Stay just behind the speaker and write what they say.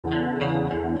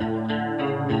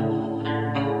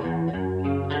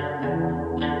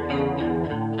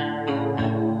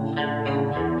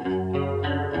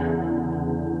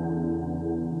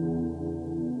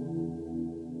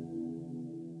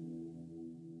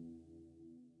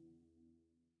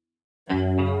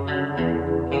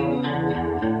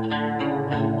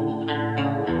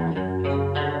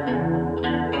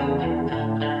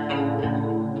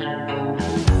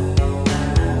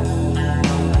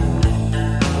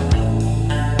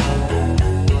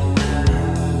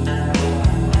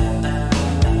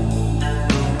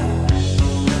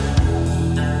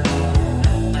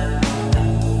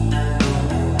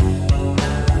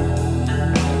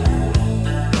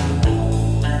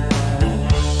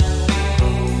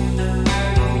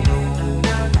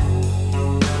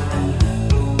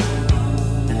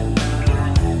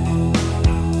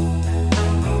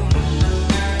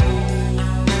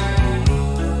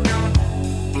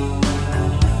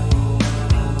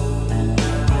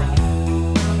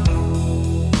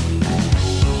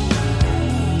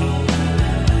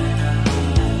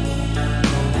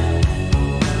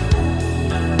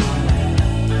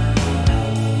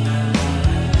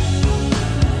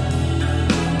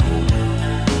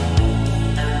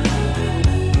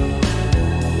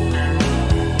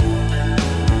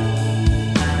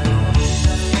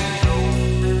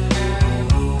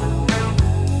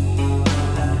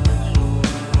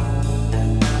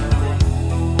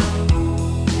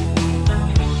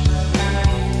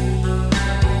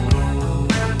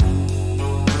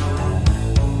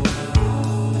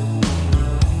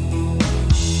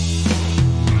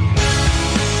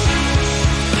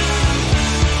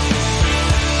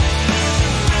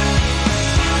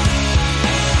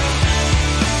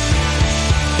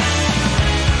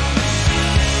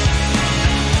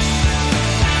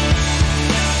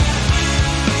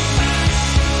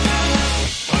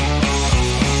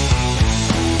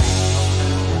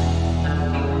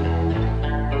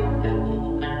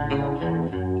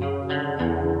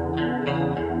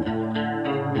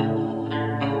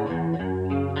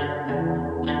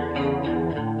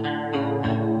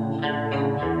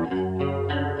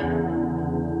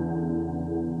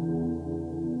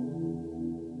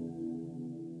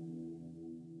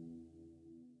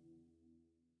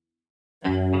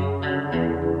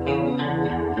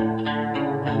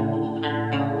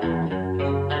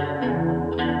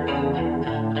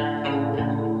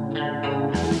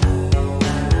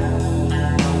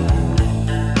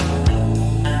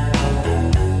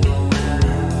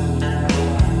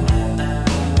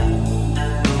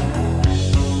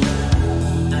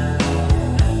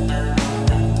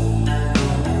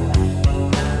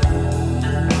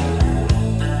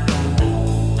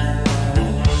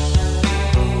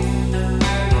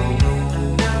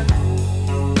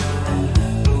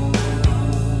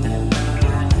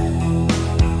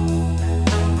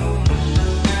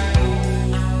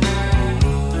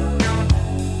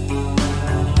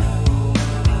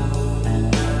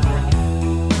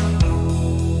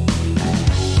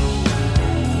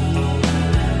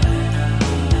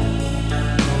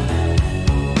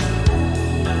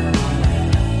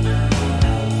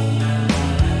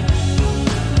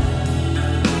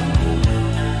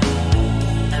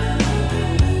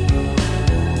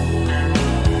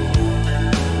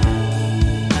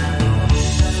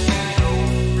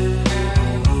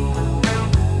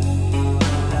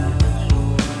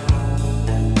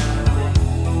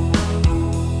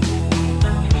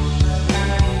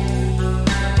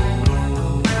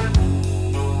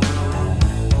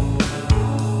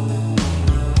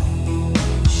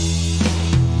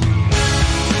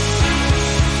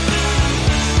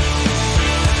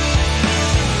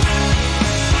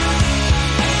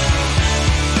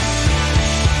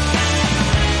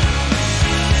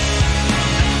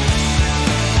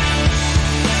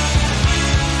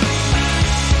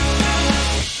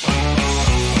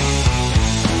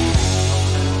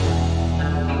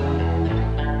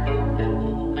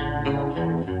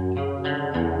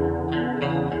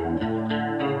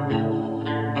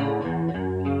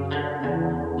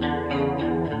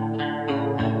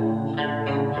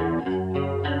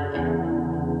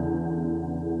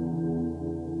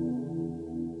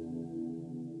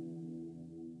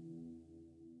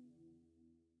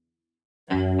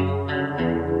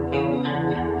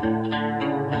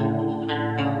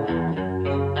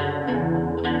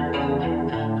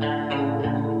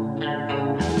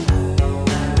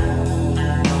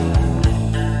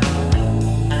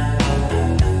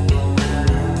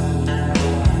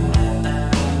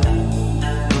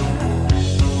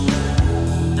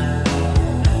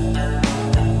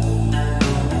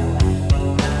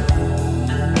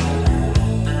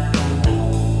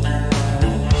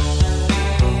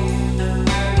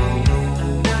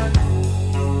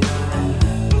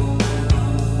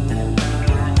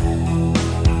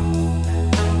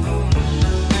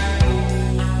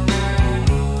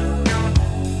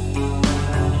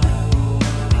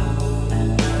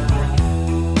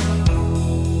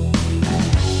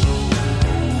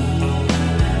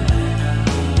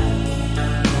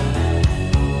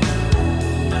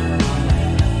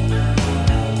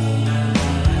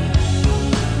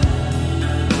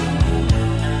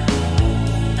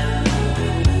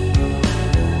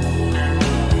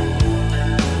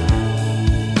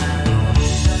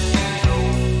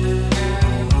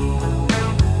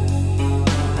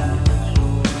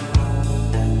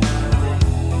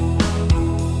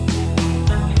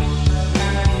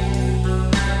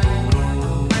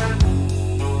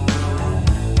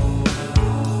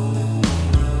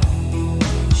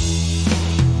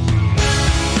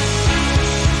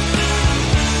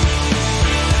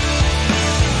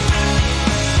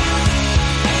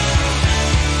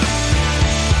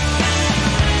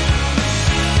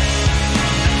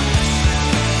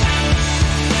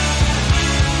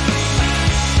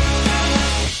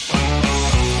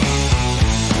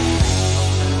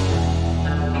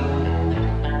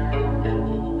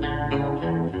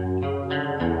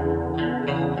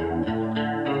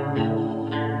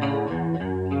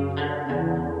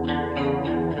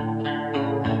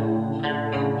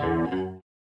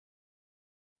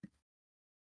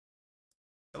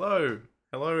Hello.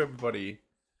 Hello, everybody.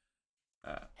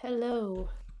 Hello.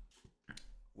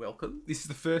 Welcome. This is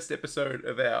the first episode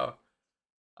of our...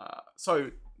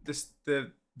 so,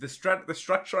 the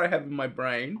structure I have in my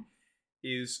brain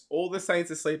is all the Saints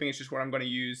Are Sleeping is just what I'm going to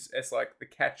use as like the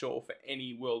catch-all for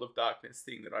any World of Darkness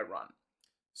thing that I run.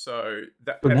 So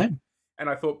that Good name. And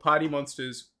I thought Party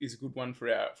Monsters is a good one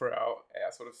for our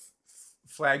sort of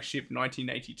flagship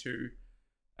 1982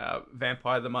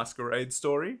 Vampire the Masquerade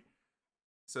story.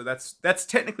 So that's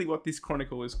technically what this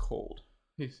chronicle is called.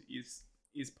 Is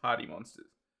Party Monsters.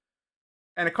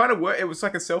 And it kind of worked. It was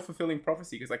like a self-fulfilling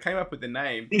prophecy because I came up with the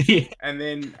name, Yeah. and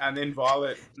then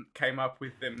Violet came up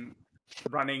with them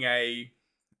running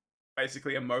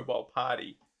basically a mobile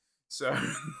party. So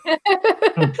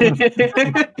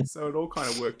so it all kind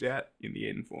of worked out in the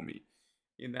end for me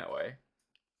in that way.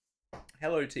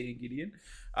 Hello, T and Gideon.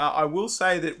 I will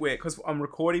say that because I'm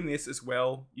recording this as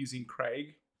well using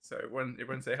Craig. So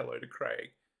everyone say hello to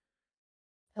Craig.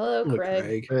 Hello, Hello,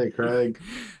 Craig. Hey, Craig.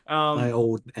 My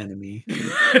old enemy.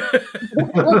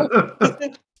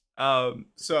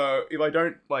 So if I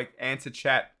don't like answer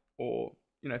chat or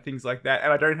things like that,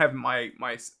 and I don't have my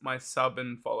sub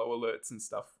and follow alerts and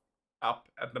stuff up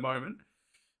at the moment,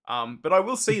 but I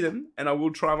will see them and I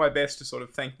will try my best to sort of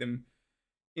thank them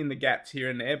in the gaps here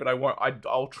and there. But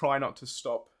I'll try not to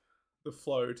stop the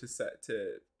flow to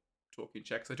talk in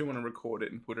chat because I do want to record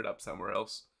it and put it up somewhere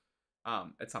else.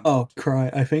 At some point. Oh, cry.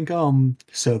 I think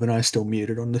Serb and I still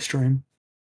muted on the stream.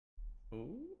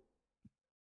 Ooh.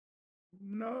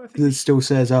 No, I think It still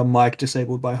says mic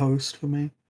disabled by host for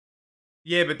me.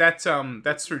 yeah, but that's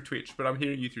through Twitch. But I'm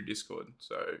hearing you through Discord,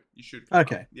 so you should.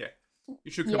 Okay. Yeah,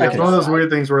 you should. Yeah, It's one of those well, weird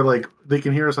things where like they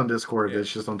can hear us on Discord, Yeah.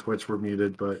 it's just on Twitch we're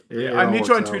muted. But Yeah, I mute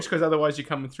you on Twitch because otherwise you're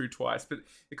coming through twice. But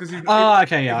because if Okay, yeah.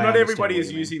 if I not understand everybody what is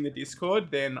you mean. using the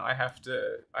Discord, then I have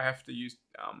to use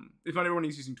if not everyone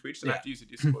is using Twitch, then I have to use the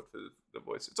Discord for the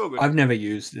voice. It's all good. I've never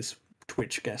used this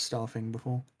Twitch guest star thing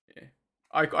before. Yeah,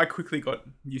 I quickly got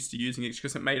used to using it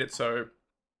because it made it so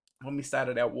when we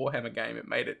started our Warhammer game, it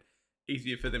made it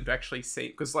easier for them to actually see.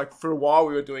 Because like for a while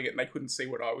we were doing it and they couldn't see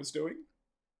what I was doing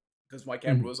because my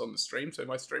camera was on the stream, so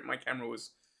my camera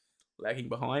was lagging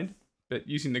behind. But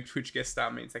using the Twitch guest star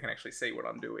means they can actually see what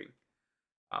I'm doing.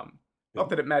 Not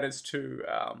that it matters to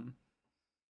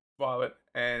Violet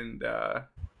and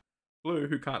Blue,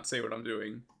 who can't see what I'm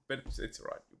doing, but it's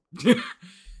alright.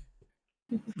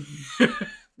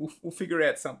 we'll figure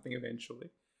out something eventually.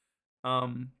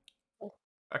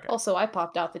 Okay. Also, I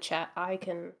popped out the chat. I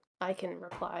can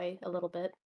reply a little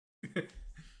bit.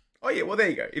 Oh yeah, well there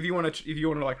you go. If you want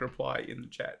to like reply in the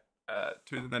chat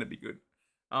to them, that'd be good.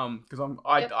 Because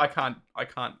I can't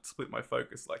split my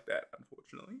focus like that,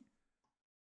 unfortunately.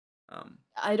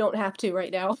 I don't have to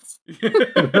right now.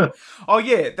 Oh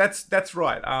yeah, that's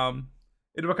right.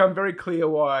 It'll become very clear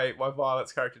why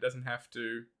Violet's character doesn't have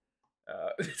to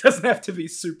be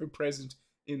super present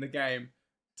in the game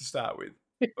to start with.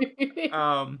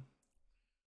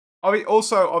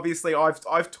 Also, obviously,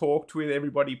 I've talked with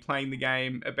everybody playing the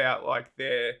game about like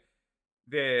their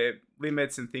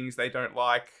limits and things they don't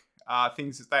like,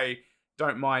 things that they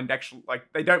don't mind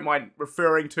they don't mind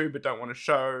referring to but don't want to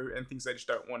show, and things they just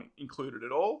don't want included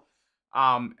at all.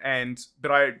 If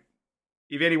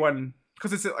anyone,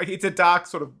 because it's a dark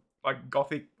sort of like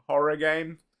gothic horror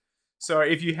game, so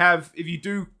if you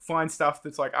do find stuff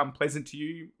that's like unpleasant to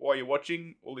you while you're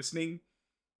watching or listening,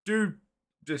 do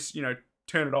just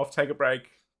turn it off, take a break.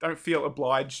 Don't feel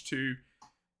obliged to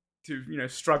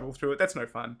struggle through it. That's no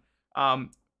fun.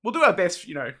 We'll do our best,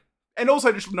 and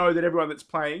also just know that everyone that's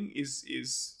playing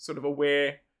is sort of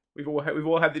aware. We've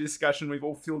all had the discussion. We've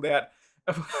all filled out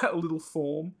a little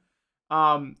form.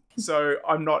 So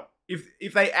I'm not.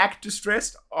 If they act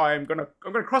distressed, I'm gonna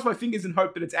cross my fingers and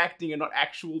hope that it's acting and not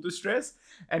actual distress.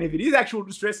 And if it is actual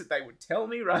distress, that they would tell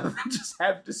me rather than just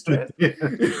have distress.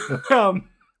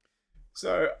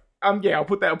 So yeah, I'll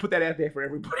put that out there for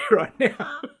everybody right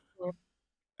now.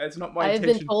 It's not my intention.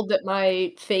 I've been told that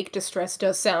my fake distress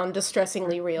does sound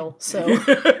distressingly real, so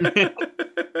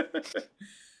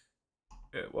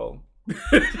Yeah, well,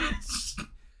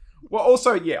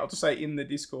 also, yeah, I'll just say in the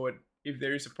Discord, if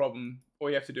there is a problem, all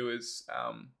you have to do is,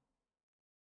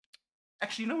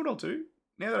 actually, you know what I'll do?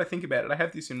 Now that I think about it, I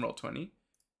have this in Roll20,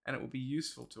 and it will be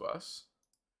useful to us.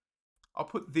 I'll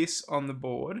put this on the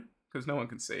board, because no one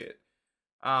can see it.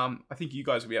 I think you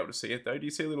guys will be able to see it, though. Do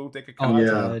you see a little deck of cards?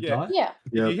 yeah. yeah.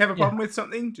 If you have a problem with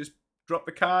something, just drop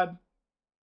the card.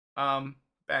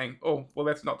 Bang. Oh, well,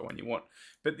 that's not the one you want.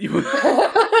 But you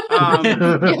You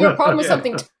have a problem with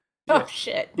something. Yeah. Oh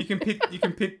shit. You can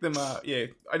pick them. Yeah,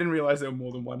 I didn't realize there were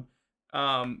more than one.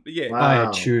 But yeah, Oh, yeah,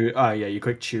 Wow. choose. Oh, yeah, you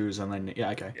click choose and then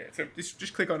okay. yeah. So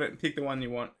just click on it and pick the one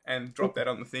you want and drop that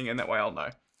on the thing, and that way I'll know.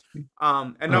 And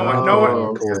Oh, no one, Oh,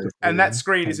 okay. and that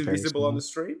screen is Paint very invisible on small. the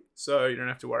stream, so you don't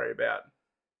have to worry about,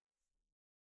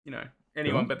 anyone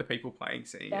Cool. but the people playing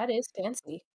seeing it. That is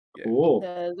fancy. Yeah. Cool.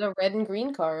 The red and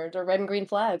green cards or red and green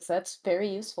flags. That's very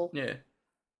useful. Yeah.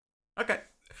 Okay.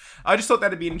 I just thought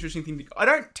that'd be an interesting thing. I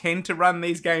don't tend to run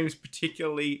these games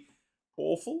particularly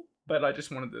awful, but I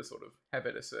just wanted to sort of have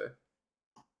it as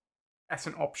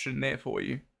an option there for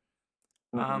you.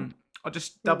 Mhm. I'll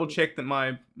just double check that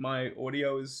my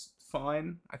audio is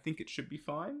fine. I think it should be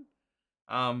fine.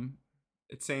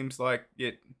 It seems like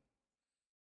it.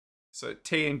 So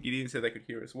T and Gideon said they could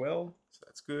hear as well, so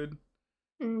that's good.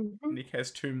 Mhm. Nick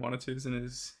has 2 monitors and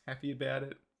is happy about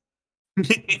it.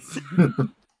 Yeah,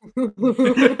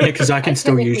 because I can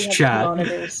still use technically have two chat.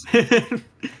 monitors.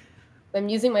 I'm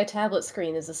using my tablet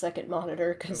screen as a second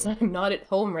monitor because I'm not at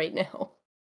home right now.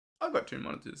 I've got 2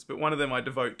 monitors, but one of them I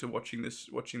devote to watching this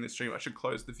stream. I should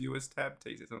close the viewers tab.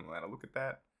 T says I'm allowed to look at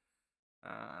that,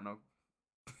 and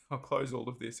I'll close all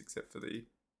of this except for the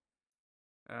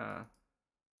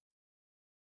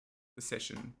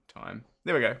session time.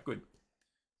 There we go. Good.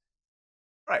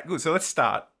 All right, good. So let's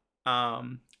start.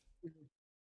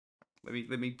 Let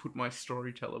me put my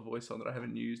storyteller voice on that I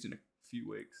haven't used in a few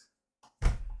weeks.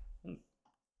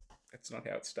 That's not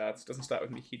how it starts. It doesn't start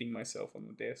with me hitting myself on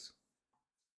the desk.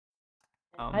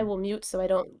 I will mute so I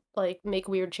don't make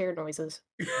weird chair noises.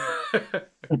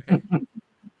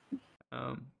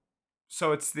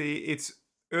 So it's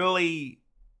early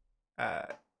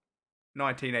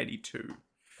 1982.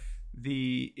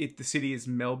 The city is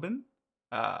Melbourne.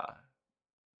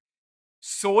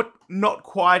 Not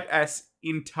quite as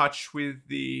in touch with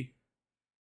the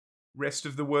rest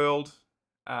of the world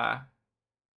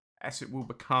as it will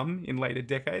become in later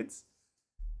decades.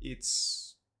 It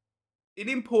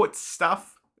imports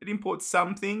stuff. It imports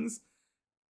some things,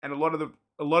 and a lot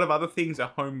of other things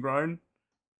are homegrown.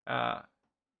 And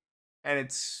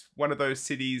it's one of those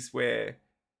cities where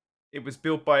it was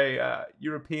built by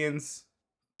Europeans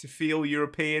to feel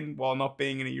European while not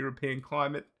being in a European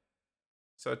climate.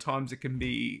 So at times it can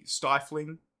be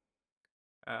stifling.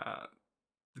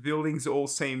 The buildings all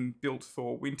seem built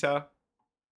for winter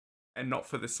and not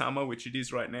for the summer, which it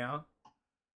is right now.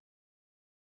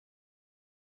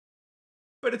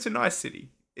 But it's a nice city.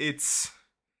 It's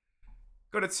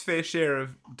got its fair share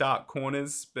of dark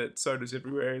corners, but so does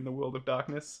everywhere in the world of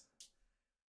darkness.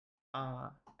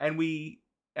 And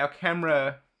our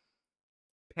camera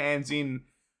pans in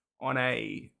on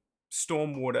a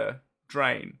stormwater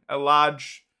drain, a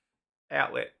large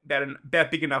outlet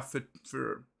about big enough for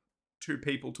 2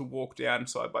 people to walk down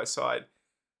side by side,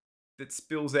 that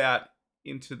spills out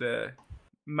into the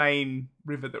main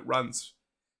river that runs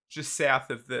just south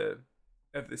of the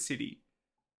city,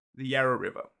 the Yarra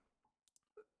River.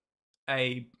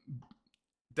 A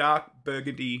dark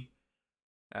burgundy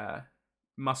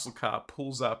muscle car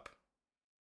pulls up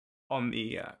on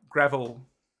the gravel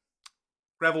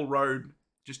road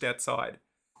just outside.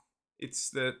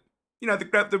 It's the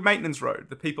maintenance road,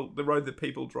 the road that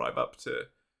people drive up to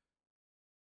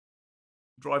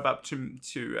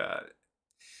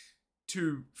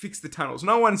fix the tunnels.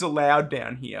 No one's allowed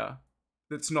down here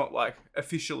that's not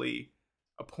officially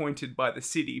appointed by the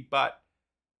city, but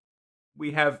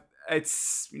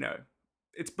it's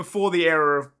before the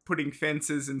era of putting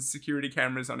fences and security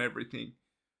cameras on everything.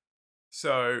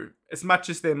 So as much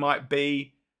as there might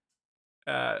be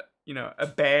a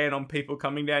ban on people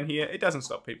coming down here, it doesn't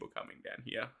stop people coming down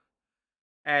here.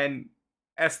 And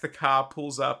as the car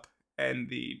pulls up and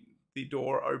the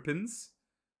door opens,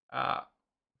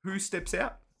 who steps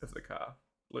out of the car?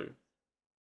 Blue.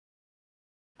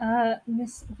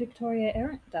 Miss Victoria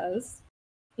Errant does,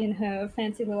 in her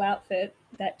fancy little outfit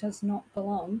that does not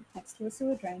belong next to a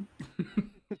sewer drain.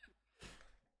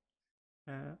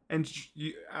 And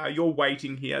you're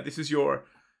waiting here. This is your.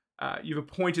 You've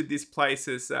appointed this place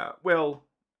as the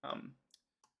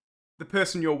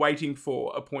person you're waiting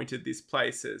for appointed this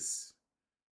place as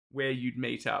where you'd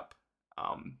meet up.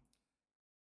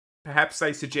 Perhaps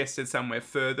they suggested somewhere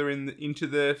further into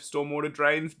the stormwater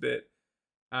drains, but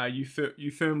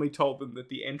you firmly told them that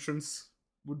the entrance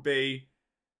would be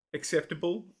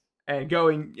acceptable, and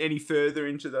going any further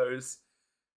into those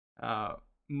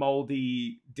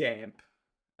moldy, damp,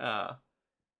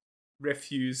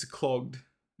 refuse-clogged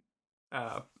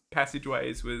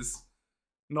passageways was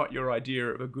not your idea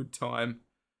of a good time.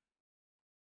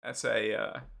 As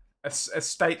a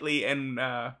stately and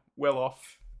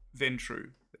well-off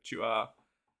Ventru that you are.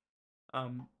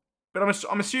 But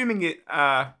I'm assuming it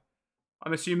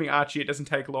I'm assuming, Archie, it doesn't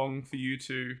take long for you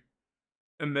to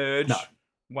emerge No.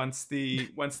 once the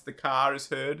car is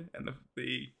heard and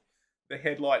the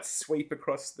headlights sweep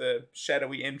across the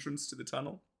shadowy entrance to the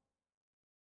tunnel.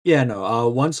 Yeah, no.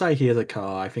 Once I hear the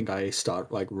car, I think I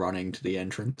start like running to the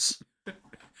entrance.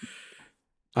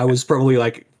 I was probably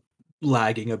like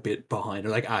lagging a bit behind.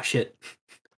 Like, shit.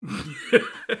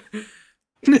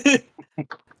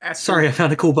 Sorry, I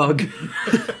found a cool bug.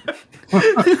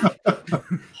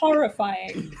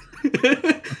 Horrifying.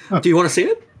 Do you want to see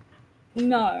it?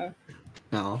 No.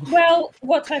 No. Well,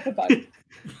 what type of bug?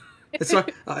 It's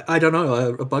like I don't know,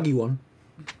 a buggy one.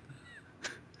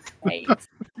 Wait.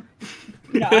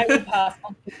 No, I will pass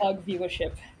on to bug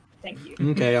viewership. Thank you.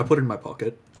 Okay, I'll put it in my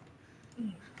pocket.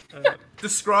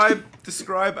 Describe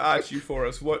Archie for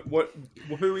us.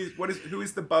 Who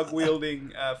is the bug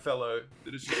wielding fellow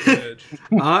that has just emerged?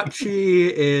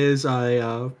 Archie is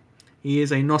he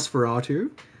is a Nosferatu.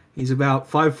 He's about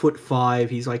 5'5".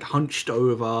 He's like hunched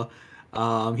over.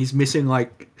 He's missing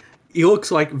like he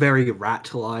looks like very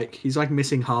rat-like. He's like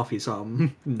missing half his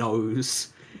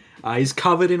nose. He's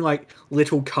covered in like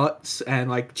little cuts and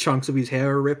like chunks of his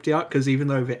hair are ripped out because even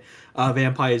though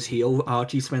vampires heal,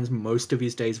 Archie spends most of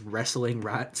his days wrestling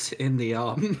rats in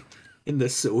the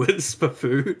sewers for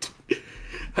food.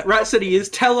 Rats that he is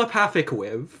telepathic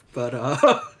with, but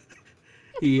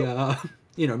he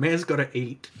man's got to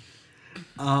eat.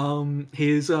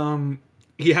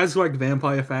 He has like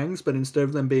vampire fangs, but instead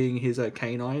of them being his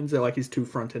canines, they're like his two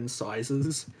front end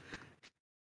sizes.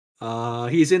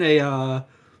 He's in a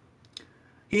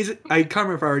I can't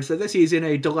remember if I already said this. He's in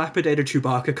a dilapidated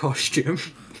Chewbacca costume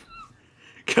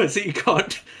because he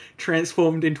got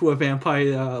transformed into a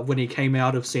vampire when he came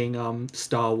out of seeing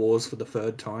Star Wars for the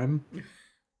third time.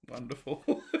 Wonderful.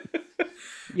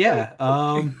 Yeah.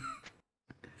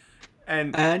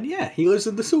 And yeah, he lives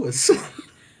in the sewers.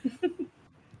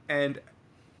 And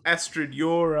Astrid,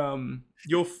 you're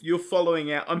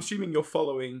following out. I'm assuming you're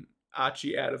following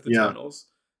Archie out of the tunnels.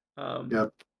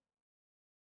 Yep.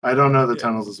 I don't know the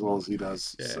tunnels as well as he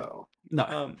does. Yeah. So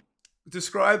No.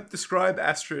 Describe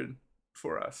Astrid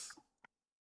for us.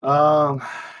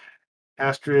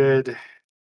 Astrid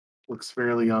looks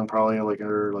fairly young, probably like in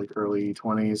her like early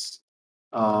 20s.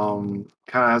 Kind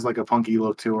of has like a punky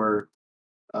look to her.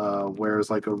 Wears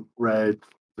like a red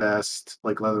vest,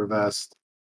 like leather vest.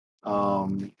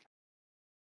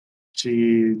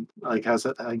 She like has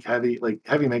like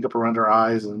heavy makeup around her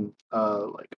eyes and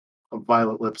like a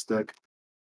violet lipstick.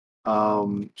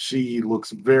 She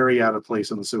looks very out of place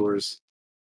in the sewers.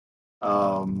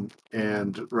 And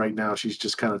right now she's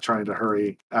just kind of trying to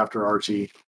hurry after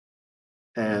Archie,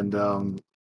 and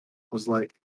was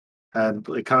like, and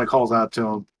it kind of calls out to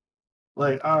him,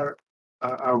 like, are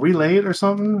we late or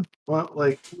something? What,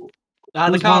 like, The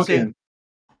who's car's here. honking?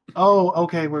 Oh,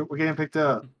 okay, we're getting picked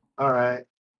up. All right.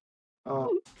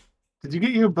 Oh, did you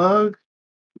get your bug?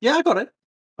 Yeah, I got it.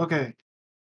 Okay.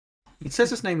 It says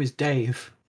his name is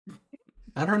Dave.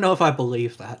 I don't know if I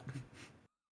believe that.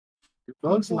 Do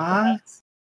bugs lie?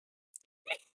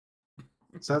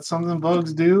 Is that something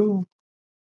bugs do?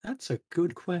 That's a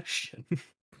good question.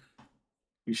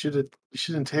 You should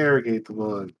interrogate the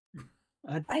bug.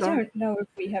 I don't know if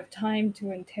we have time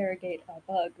to interrogate our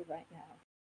bug right now.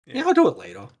 Yeah, I'll do it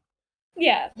later.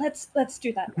 Yeah, let's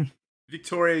do that.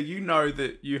 Victoria, you know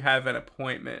that you have an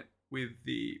appointment with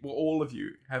all of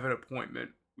you have an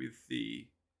appointment with the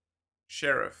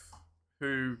sheriff,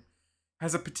 who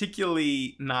has a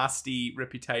particularly nasty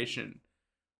reputation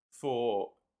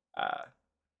for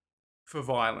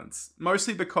violence,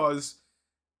 mostly because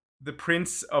the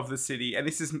prince of the city, and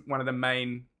this is one of the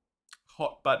main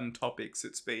hot button topics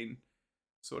it's been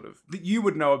sort of that you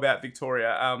would know about,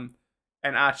 Victoria,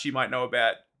 and Archie might know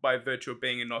about by virtue of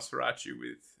being a Nosferatu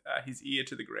with his ear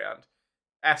to the ground.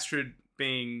 Astrid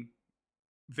being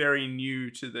very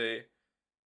new to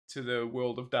the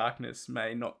world of darkness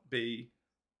may not be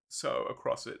so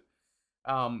across it.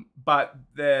 But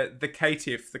the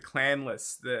caitiff, the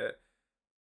clanless, the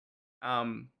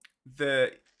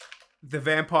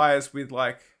vampires with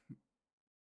like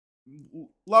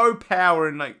low power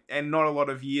and not a lot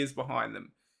of years behind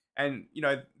them, and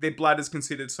their blood is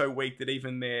considered so weak that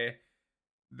even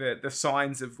the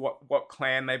signs of what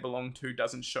clan they belong to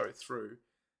doesn't show through.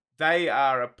 They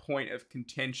are a point of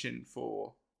contention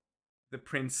for the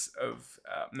Prince of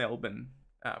Melbourne,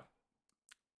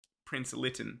 Prince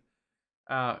Lytton,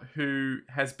 who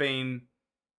has been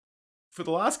for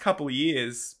the last couple of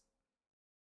years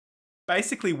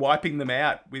basically wiping them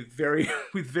out with very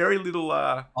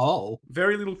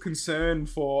little concern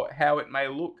for how it may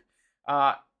look.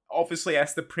 Obviously,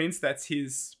 as the prince, that's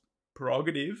his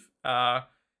prerogative.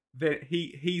 that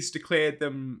he's declared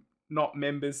them not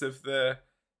members of the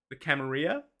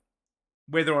Camarilla.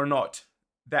 Whether or not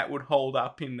that would hold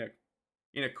up in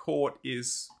a court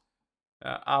is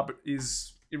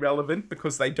irrelevant,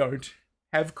 because they don't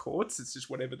have courts. It's just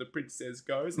whatever the prince says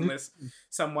goes, unless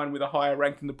someone with a higher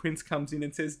rank than the prince comes in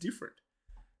and says different.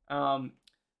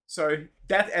 So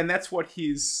that's what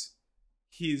his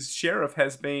sheriff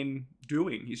has been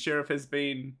doing. His sheriff has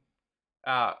been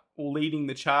leading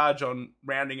the charge on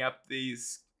rounding up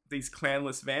these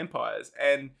clanless vampires,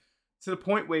 and to the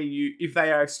point where if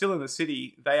they are still in the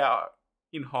city, they are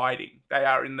in hiding. They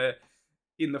are in the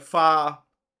far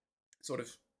sort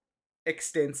of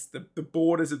extents, the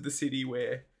borders of the city,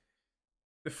 where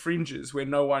the fringes, where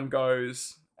no one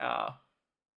goes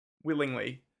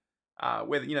willingly,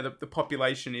 where the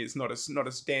population is not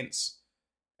as dense,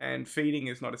 and feeding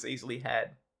is not as easily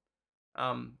had.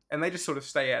 And they just sort of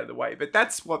stay out of the way. But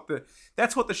that's what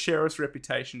the sheriff's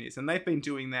reputation is, and they've been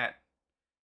doing that.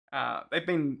 They've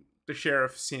been the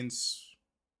sheriff since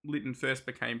Lytton first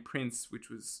became prince, which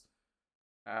was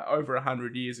over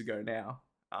 100 years ago now.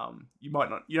 You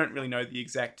don't really know the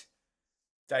exact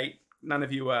date. None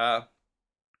of you are.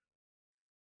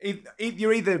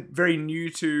 You're either very new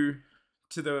to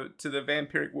the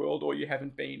vampiric world, or you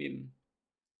haven't been in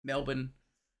Melbourne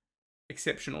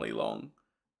exceptionally long.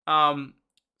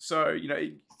 So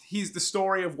he's the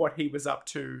story of what he was up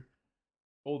to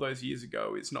all those years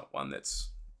ago is not one that's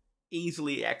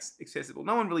easily accessible.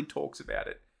 No one really talks about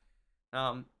it.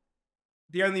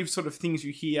 The only sort of things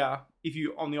you hear, if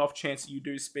you on the off chance that you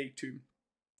do speak to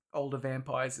older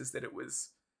vampires, is that it was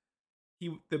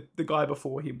the guy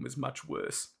before him was much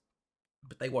worse,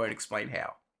 but they won't explain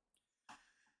how.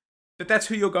 But that's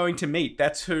who you're going to meet.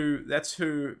 That's who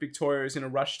Victoria is in a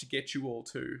rush to get you all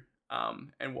to,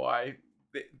 and why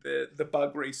the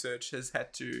bug research has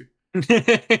had to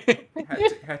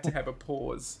have a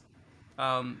pause.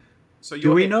 So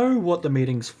do we know what the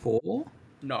meeting's for?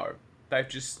 No, they've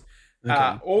just.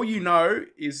 Okay. All you know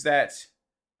is that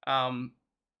the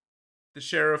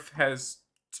sheriff has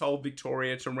told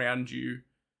Victoria to round you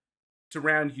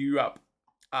up.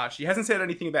 She hasn't said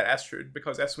anything about Astrid,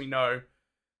 because, as we know,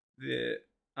 the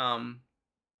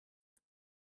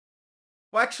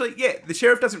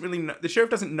sheriff doesn't really know. The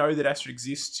sheriff doesn't know that Astrid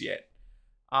exists yet.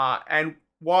 And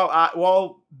while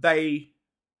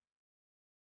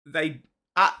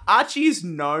Archie is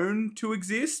known to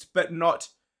exist, but not.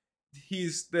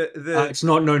 It's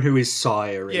not known who his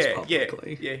sire is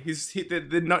publicly. Yeah.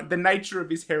 The nature of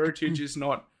his heritage is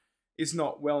not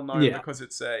well known, because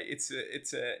it's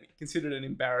considered an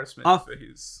embarrassment for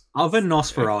his. Other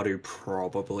Nosferatu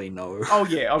probably know. Oh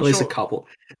yeah, at least a couple.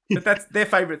 But that's their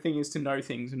favorite thing, is to know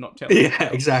things and not tell.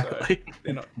 Exactly. So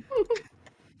they're not.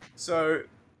 So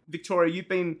Victoria, you've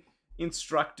been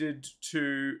instructed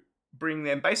to bring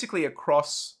them basically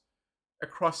across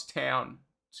town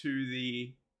to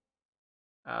the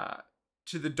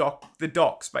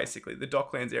docks, basically the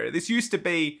docklands area. This used to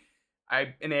be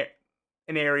an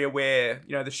area where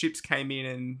the ships came in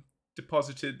and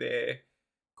deposited their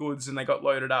goods and they got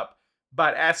loaded up.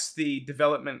 But as the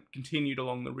development continued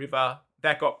along the river,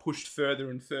 that got pushed further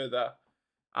and further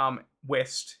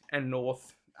west and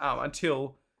north,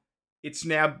 until it's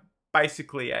now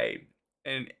basically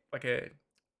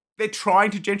they're trying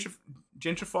to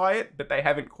gentrify it, but they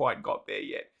haven't quite got there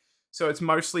yet. So it's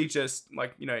mostly just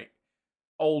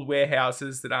old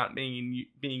warehouses that aren't being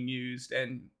used,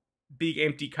 and big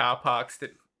empty car parks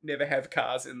that never have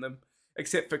cars in them,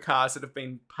 except for cars that have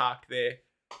been parked there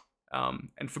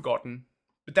and forgotten.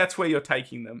 But that's where you're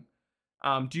taking them.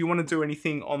 Do you want to do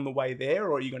anything on the way there,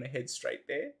 or are you going to head straight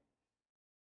there?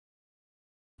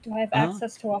 Do I have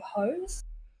access to a hose?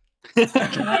 Can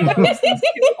I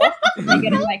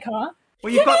get in my car?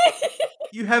 Well,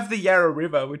 you have the Yarra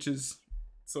River, which is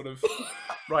sort of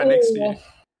right next to you.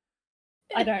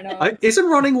 I don't know. Isn't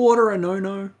running water a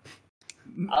no-no?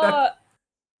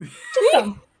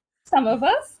 Some of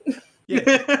us.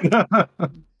 Yeah.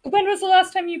 When was the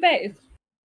last time you bathed?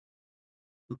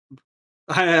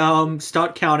 I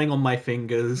start counting on my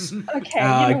fingers.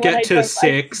 Okay. Get to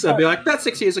 6. I'll be like, that's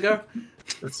 6 years ago.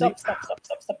 Stop.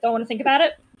 Don't want to think about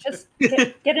it. Just get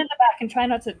in the back and try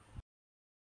not to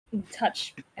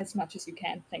touch as much as you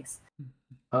can. Thanks.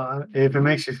 If it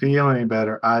makes you feel any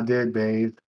better, I did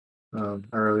bathe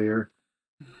earlier.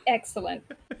 Excellent.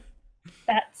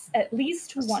 That's at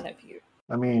least one of you.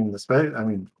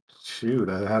 Shoot,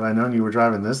 had I known you were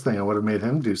driving this thing, I would have made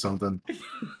him do something.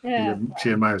 Yeah.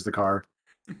 She admires the car.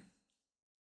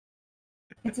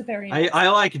 It's a very I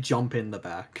like jump in the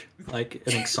back like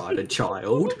an excited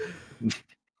child.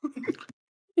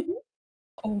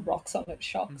 all rocks on it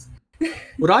shocks.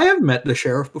 Would I have met the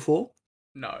sheriff before?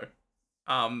 No.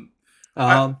 Um,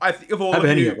 I think of all have of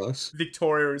any you, of us?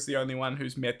 Victoria is the only one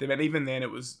who's met them, and even then,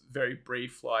 it was very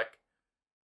brief. Like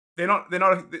they're not.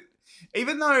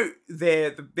 Even though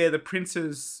they're the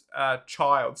prince's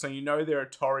child, so you know they're a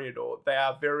Toreador. They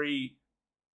are very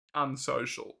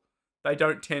unsocial. They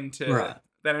don't tend to. Right.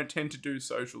 They don't tend to do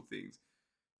social things.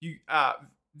 You,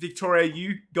 Victoria,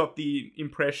 you got the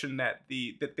impression that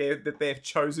their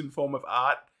chosen form of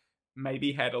art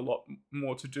maybe had a lot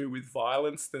more to do with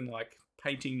violence than like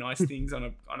painting nice things on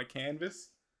a canvas.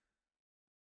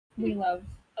 We love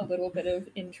a little bit of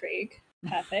intrigue.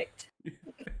 Perfect.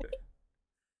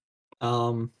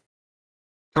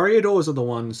 Toreadors are the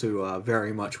ones who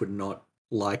very much would not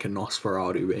like a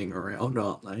Nosferatu being around,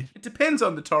 aren't they? It depends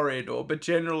on the Toreador, but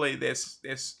generally there's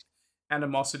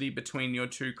animosity between your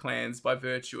two clans by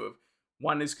virtue of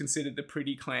one is considered the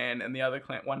pretty clan and the other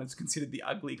one is considered the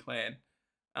ugly clan.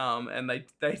 And they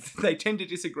tend to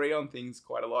disagree on things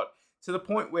quite a lot, to the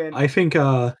point where I think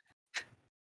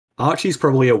Archie's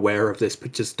probably aware of this,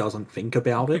 but just doesn't think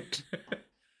about it.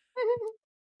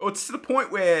 Well, it's to the point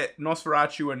where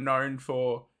Nosferatu are known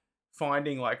for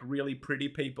finding like really pretty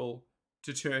people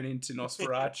to turn into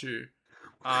Nosferatu,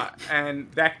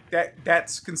 and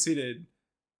that's considered.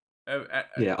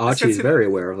 Yeah, Archie is very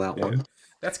aware of that one.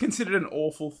 That's considered an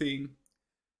awful thing.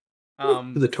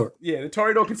 The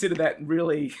Toreador consider that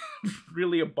really,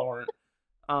 really abhorrent.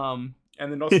 And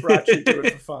the Nosferatu do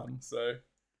it for fun. So,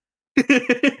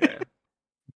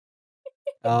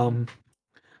 yeah.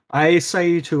 I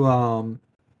say to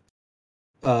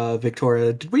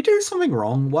Victoria, did we do something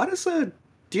wrong? Why does do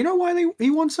you know why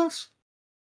he wants us?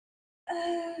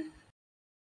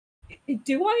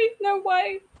 Do I know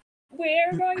why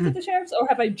we're going to the sheriff's, or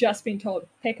have I just been told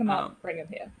pick him up, bring him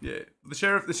here? Yeah, the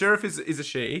sheriff is a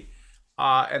she,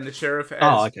 and the sheriff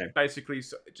has basically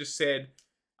just said,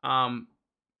 I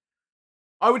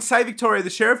would say, Victoria, the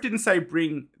sheriff didn't say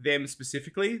bring them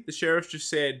specifically. The sheriff just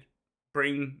said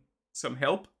bring some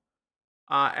help,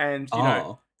 and you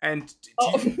know. And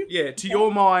to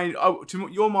your mind,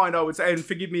 I would say, and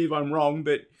forgive me if I'm wrong,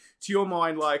 but to your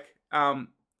mind, like,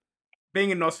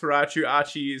 being a Nosferatu,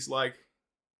 Archie is like,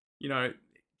 you know,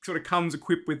 sort of comes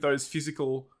equipped with those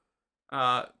physical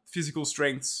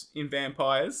strengths in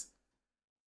vampires.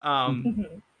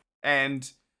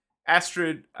 And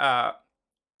Astrid,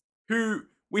 who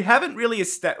we haven't really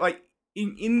like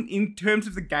in terms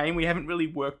of the game, we haven't really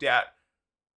worked out,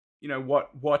 you know,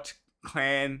 what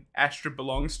clan Astrid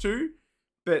belongs to,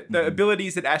 but the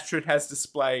abilities that Astrid has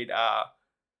displayed are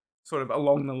sort of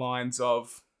along the lines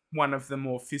of one of the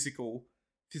more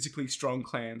physically strong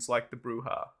clans, like the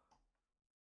Bruja.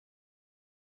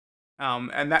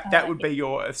 And that would be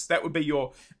your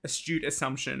astute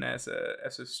assumption as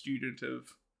a student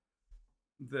of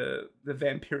the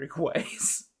vampiric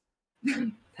ways.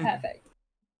 Perfect.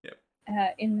 Yep.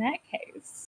 In that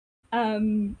case,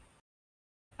 I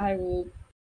will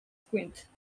squint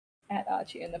at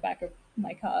Archie in the back of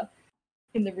my car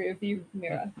in the rearview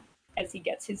mirror as he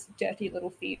gets his dirty little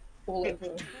feet all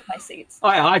over my seats.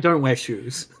 I don't wear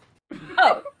shoes.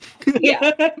 Oh, yeah,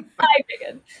 I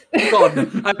figured.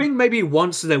 God, I think maybe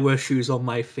once there were shoes on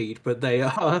my feet, but they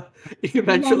are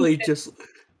eventually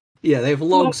they've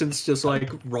long since just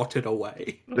like rotted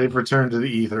away. They've returned to the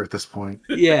ether at this point.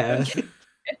 Yeah.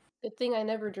 Good thing I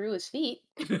never drew his feet.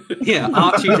 Yeah,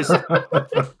 Archie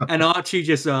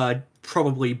just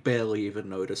probably barely even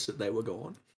noticed that they were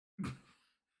gone.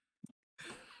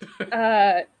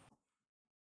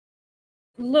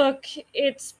 Look,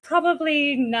 it's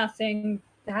probably nothing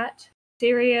that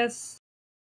serious.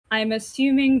 I'm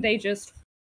assuming they just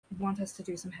want us to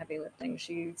do some heavy lifting.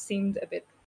 She seemed a bit,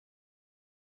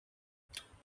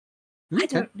 I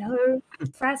don't know,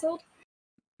 frazzled.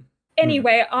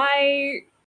 Anyway, I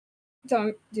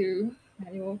don't do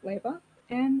manual labor,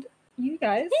 and you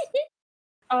guys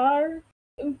are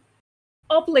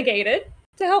obligated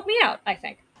to help me out, I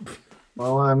think.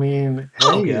 Well, I mean,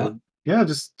 hey, yeah,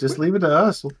 just leave it to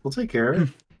us. We'll take care of it.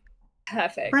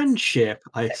 Perfect. Friendship,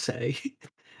 I say.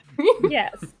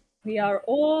 Yes, we are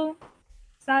all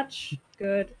such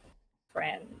good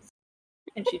friends.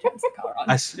 And she turns the car on.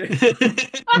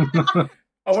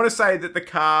 I want to say that the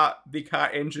car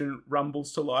engine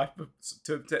rumbles to life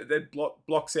that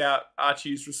blocks out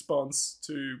Archie's response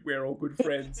to "We're all good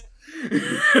friends."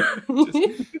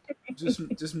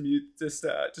 just mute as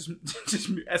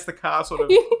the car sort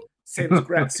of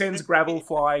sends gravel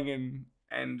flying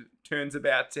and turns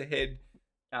about to head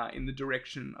in the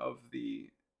direction of the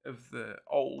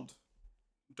old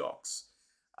docks.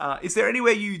 Is there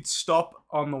anywhere you'd stop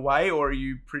on the way, or are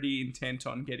you pretty intent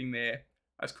on getting there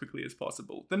as quickly as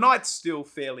possible. The night's still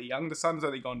fairly young. The sun's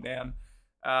only gone down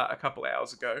a couple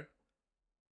hours ago.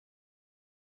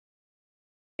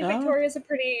 Victoria's a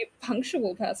pretty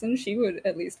punctual person. She would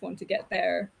at least want to get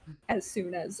there as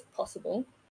soon as possible.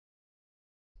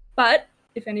 But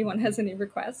if anyone has any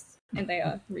requests, and they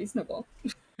are reasonable,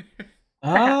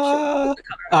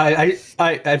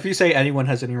 if you say anyone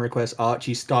has any requests,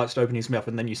 Archie starts to open his mouth,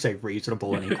 and then you say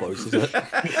reasonable, and he closes it.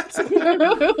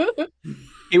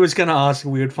 He was gonna ask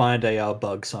if we would find a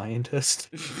bug scientist.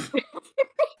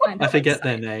 I forget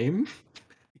their name.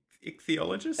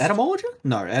 Ichthyologist? Etymologist?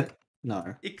 No,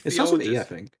 no. It starts with E, I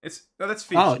think. That's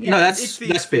fish. Oh no, that's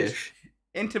fish.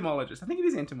 Entomologist. I think it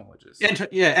is entomologist.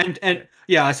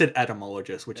 Yeah, I said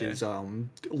etymologist, which is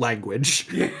language.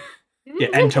 Yeah. Yeah,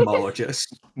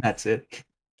 entomologist. That's it.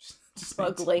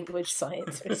 Bug language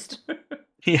scientist.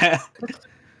 Yeah.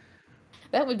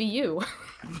 That would be you.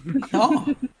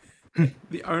 Oh.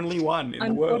 The only one in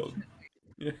the world.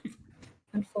 Yeah.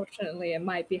 Unfortunately, it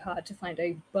might be hard to find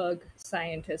a bug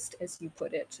scientist, as you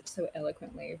put it so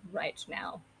eloquently, right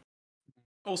now.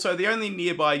 Also, the only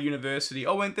nearby university...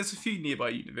 Oh, and there's a few nearby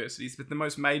universities, but the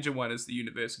most major one is the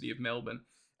University of Melbourne.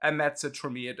 And that's a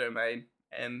Tremere domain.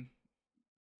 And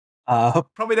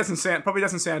probably doesn't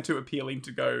sound too appealing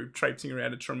to go traipsing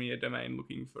around a Tremere domain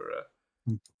looking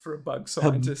for a bug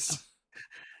scientist.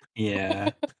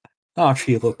 Yeah.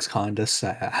 Archie looks kind of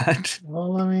sad.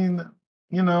 Well, I mean,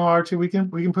 Archie, we can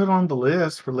put it on the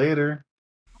list for later.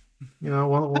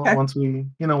 Once we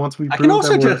prove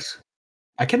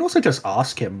I can also just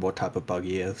ask him what type of bug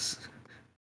he is.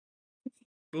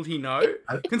 Will he know?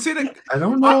 I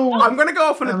don't know. I'm going to go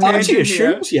off on a tangent Archie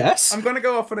assumes here. yes. I'm going to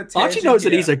go off on a tangent. Archie knows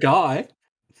that he's a guy.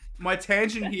 My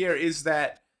tangent here is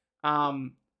that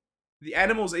the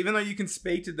animals, even though you can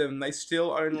speak to them, they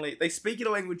speak in a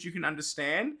language you can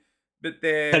understand, but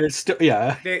their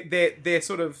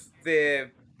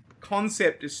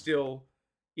concept is still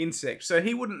insect. So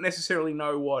he wouldn't necessarily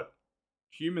know what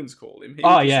humans call him. He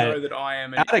would just know that I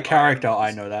am. Out of character,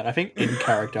 I know that. I think in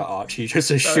character, Archie just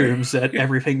assumes that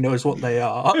everything knows what they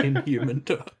are in human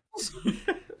terms.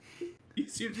 He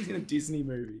assumes he's in a Disney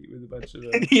movie with a bunch of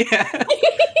yeah.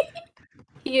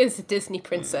 He is a Disney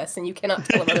princess, and you cannot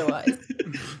tell him otherwise.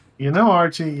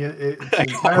 Archie, it's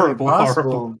entirely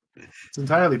possible. It's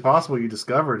entirely possible you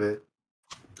discovered it.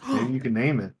 Maybe you can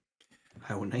name it.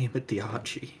 I will name it the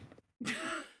Archie.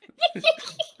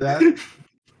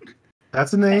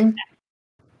 That's a name.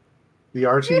 The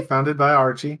Archie, founded by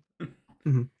Archie.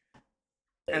 Mm-hmm.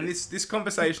 And this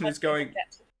conversation is going...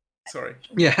 Sorry.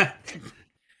 Yeah.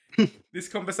 This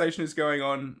conversation is going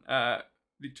on,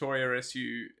 Victoria, as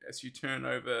you turn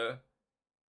over...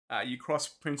 you cross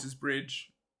Prince's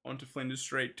Bridge onto Flinders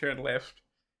Street, turn left,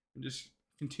 and just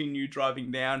continue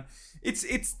driving down. It's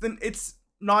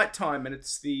nighttime, and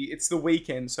it's the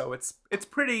weekend, so it's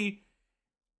pretty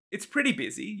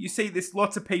busy. You see this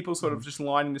lots of people sort of just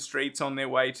lining the streets on their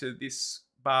way to this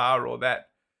bar or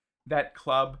that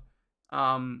club.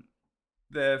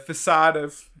 The facade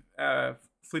of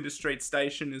Flinders Street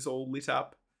Station is all lit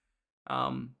up.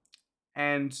 But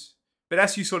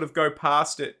as you sort of go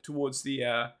past it towards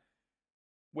the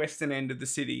western end of the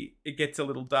city, it gets a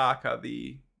little darker.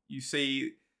 You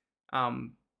see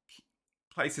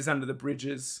places under the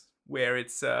bridges where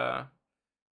it's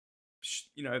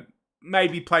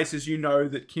maybe places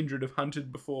that Kindred have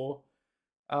hunted before.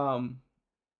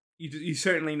 You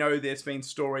certainly know there's been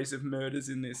stories of murders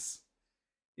in this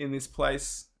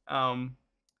place. And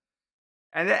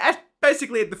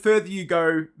basically, the further you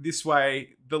go this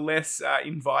way, the less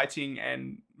inviting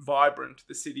and vibrant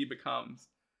the city becomes.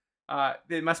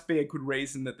 There must be a good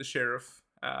reason that the sheriff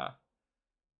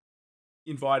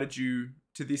invited you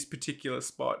to this particular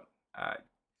spot.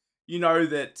 You know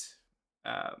that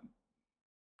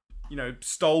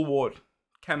stalwart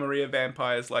Camarilla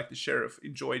vampires like the sheriff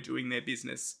enjoy doing their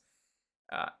business.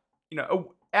 Out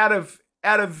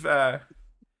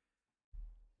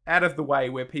of the way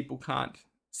where people can't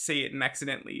see it and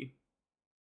accidentally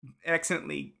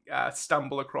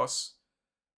stumble across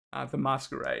the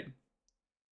masquerade.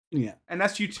 Yeah. And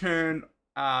as you turn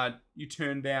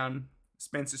down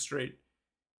Spencer Street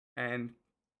and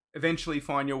eventually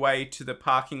find your way to the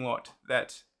parking lot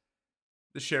that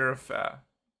the sheriff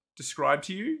described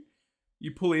to you.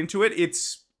 You pull into it.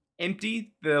 It's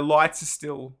empty. The lights are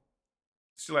still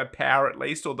have power at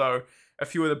least, although a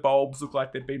few of the bulbs look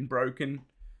like they've been broken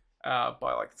by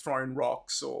like thrown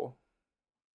rocks or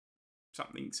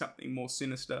something more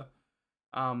sinister.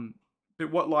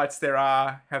 But what lights there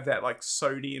are have that like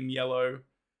sodium yellow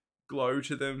glow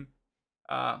to them.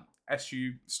 As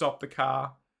you stop the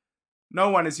car, no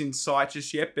one is in sight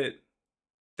just yet, but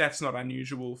that's not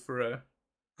unusual for a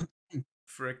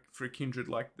kindred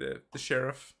like the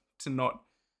sheriff to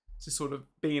sort of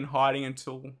be in hiding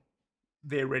until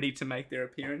they're ready to make their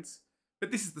appearance.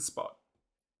 But this is the spot.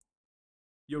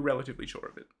 You're relatively sure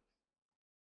of it.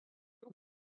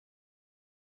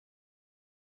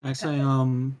 I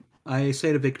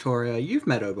say to Victoria, "You've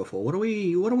met her before. What do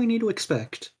we need to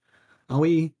expect? Are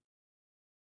we?"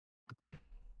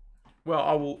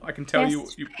 Well, I can tell you, Best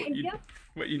what you behavior?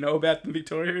 what you know about them,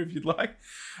 Victoria, if you'd like.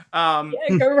 Yeah,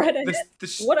 go right ahead.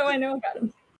 What do I the- know about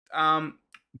him?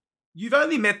 You've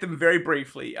only met them very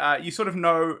briefly. You sort of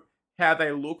know how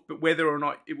they look, but whether or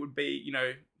not it would be,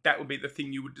 that would be the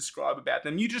thing you would describe about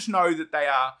them. You just know that they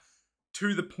are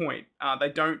to the point. They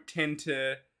don't tend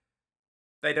to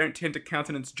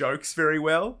countenance jokes very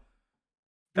well.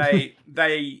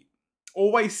 They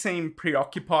always seem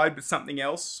preoccupied with something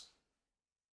else.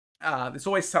 There's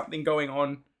always something going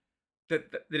on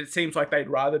that it seems like they'd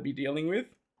rather be dealing with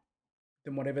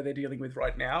than whatever they're dealing with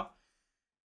right now.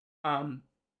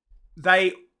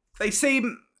 They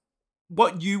seem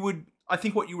what you would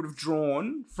have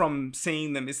drawn from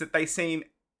seeing them is that they seem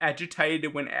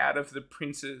agitated when out of the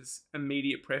prince's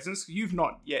immediate presence. You've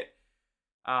not yet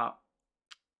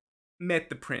met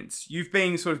the prince. You've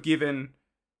been sort of given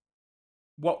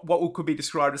what could be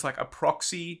described as like a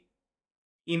proxy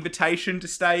invitation to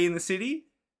stay in the city.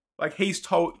 Like he's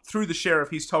told through the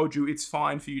sheriff, he's told you it's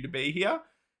fine for you to be here,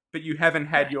 but you haven't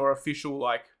had your official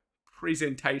like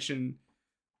presentation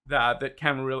that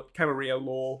Camarilla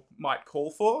law might call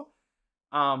for.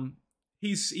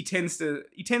 He tends to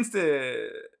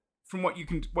from what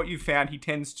you've found, he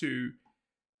tends to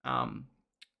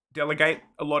delegate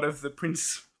a lot of the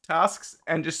prince tasks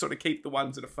and just sort of keep the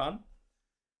ones that are fun.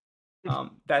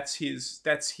 That's his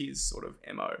sort of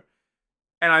MO.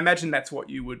 And I imagine that's what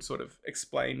you would sort of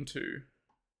explain to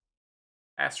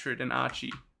Astrid and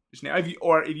Archie just now. If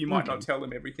you might not tell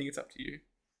them everything, it's up to you.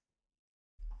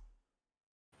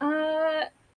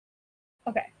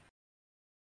 Okay.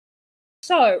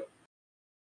 So,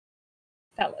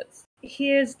 fellas,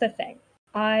 here's the thing.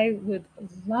 I would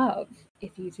love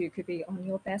if you two could be on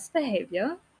your best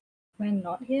behavior. We're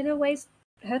not here to waste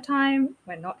her time.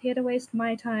 We're not here to waste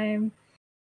my time.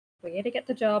 We're here to get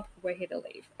the job. We're here to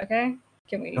leave. Okay?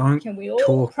 Can we all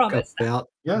Talk promise that? about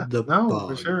Yeah, the no, bug.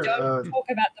 for sure. Don't talk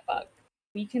about the bug.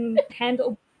 We can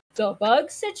handle the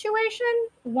bug situation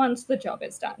once the job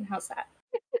is done. How's that?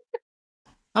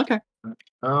 Okay.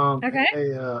 Okay.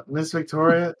 Hey, Miss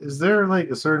Victoria, is there like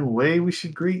a certain way we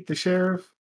should greet the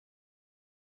sheriff?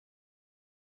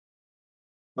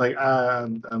 Like,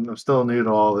 I'm still new to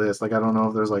all this. Like, I don't know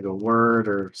if there's like a word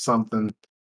or something.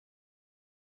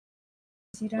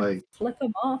 You don't Like, flip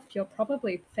them off. You're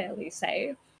probably fairly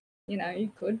safe.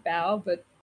 You could bow, but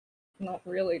not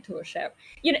really to a sheriff.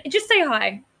 Just say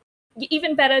hi.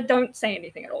 Even better, don't say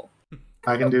anything at all.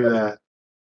 I can do that.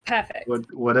 Perfect.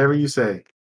 Whatever you say.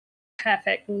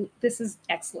 Perfect. This is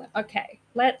excellent. Okay,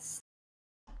 let's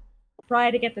try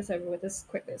to get this over with as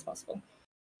quickly as possible.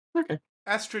 Okay.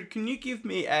 Astrid, can you give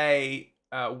me a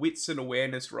wits and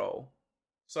awareness roll?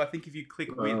 So I think if you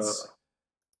click wits,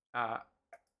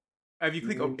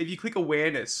 if you click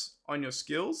awareness on your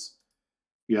skills,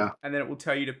 Yeah. and then it will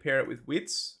tell you to pair it with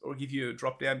wits, or give you a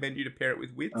drop down menu to pair it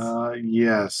with wits.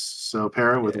 Yes. So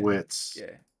pair it with wits.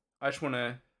 Yeah. I just want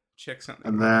to check something.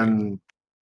 And then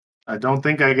I don't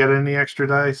think I get any extra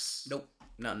dice. Nope,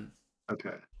 none.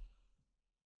 Okay.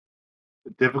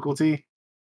 The difficulty?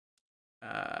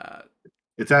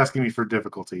 It's asking me for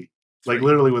difficulty. 3. Like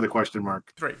literally with a question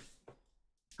mark. 3.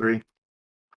 3.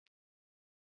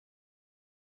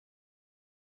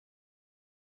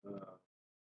 I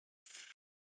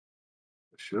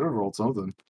should have rolled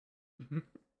something.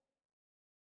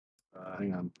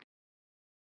 Hang on.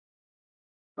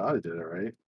 Thought I did it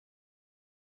right.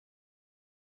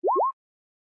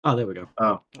 Oh, there we go.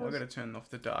 Oh. I gotta turn off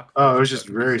the dark. Oh, it was version just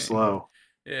so I can very see. slow.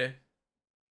 Yeah.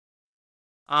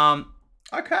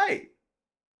 Okay.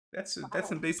 That's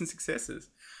some decent successes.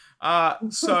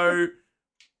 So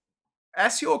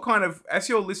as you're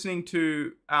listening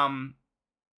to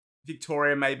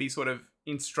Victoria maybe sort of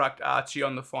instruct Archie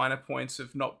on the finer points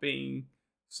of not being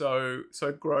so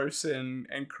gross and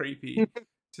creepy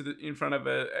in front of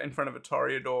a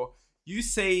toreador, you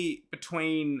see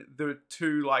between the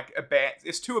two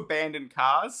there's 2 abandoned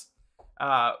cars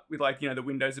with the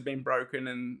windows have been broken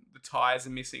and the tires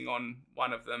are missing on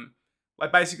one of them.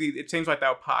 Like basically it seems like they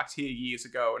were parked here years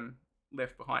ago and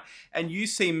left behind. And you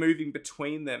see moving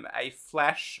between them a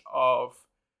flash of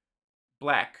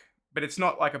black, but it's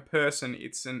not like a person,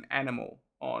 it's an animal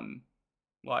on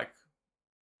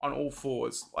all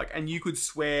fours. And you could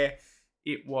swear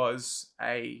it was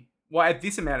well, at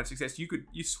this amount of success,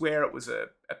 you swear it was a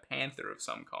panther of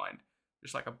some kind,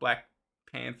 just like a black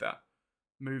panther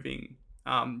moving.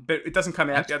 But it doesn't come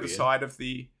out That's the other weird. side of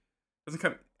the. Doesn't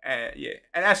come. Yeah,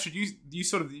 and Astrid, you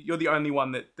sort of you're the only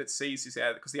one that sees this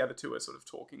out because the other two are sort of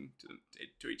talking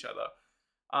to each other.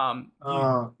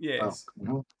 Yes.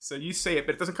 mhm. So you see it,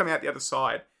 but it doesn't come out the other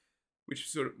side,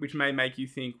 which may make you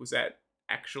think, was that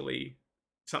actually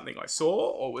something I saw,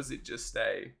 or was it just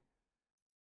an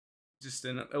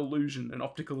illusion, an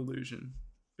optical illusion?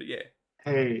 But yeah.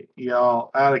 Hey,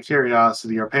 y'all, out of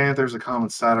curiosity, are panthers a common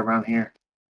sight around here?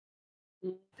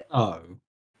 Oh.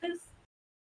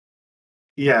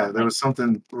 Yeah, there was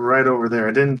something right over there.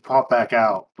 It didn't pop back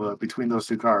out, but between those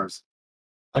two cars.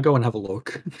 I'll go and have a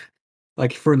look.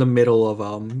 Like, for in the middle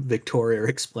of Victoria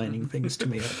explaining things to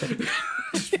me, I think.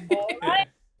 Alright,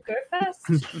 go fast.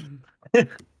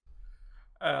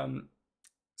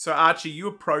 So Archie, you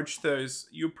approach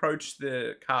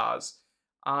the cars,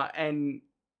 and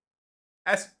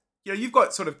as you know, you've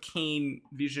got sort of keen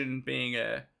vision, being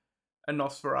a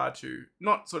Nosferatu,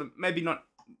 maybe not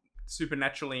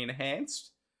supernaturally enhanced.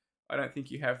 I don't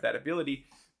think you have that ability,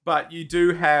 but you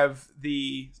do have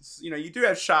you do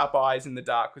have sharp eyes in the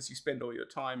dark because you spend all your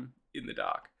time in the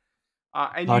dark.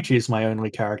 And Archie is my only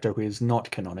character who is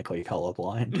not canonically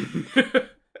colorblind.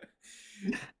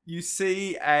 You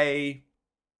see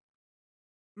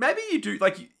maybe you do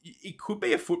it could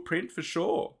be a footprint for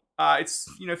sure. It's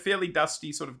fairly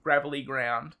dusty, sort of gravelly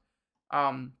ground.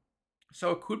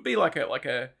 So it could be like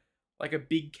a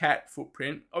big cat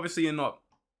footprint. Obviously, you're not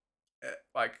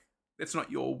it's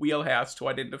not your wheelhouse to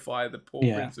identify the paw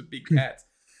prints of big cats,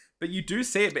 but you do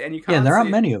see it, and you can't. Yeah, there see aren't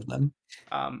many of them.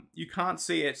 You can't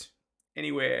see it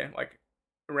anywhere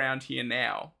around here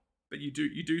now, but you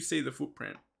do see the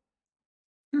footprint.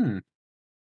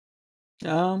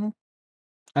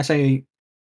 I say,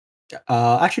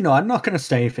 actually, no, I'm not going to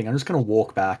say anything. I'm just going to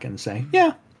walk back and say,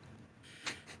 yeah.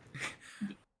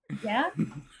 Yeah?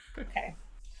 Okay.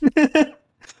 That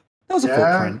was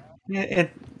a Yeah.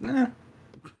 footprint.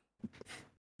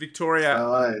 Victoria. I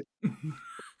lied.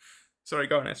 Sorry,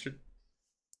 go on, Astrid.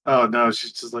 Oh no,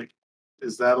 she's just like,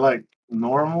 is that like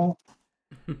normal?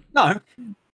 No,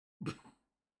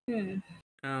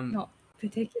 Not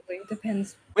particularly.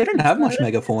 Depends. we don't have much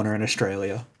megafauna in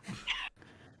Australia.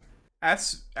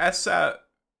 As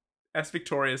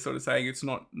Victoria is sort of saying it's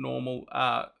not normal,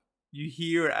 you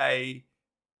hear a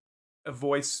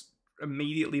voice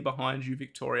immediately behind you,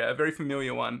 Victoria, a very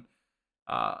familiar one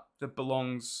that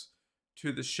belongs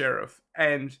to the sheriff.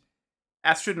 And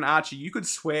Astrid and Archie, you could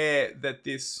swear that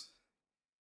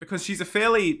because she's a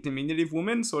fairly diminutive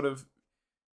woman, sort of,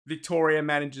 Victoria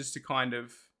manages to kind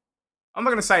of, I'm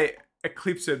not going to say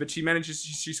eclipse her, but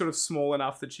she's sort of small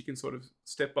enough that she can sort of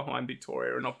step behind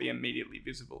Victoria and not be immediately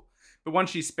visible. But once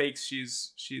she speaks,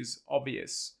 she's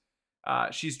obvious.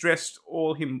 She's dressed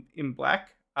all in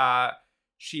black.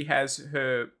 She has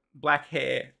her black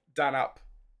hair done up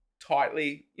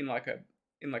tightly in like a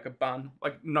bun,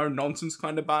 like no nonsense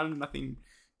kind of bun, nothing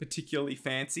particularly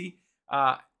fancy.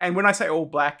 And when I say all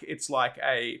black, it's like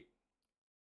a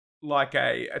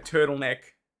turtleneck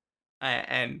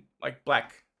and like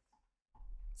black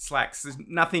slacks. There's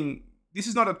nothing. This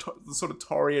is not the sort of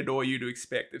toreador you'd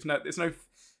expect. There's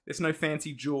no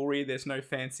fancy jewelry. There's no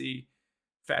fancy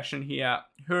fashion here.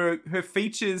 Her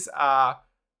features are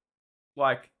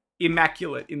like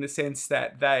immaculate in the sense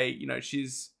that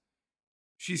she's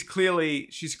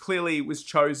clearly was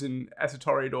chosen as a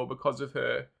toreador because of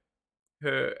her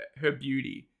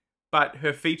beauty, but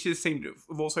her features seem to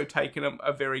have also taken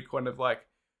a very kind of like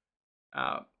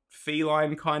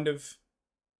feline kind of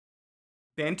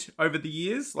bent over the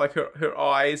years. Like her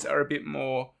eyes are a bit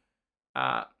more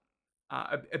a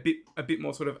bit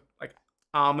more sort of like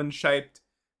almond shaped,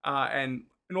 and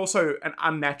also an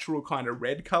unnatural kind of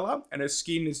red color, and her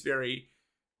skin is very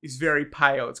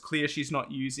pale. It's clear she's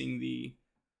not using the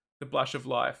blush of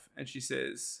life. And she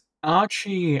says,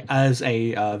 Archie, as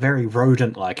a very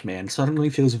rodent-like man, suddenly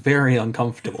feels very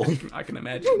uncomfortable. I can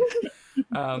imagine.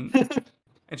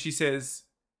 And she says,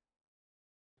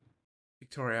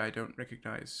 Victoria, I don't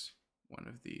recognize one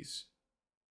of these.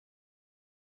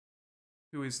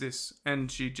 Who is this? And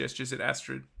she gestures at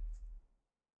Astrid.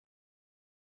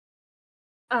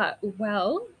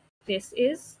 Well, this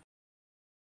is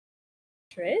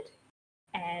Astrid,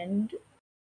 and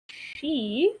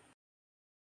she...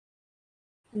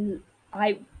 you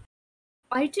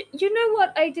know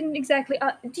what? I didn't exactly...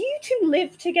 do you two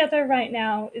live together right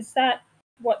now? Is that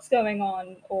what's going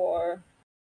on, or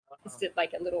is it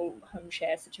like a little home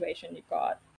share situation you've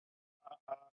got?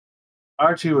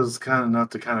 Archie was kind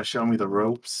enough to kind of show me the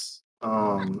ropes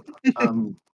Um,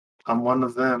 I'm one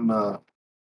of them.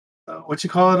 What you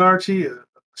call it, Archie?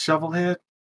 Shovelhead.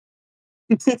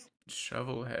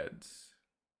 Shovelheads.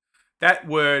 That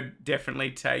word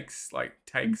definitely takes the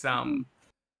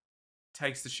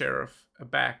sheriff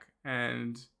aback,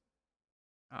 and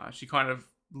she kind of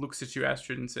looks at you,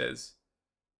 Astrid, and says,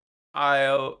 I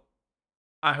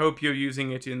hope you're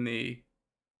using it in the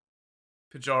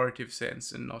pejorative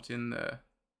sense and not in the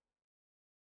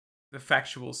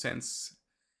factual sense.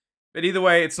 But either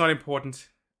way, it's not important.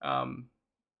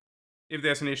 If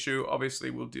there's an issue, obviously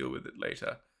we'll deal with it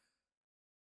later.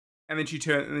 And then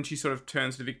she sort of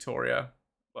turns to Victoria,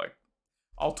 like,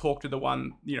 I'll talk to the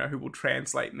one, who will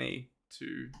translate me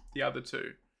to the other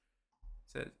two.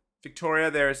 So, Victoria,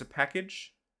 there is a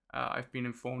package I've been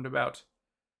informed about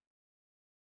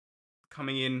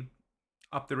coming in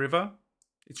up the river.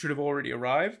 It should have already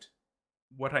arrived.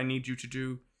 What I need you to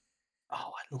do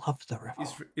Oh, I love the river.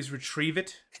 is retrieve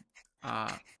it,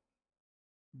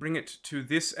 bring it to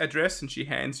this address, and she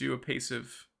hands you a piece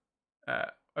of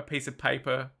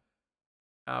paper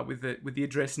with the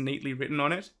address neatly written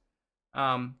on it.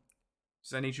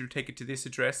 So I need you to take it to this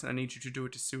address, and I need you to do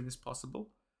it as soon as possible.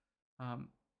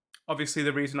 Obviously,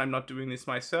 the reason I'm not doing this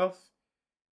myself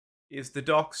is the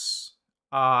docks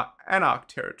are Anarch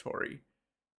territory,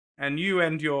 and you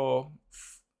and your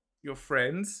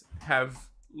friends have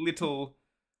little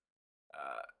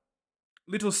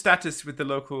status with the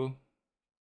local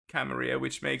Camarilla,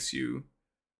 which makes you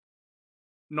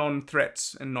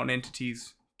non-threats and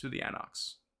non-entities to the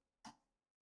Anarchs.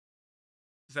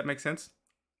 Does that make sense?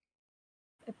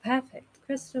 Perfect.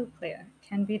 Crystal clear.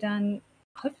 Can be done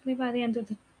hopefully by the end of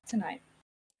tonight.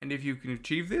 And if you can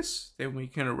achieve this, then we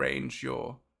can arrange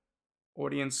your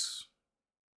audience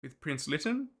with Prince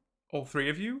Lytton, all three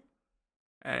of you,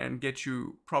 and get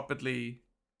you properly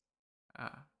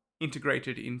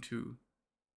integrated into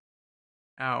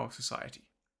our society.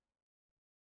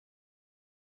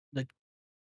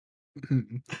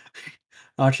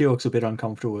 Archie looks a bit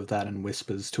uncomfortable with that and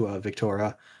whispers to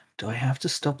Victoria, "Do I have to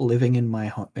stop living in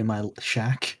my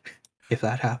shack if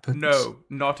that happens?" No,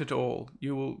 not at all.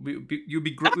 We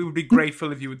would be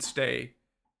grateful if you would stay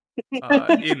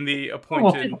in the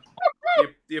appointed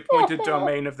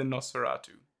domain of the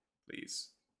Nosferatu, please.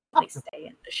 Please stay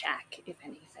in the shack, if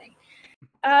anything.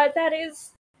 That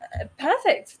is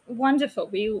perfect. Wonderful.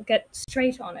 We will get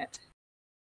straight on it.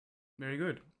 Very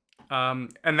good.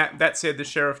 And that said, the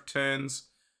sheriff turns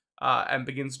and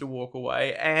begins to walk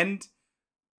away. And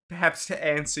perhaps to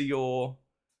answer your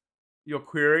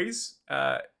queries,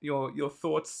 your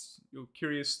thoughts, your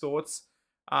curious thoughts,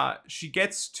 she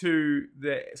gets to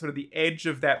the sort of the edge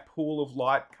of that pool of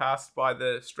light cast by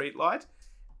the street light,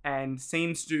 and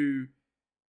seems to,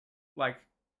 like,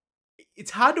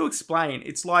 it's hard to explain.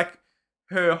 It's like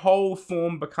her whole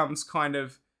form becomes kind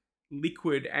of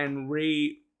liquid and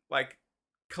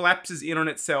collapses in on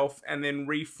itself and then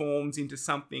reforms into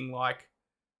something like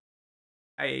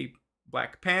a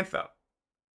Black Panther,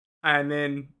 and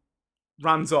then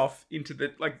runs off into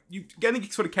the, you can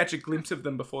sort of catch a glimpse of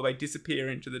them before they disappear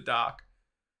into the dark,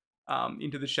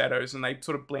 into the shadows, and they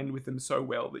sort of blend with them so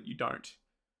well that you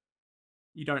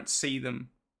don't see them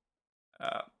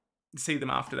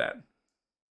after that,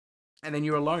 and then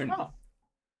you're alone. Oh.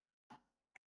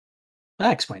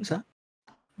 That explains that.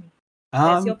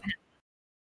 There's your pen.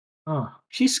 Oh,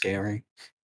 She's scary.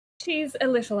 She's a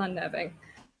little unnerving.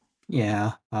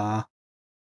 Yeah.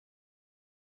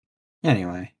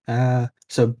 Anyway,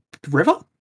 so river?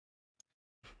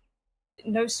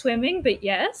 No swimming, but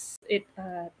yes. Do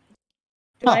Oh,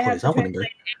 please, I want to go.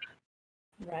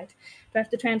 Right. Do I have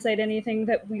to translate anything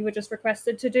that we were just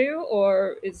requested to do,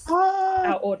 or is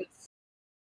our orders?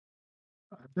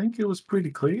 I think it was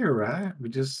pretty clear, right? We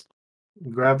just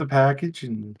grab the package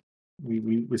and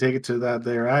we take it to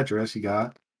their address you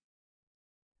got.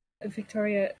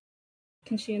 Victoria,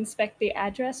 can she inspect the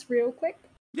address real quick?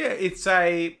 Yeah, it's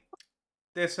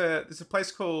there's a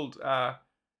place called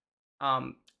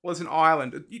it's an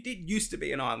island. It used to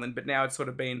be an island, but now it's sort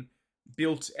of been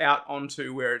built out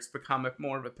onto where it's become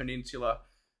more of a peninsula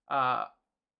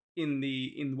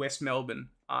in West Melbourne,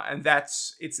 and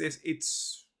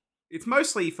it's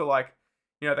mostly for,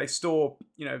 they store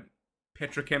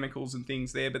petrochemicals and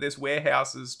things there, but there's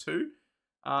warehouses too,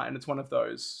 and it's one of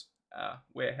those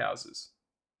warehouses.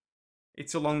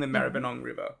 It's along the Maribyrnong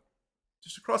River,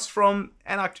 just across from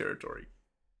Anarch territory.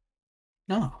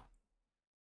 No.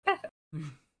 Perfect.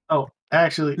 Oh,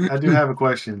 actually, I do have a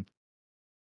question.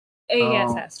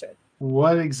 Yes, Astrid.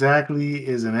 What exactly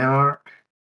is an anarch?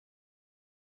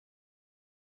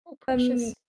 Oh,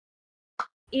 precious.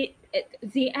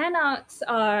 The Anarchs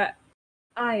are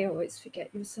I always forget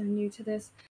you're so new to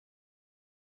this.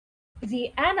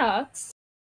 The anarchs,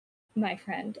 my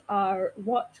friend, are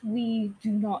what we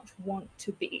do not want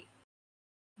to be.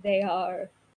 They are...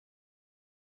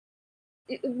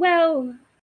 Well,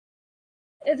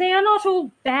 they are not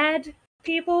all bad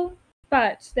people,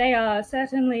 but they are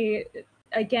certainly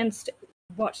against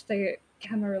what the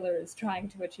Camarilla is trying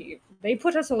to achieve. They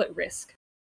put us all at risk.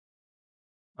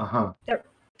 Uh-huh. There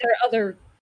are other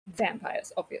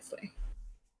vampires, obviously.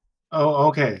 Oh,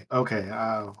 okay.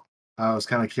 I was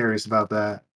kind of curious about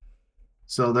that.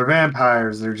 So they're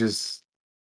vampires, they're just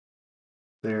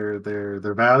their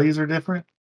values are different?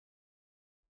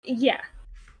 Yeah,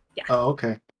 Oh,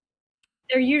 okay.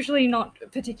 they're usually not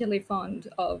particularly fond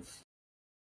of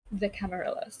the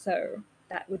Camarilla, so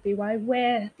that would be why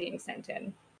we're being sent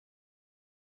in.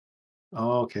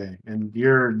 Oh, okay. And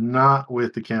you're not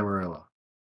with the Camarilla.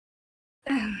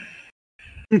 I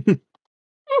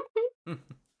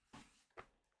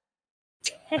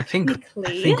think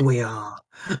Technically, we are.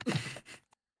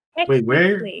 Wait,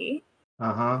 where? technically,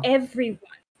 Uh-huh. everyone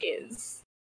is,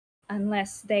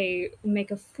 unless they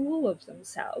make a fool of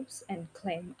themselves and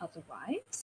claim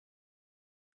otherwise.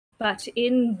 But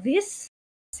in this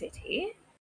city,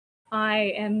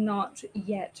 I am not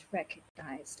yet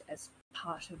recognized as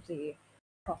part of the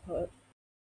proper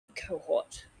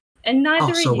cohort. And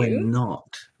neither Oh, so are we're you.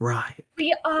 not. Right.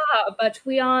 We are, but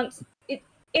we aren't.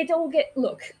 It all get.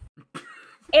 Look,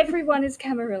 everyone is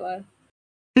Camarilla,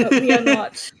 but we are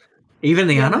not. Even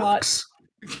the we are anarchs?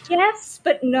 Yes,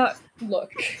 but no.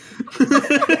 Look, you're going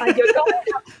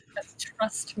to have to just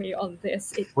trust me on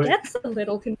this. It Wait. gets a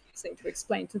little confusing to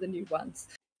explain to the new ones.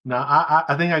 No,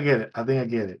 I think I get it. I think I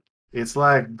get it. It's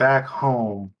like back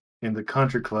home in the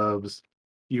country clubs,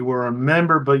 you were a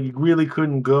member, but you really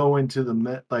couldn't go into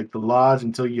the lodge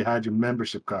until you had your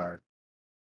membership card.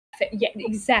 Yeah,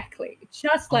 exactly.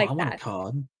 Just like I want a that.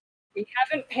 card. We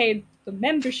haven't paid the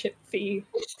membership fee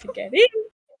to get in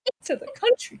to the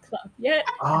country club yet.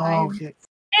 Oh, and I'm okay.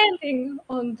 standing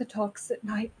on the docks at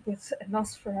night with a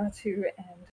Nosferatu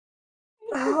and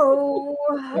a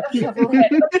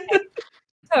shovelhead. Okay.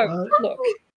 So look,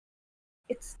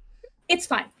 it's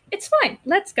fine. It's fine.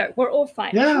 Let's go. We're all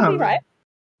fine. Yeah. She'll be right.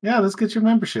 Yeah, let's get your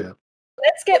membership.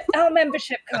 Let's get our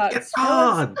membership cards. Get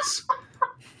cards!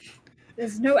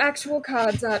 There's no actual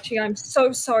cards, Archie. I'm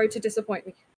so sorry to disappoint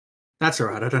you. That's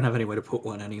alright, I don't have anywhere to put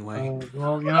one anyway.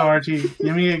 Well, Archie,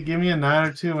 give me a night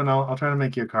or two, and I'll try to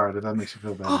make you a card if that makes you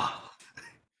feel better.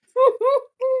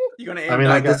 You're gonna I end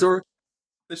mean, up.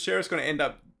 the Sheriff's gonna end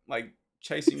up like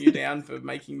chasing you down for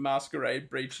making masquerade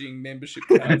breaching membership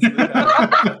cards.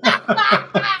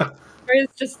 There's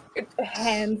just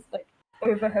hands like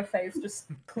over her face, just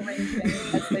clenching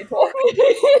as they talk.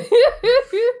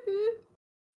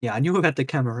 Yeah, I knew about the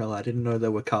Camarilla. I didn't know there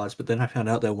were cards, but then I found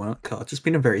out there weren't cards. It's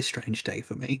been a very strange day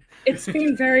for me. It's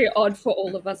been very odd for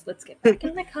all of us. Let's get back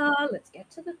in the car. Let's get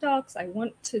to the docks. I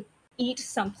want to eat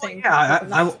something.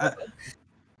 Yeah,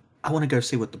 I want to go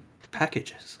see what the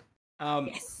package is.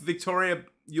 Yes. Victoria,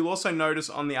 you'll also notice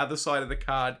on the other side of the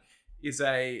card is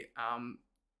a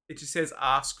it just says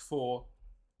ask for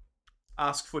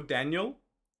Daniel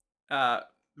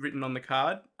written on the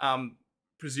card.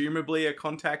 Presumably a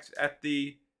contact at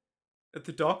the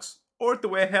docks or at the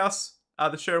warehouse.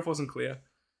 The sheriff wasn't clear.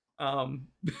 But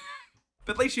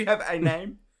at least you have a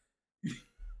name.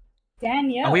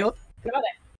 Danielle. Are we all... Got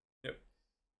it. Yep.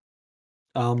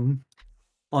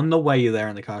 On the way there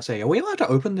in the car, say, are we allowed to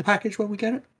open the package when we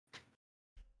get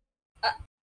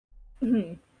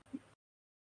it?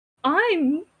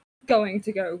 I'm going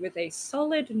to go with a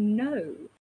solid no.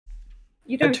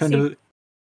 You don't see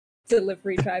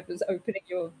delivery drivers opening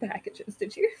your packages,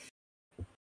 did you?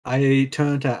 I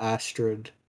turn to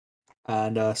Astrid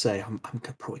and say, I'm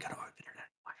probably going to open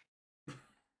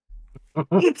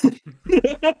it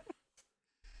anyway.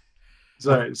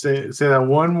 Sorry, say that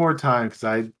one more time, because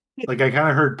I kind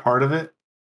of heard part of it.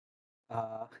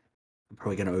 I'm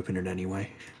probably going to open it anyway.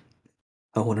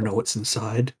 I want to know what's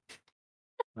inside.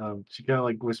 She kind of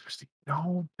like whispers,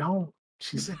 don't.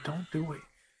 She said, don't do it.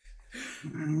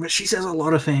 But she says a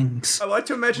lot of things. I like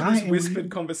to imagine this whispered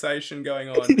conversation going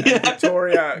on, and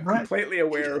Victoria completely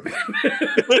aware of it.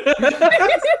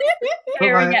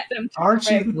 Staring at them.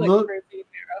 Archie, look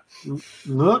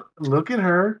at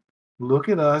her. Look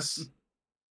at us.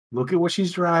 Look at what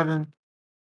she's driving.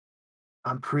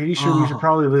 I'm pretty sure we should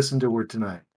probably listen to her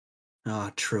tonight.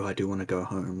 True. I do want to go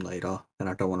home later, and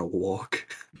I don't want to walk.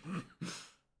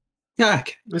 Yeah.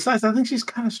 Besides, I think she's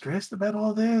kind of stressed about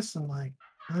all this, and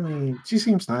she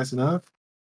seems nice enough.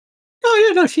 Oh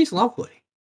yeah, no, she's lovely.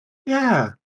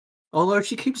 Yeah. Although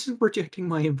she keeps rejecting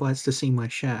my invites to see my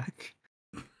shack.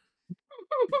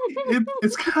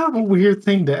 It's kind of a weird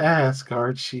thing to ask,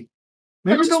 Archie.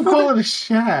 Maybe just don't wanna- call it a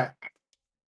shack.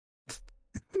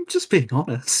 I'm just being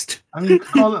honest. I mean, you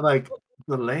could call it like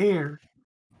the lair.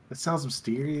 That sounds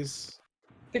mysterious.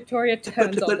 Victoria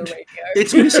turns on the but radio.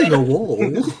 it's missing a wall.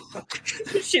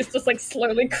 She's just like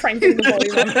slowly cranking the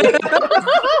volume up.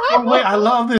 Oh wait, I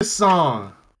love this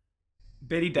song.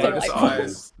 Betty Davis Delightful.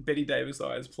 eyes. Betty Davis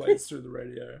eyes plays through the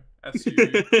radio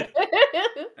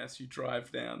as you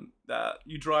drive down.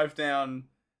 You drive down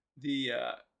the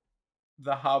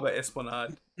harbour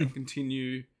esplanade and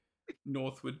continue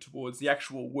northward towards the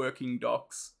actual working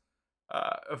docks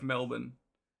of Melbourne.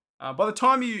 By the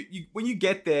time when you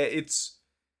get there, it's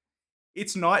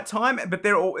nighttime, but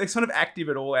they're sort of active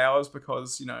at all hours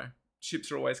because ships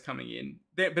are always coming in.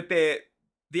 The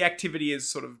activity is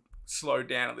sort of slowed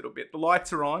down a little bit. The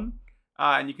lights are on,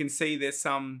 and you can see there's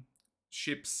some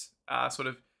ships sort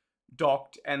of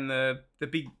docked, and the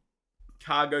big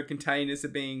cargo containers are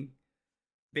being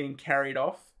carried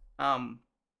off.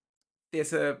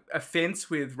 There's a fence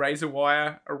with razor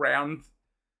wire around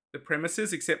the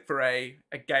premises, except for a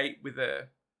gate with a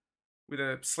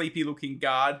sleepy looking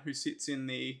guard who sits in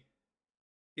the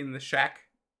shack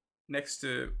next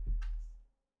to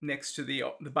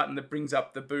the button that brings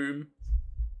up the boom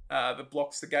that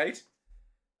blocks the gate.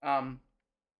 The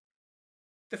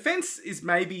fence is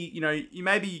maybe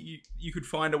you could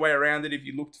find a way around it if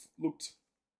you looked,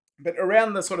 but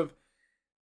around the sort of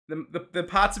the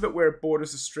parts of it where it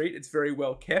borders the street, it's very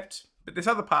well kept. But there's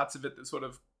other parts of it that sort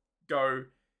of go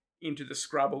into the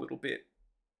scrub a little bit,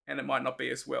 and it might not be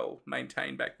as well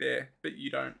maintained back there. But you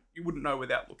wouldn't know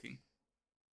without looking.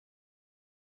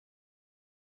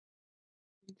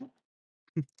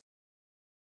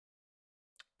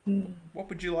 What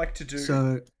would you like to do?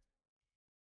 So,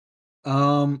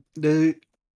 you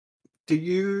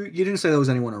didn't say there was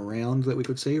anyone around that we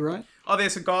could see, right? Oh,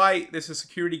 there's a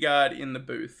security guard in the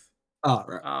booth. Oh,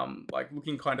 right. Like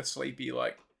looking kind of sleepy,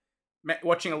 like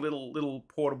watching a little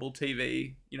portable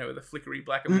TV, with a flickery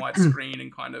black and white screen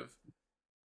and kind of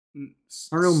A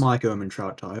real Mike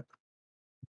Ehrmantraut type.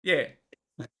 Yeah,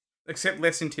 except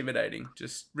less intimidating.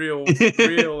 Just real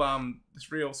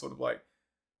sort of like,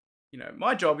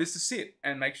 my job is to sit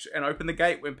and make sure and open the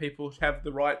gate when people have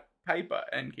the right paper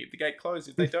and keep the gate closed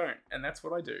if they don't, and that's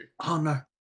what I do. Oh no.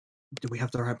 Do we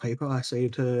have the right paper? I say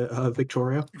to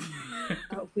Victoria.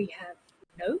 We have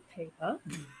no paper.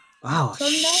 Oh,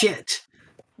 shit.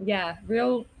 Yeah,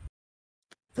 real.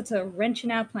 Puts a wrench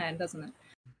in our plan, doesn't it?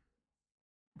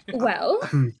 Well,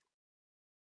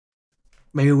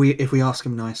 maybe if we ask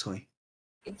him nicely.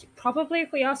 Probably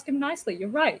if we ask him nicely. You're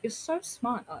right. You're so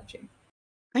smart, Archie.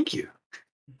 Thank you.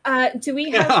 Do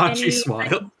we have Archie any?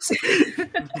 smiles. Do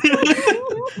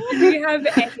you have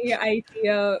any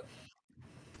idea,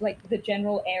 like the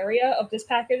general area of this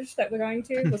package that we're going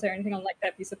to? Was there anything on like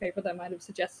that piece of paper that might have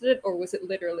suggested it, or was it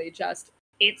literally just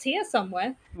it's here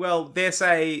somewhere? Well, there's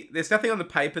nothing on the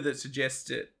paper that suggests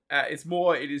it.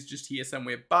 It is just here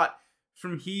somewhere. But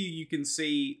from here, you can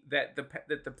see that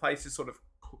the place is sort of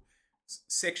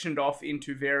sectioned off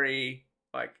into very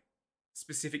like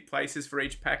specific places for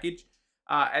each package.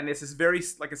 And there's this very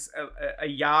like a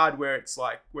yard where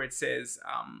it says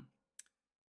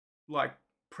like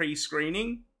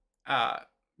pre-screening,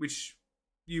 which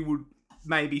you would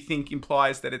maybe think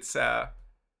implies that it's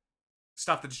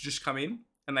stuff that's just come in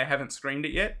and they haven't screened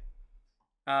it yet.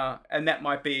 And that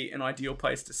might be an ideal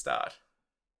place to start.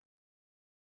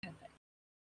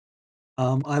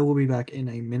 I will be back in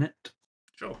a minute.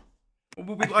 Sure. Well,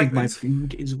 we'll I be like think my this.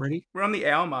 food is ready. We're on the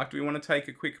hour mark. Do we want to take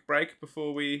a quick break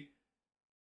before we?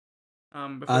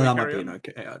 That carry might be on? an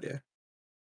okay idea.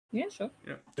 Yeah, sure.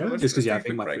 Yeah. Yeah, Let's Just because take I a think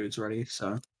quick my break. food's ready.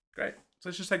 So Great. So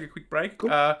let's just take a quick break. Cool.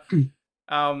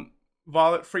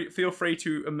 Violet, feel free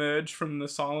to emerge from the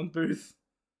silent booth.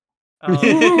 I've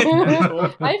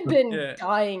been Yeah.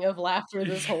 dying of laughter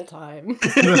this whole time.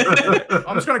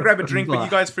 I'm just going to grab a drink, but you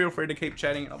guys feel free to keep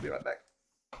chatting, and I'll be right back.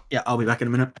 yeah, I'll be back in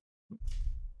a minute.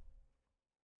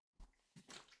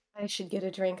 I should get a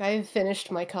drink. I've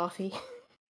finished my coffee.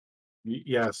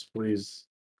 Yes, please.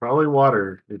 Probably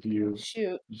water. If you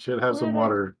Shoot. should have Where some did I-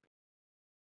 water.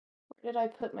 Where did I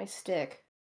put my stick?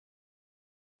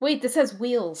 Wait, this has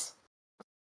wheels.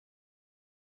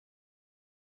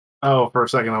 Oh, for a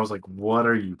second I was like, "What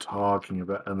are you talking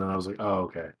about?" And then I was like, "Oh,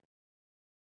 okay."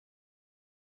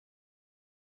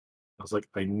 I was like,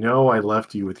 "I know I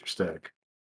left you with your stick."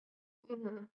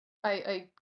 Mhm. I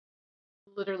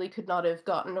literally could not have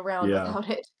gotten around Yeah. without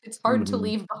it. It's hard to Mhm.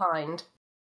 leave behind.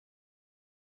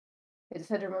 I just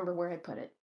had to remember where I put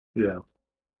it. Yeah.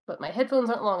 But my headphones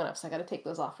aren't long enough, so I gotta take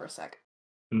those off for a sec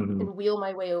Mhm. and wheel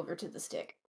my way over to the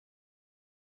stick.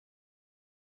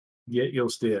 Yet you'll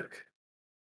stick.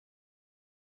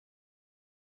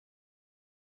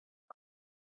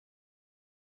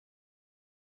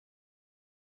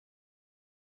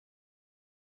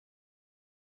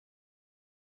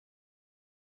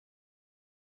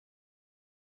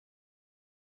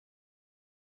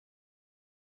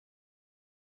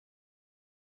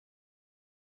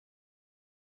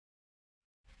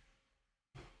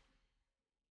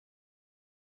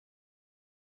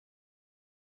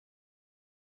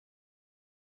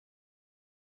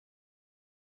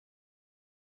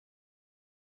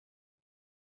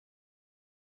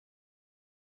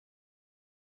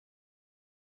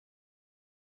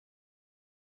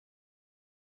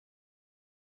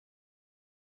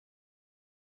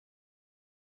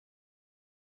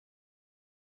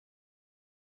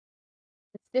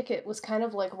 Stick it was kind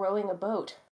of like rowing a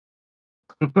boat.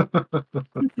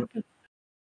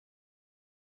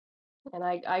 And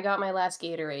I got my last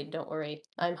Gatorade, don't worry.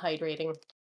 I'm hydrating.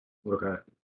 Okay. I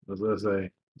was gonna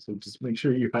say. So just make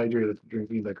sure you hydrate after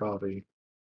drinking the coffee.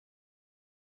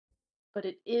 But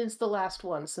it is the last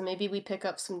one, so maybe we pick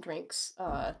up some drinks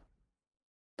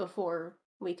before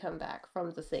we come back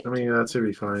from the thing. I mean, that should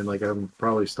be fine. Like, I'm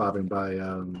probably stopping by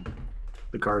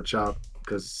the card shop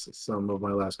because some of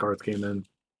my last cards came in.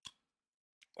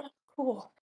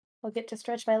 Cool. I'll get to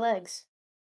stretch my legs.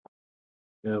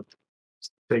 Yep.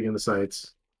 Taking the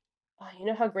sights. You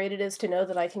know how great it is to know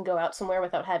that I can go out somewhere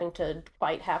without having to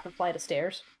fight half a flight of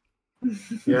stairs?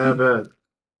 Yeah, I bet.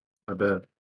 I bet.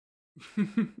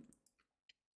 Can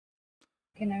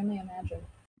only imagine.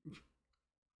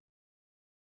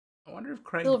 I wonder if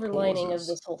Craig Silver pauses. lining of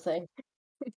this whole thing.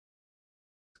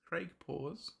 Craig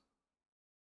pause.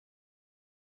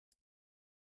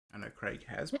 I know Craig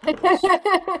has paused.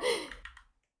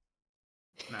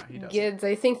 No, he doesn't. Gids,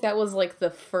 I think that was like the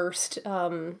first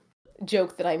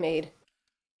joke that I made.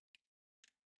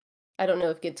 I don't know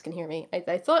if Gids can hear me.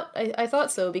 I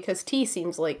thought so because T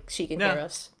seems like she can hear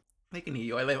us. They can hear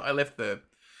you. I left the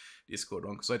Discord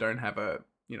on because I don't have a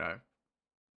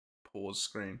pause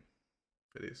screen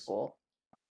for this. Cool.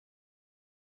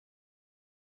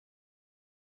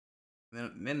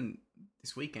 Then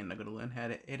this weekend I got to learn how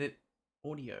to edit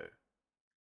audio.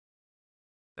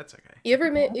 That's okay. You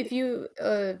ever if you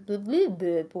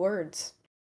words.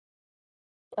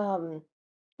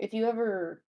 If you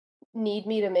ever need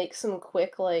me to make some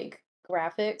quick like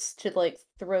graphics to like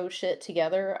throw shit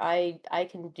together, I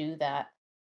can do that.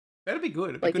 That'd be good.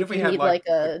 It'd be Like good if if we you had need like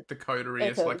a the coterie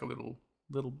as like a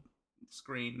little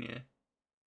screen, yeah.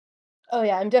 Oh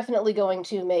yeah, I'm definitely going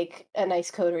to make a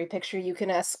nice coterie picture. You can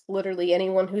ask literally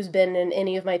anyone who's been in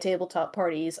any of my tabletop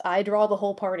parties. I draw the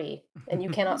whole party, and you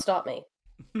cannot stop me.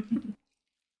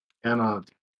 Cannot.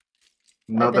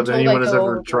 Not been that told I anyone has go ever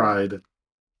overboard. tried.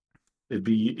 It'd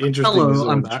be interesting Hello, if I'm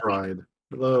someone back. tried.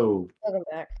 Hello. Welcome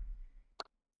back.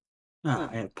 Ah,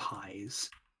 I have pies.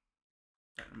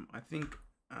 I think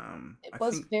It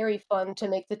was very fun to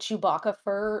make the Chewbacca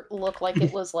fur look like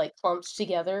it was like clumped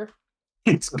together,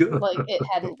 It's good. like it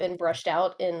hadn't been brushed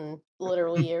out in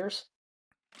literal years.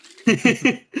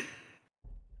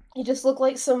 He just looked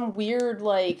like some weird,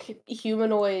 like,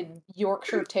 humanoid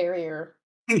Yorkshire Terrier.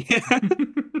 Yeah.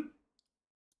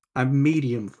 I'm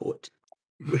medium foot.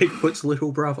 Bigfoot's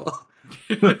little brother.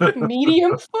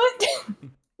 Medium foot?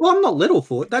 Well, I'm not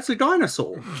Littlefoot. That's a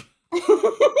dinosaur.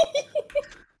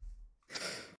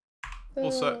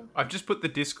 Also, I've just put the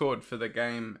Discord for the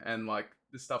game and like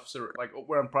the stuff like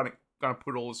where I'm gonna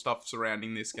put all the stuff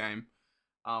surrounding this game,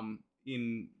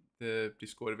 in the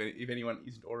Discord if anyone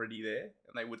isn't already there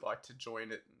and they would like to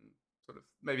join it and sort of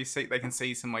maybe they can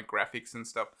see some like graphics and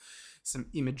stuff, some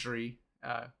imagery,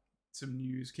 some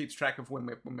news, keeps track of when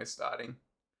we're starting.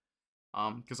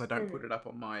 Because I don't put it up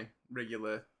on my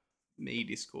regular me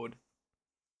Discord.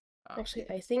 Actually,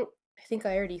 I think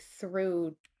I already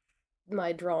threw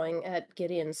my drawing at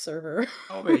Gideon's server.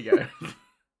 Oh, there you go.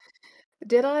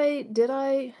 Did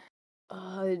I?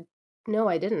 No,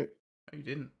 I didn't. No, you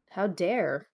didn't. How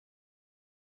dare?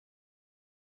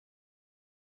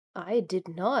 I did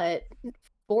not.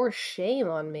 For shame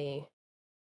on me.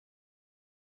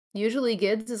 Usually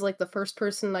Gids is like the first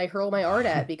person I hurl my art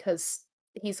at because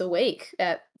he's awake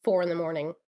at 4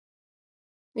 a.m.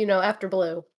 You know, after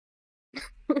Blue.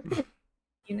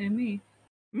 You know me.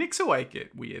 Nick's awake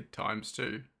at weird times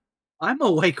too. I'm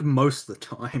awake most of the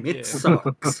time. It Yeah.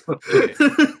 sucks.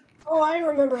 Oh, I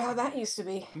remember how that used to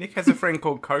be. Nick has a friend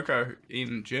called Coco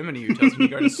in Germany who tells him to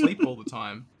go to sleep all the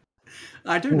time.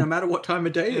 I do, no matter what time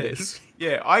of day it Yes. is.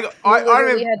 Yeah, I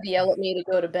literally remember. had to yell at me to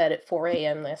go to bed at 4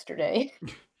 a.m. yesterday.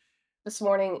 This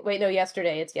morning, wait, no,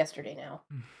 yesterday. It's yesterday now.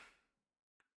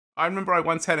 I remember I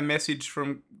once had a message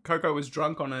from Coco was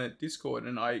drunk on a Discord,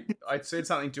 and I said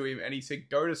something to him, and he said,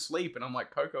 "Go to sleep," and I'm like,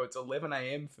 "Coco, it's 11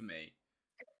 a.m. for me.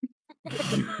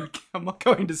 I'm not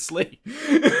going to sleep."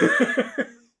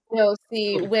 No,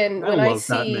 see, when I when I love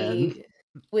that, man.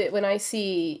 see when I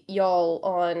see y'all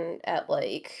on at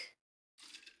like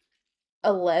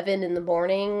 11 in the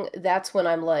morning, that's when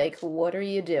I'm like, what are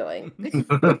you doing?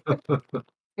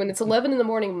 When it's 11 in the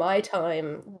morning my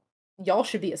time, y'all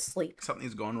should be asleep.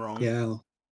 Something's gone wrong. Yeah.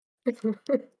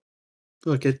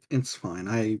 Look, it's fine.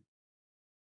 I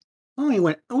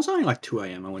was only like 2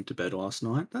 a.m. I went to bed last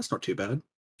night. That's not too bad.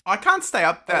 I can't stay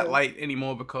up that Oh. late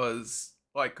anymore because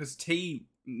T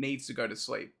needs to go to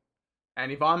sleep.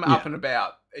 And if I'm Yeah. up and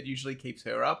about, it usually keeps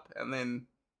her up. And then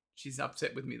she's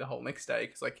upset with me the whole next day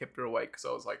because I kept her awake because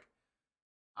I was like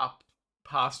up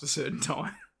past a certain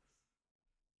time.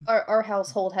 Our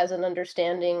household has an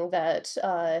understanding that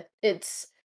it's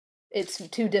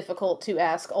too difficult to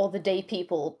ask all the day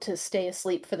people to stay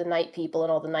asleep for the night people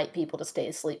and all the night people to stay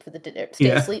asleep for the dinner. Stay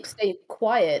Yeah. asleep, stay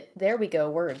quiet. There we go,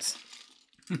 words.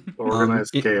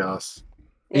 Organized in- chaos.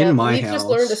 In Yeah, my we've just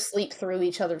learned to house- sleep through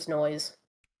each other's noise.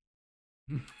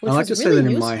 I Which like was to say really that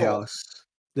in useful. my house,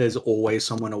 there's always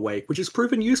someone awake, which has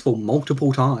proven useful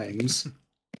multiple times.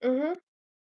 Mm-hmm.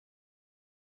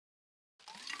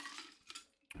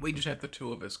 We just have the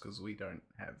two of us because we don't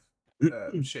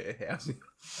have shared housing.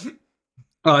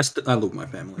 Oh, I love my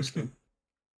family still.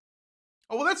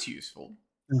 Oh, well, that's useful.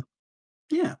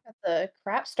 Yeah. The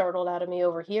crap startled out of me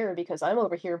over here because I'm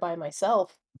over here by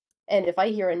myself. And if I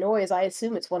hear a noise, I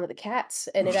assume it's one of the cats.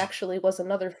 And it actually was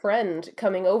another friend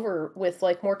coming over with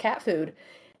like more cat food.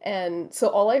 And so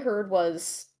all I heard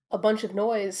was a bunch of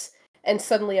noise and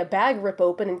suddenly a bag rip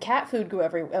open and cat food go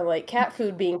everywhere, like cat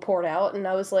food being poured out. And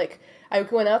I was like, I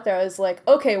went out there, I was like,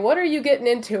 okay, what are you getting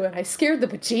into? And I scared the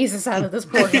bejesus out of this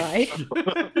poor guy.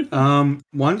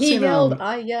 Once He in yelled,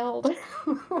 I yelled.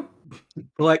 for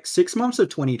like 6 months of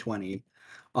 2020,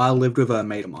 I lived with a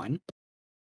mate of mine,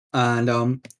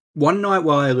 and one night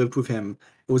while I lived with him,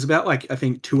 it was about like I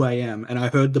think 2 a.m. and I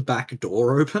heard the back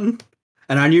door open,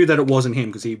 and I knew that it wasn't him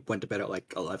because he went to bed at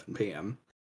like 11 p.m.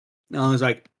 And I was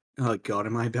like, oh god,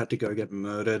 am I about to go get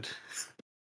murdered?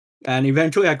 And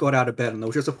eventually I got out of bed and there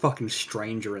was just a fucking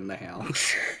stranger in the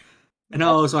house. And I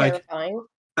That's was like, terrifying.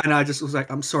 and I just was like,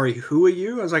 I'm sorry, who are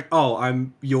you? I was like, oh,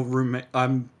 I'm your roommate.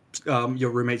 I'm your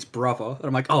roommate's brother. And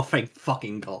I'm like, oh, thank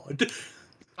fucking god.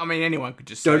 I mean, anyone could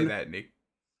just say Don't- that, Nick.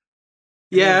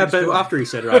 Yeah, Anyone could but still- after he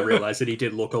said it, I realized that he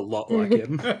did look a lot like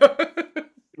him.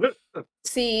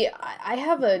 See, I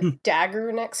have a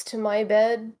dagger next to my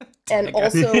bed, and Dagger.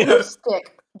 also a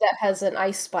stick that has an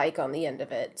ice spike on the end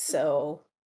of it, so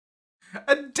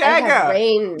A I have dagger!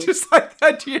 range. Just like the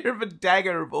idea of a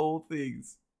dagger of all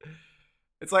things.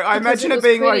 It's like, I Because imagine it it was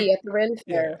being pretty like... at the Ren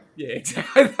Yeah, Fair. yeah,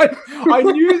 exactly. I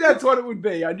knew that's what it would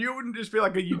be. I knew it wouldn't just be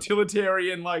like a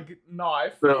utilitarian like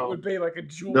knife. It No. would be like a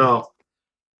jewel. No.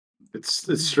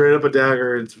 It's straight up a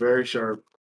dagger. It's very sharp.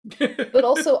 But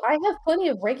also, I have plenty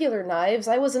of regular knives.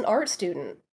 I was an art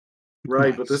student.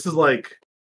 Right, but Nice. this is like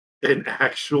an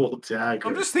actual dagger.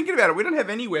 I'm just thinking about it. We don't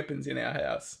have any weapons in our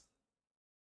house.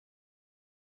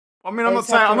 I mean, I I'm not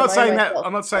just have saying to I'm not remind saying that myself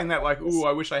I'm not saying that like, this. ooh,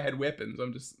 I wish I had weapons.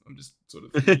 I'm just sort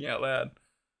of thinking out loud.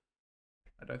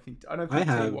 I don't think T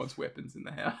have- wants weapons in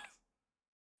the house.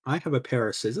 I have a pair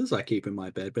of scissors I keep in my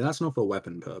bed, but that's not for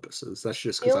weapon purposes. That's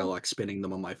just because I Ew. like spinning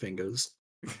them on my fingers.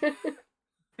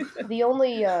 The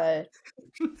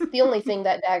only thing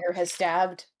that dagger has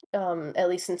stabbed, at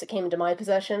least since it came into my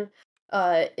possession,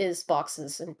 is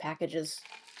boxes and packages.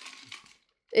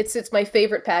 It's my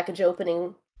favorite package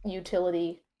opening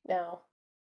utility now.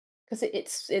 Because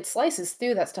it slices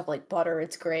through that stuff like butter.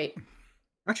 It's great.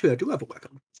 Actually, I do have a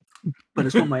weapon, but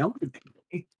it's not my own.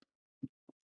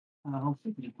 I'll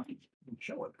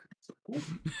show it.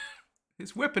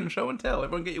 It's weapon show and tell.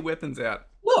 Everyone get your weapons out.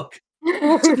 Look,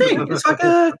 it's a thing.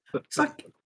 It's like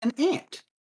an ant.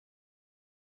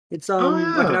 It's like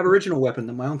an yeah. Aboriginal weapon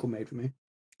that my uncle made for me.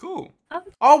 Cool. Oh.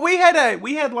 Oh, we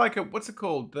had like a what's it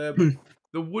called? The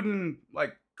wooden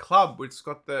like club. It's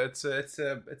got the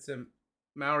it's a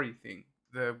Maori thing.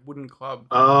 The wooden club.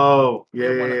 Oh, yeah,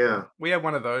 Yeah, yeah, yeah. We had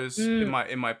one of those in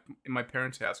Mm. my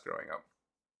parents' house growing up.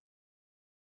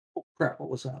 Oh crap! What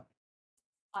was that?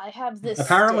 I have this.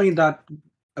 Apparently stick.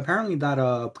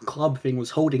 that club thing was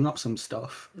holding up some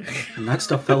stuff, and that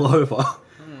stuff fell over. Oh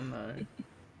no.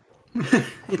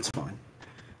 It's fine.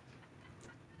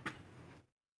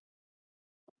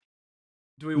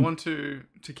 Do we want to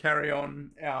carry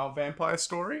on our vampire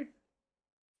story?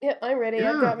 Yep, I'm ready.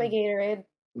 I've got my Gatorade.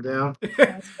 Down.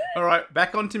 All right,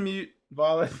 back onto mute,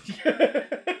 Violet.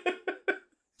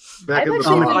 Back I've in the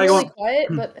actually been I really got- quiet,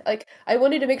 but like I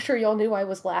wanted to make sure y'all knew I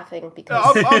was laughing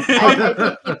because I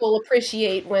think people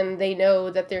appreciate when they know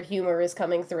that their humor is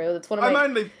coming through. That's one of I'm my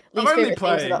only least only favorite things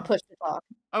playing. about push to talk.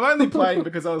 I'm only playing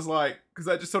because I was like, because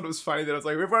I just thought it was funny that I was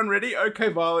like, everyone ready? Okay,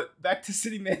 Violet, back to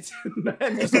sitting there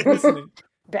and just listening.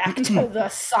 Back to the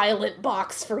silent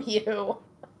box for you.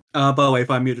 By the way, if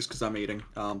I'm muted, it's because I'm eating.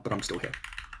 But I'm still here.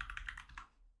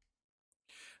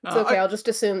 It's okay. I'll just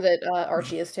assume that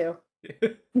Archie is too.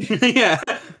 Yeah.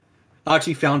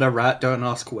 Archie found a rat. Don't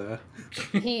ask where.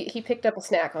 He picked up a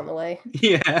snack on the way.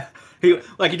 Yeah. He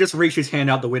just reached his hand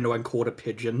out the window and caught a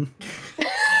pigeon.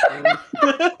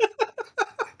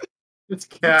 It's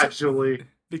casually.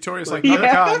 Victoria's like, not in the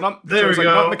car, not There we Victoria's like,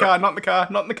 go. not in the car, not in the car,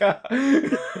 not in the car.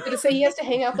 I'm gonna say he has to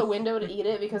hang out the window to eat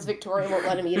it because Victoria won't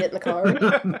let him eat it in the car. Is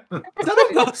that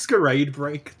a masquerade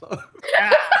break, though?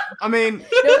 I mean,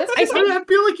 No, that's I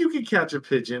feel like you could catch a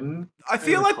pigeon. I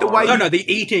feel in like the car. way No, the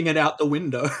eating it out the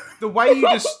window. the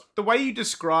way you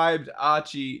described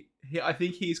Archie, I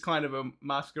think he's kind of a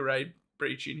masquerade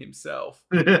breach in himself.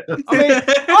 I mean,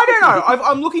 I don't know.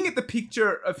 I'm looking at the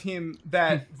picture of him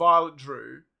that Violet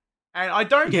drew, and I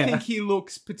don't Yeah. think he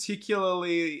looks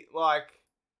particularly like.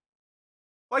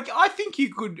 I think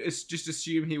you could just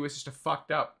assume he was just a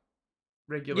fucked up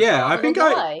regular. Yeah,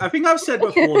 guy. I think I've said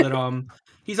before that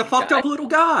he's a fucked up little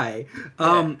guy.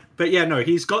 But yeah, no,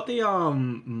 he's got the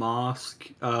mask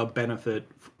benefit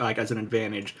like as an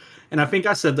advantage. And I think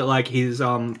I said that like his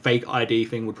fake ID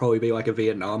thing would probably be like a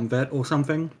Vietnam vet or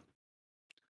something.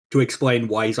 To explain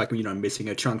why he's like, missing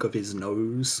a chunk of his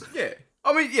nose. Yeah.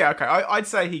 I mean, yeah, okay. I'd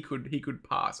say he could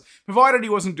pass, provided he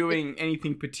wasn't doing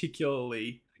anything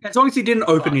particularly. As long as he didn't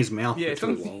open his mouth Yeah, for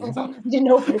too long. Didn't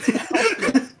open his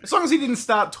mouth. As long as he didn't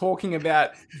start talking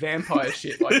about vampire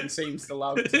shit like he seems to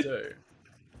love to do.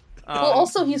 Well,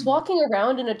 also, he's walking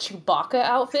around in a Chewbacca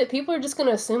outfit. People are just going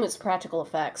to assume it's practical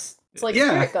effects. It's like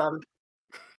Yeah. spirit gum.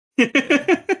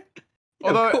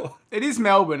 Although it is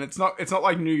Melbourne, it's not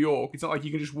like New York. It's not like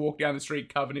you can just walk down the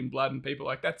street covered in blood and people are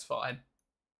like, that's fine.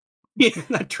 Yeah,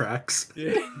 that tracks.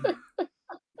 Yeah.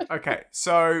 Okay,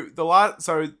 so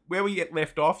so where we get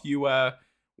left off, you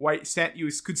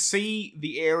you could see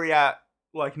the area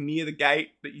like near the gate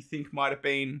that you think might have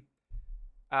been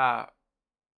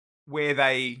where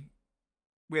they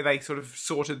sort of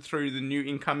sorted through the new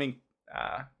incoming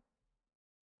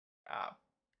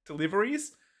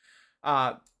deliveries.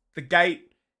 The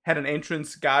gate had an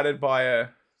entrance guarded by a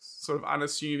sort of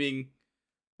unassuming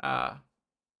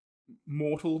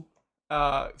mortal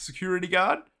security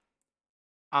guard.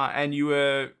 And you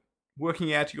were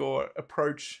working out your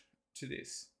approach to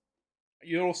this.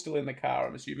 You're all still in the car,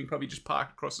 I'm assuming, probably just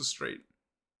parked across the street.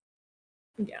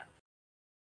 Yeah.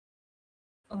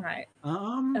 All right.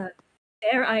 Um,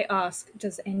 Dare I ask,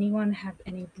 does anyone have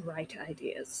any bright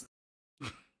ideas?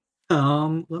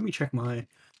 let me check my.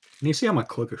 Can you see how my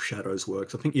cloak of shadows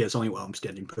works? I think it's only while I'm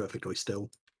standing perfectly still.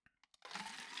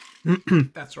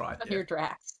 That's right. Of Yeah. your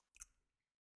Drax.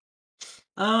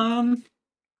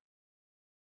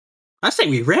 I say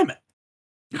we ram it.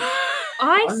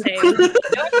 I say,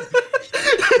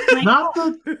 Not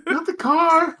the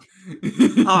car.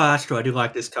 Oh, that's true. I do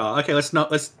like this car. Okay, let's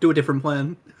do a different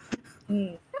plan.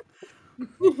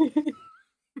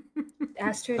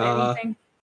 Astrid, Uh, anything?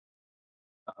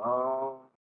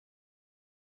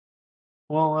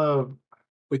 Well,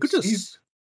 We could just. Steve-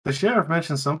 the sheriff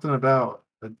mentioned something about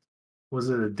was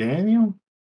it a Daniel?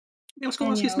 Yeah, let's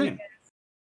go ask his Daniel, name.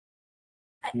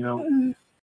 You know,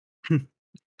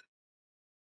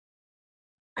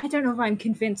 I don't know if I'm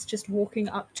convinced just walking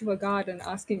up to a guard and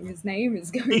asking his name is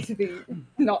going to be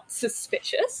not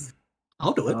suspicious.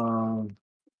 I'll do it.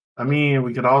 I mean,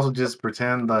 we could also just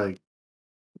pretend like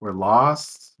we're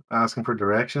lost, asking for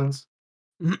directions.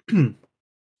 Yeah.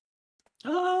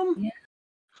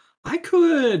 I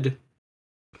could.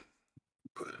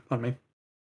 Pardon me.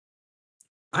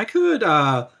 I could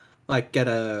like get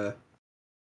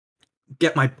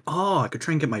my I could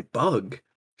try and get my bug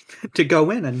to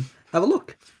go in and have a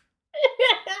look.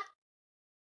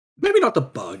 Maybe not the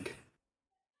bug.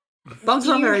 Bugs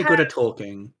Do are you very good have- at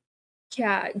talking.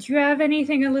 Yeah, do you have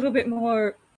anything a little bit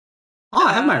more Oh,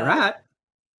 I have my rat.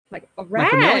 like a My rat?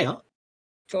 familiar.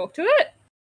 Talk to it.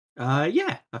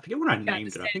 Yeah. I forget what I You named it. I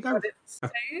understand think what I it's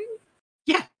saying?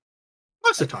 Yeah.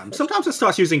 Most of the time. Sometimes it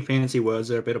starts using fancy words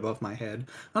that are a bit above my head.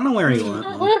 I don't know where he learned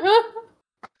them.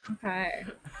 Okay.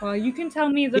 Well, you can tell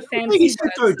me the He fancy said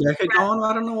words. dodecagon.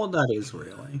 I don't know what that is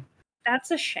really.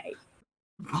 That's a shape.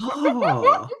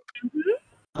 Oh,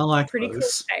 I like Pretty cool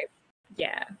those. shape.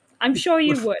 Yeah. I'm sure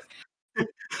you would.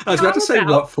 I was about to How say about-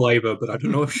 what flavor, but I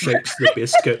don't know if shapes the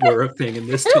biscuit were a thing in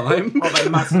this time. Oh, they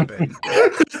must have been.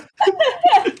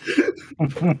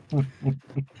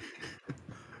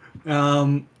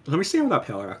 Let me see how that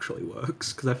power actually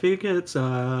works, because I think it's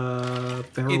feral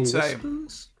It's a-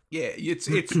 whispers. Yeah, it's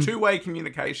two-way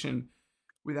communication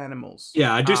with animals.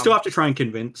 Yeah, I do still have to try and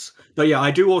convince, but yeah,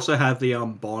 I do also have the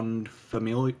bond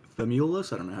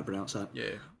famulus. I don't know how to pronounce that.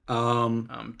 Yeah.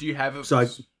 Um, Do you have a? So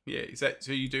yeah, is that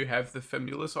so? You do have the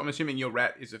famulus. I'm assuming your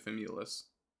rat is a famulus.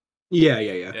 yeah.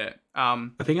 Yeah.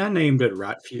 I think I named it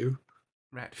Ratfew.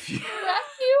 Rat.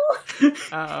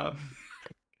 Matthew?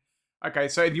 Okay,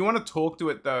 so if you want to talk to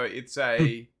it though, it's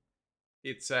a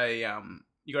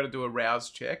you got to do a rouse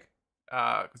check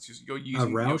because you're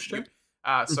using rouse check?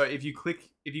 So if you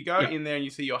go Yeah. in there and you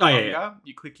see your Oh, hunger, yeah.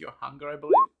 you click your hunger, I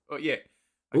believe. Oh yeah.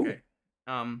 Okay.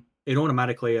 It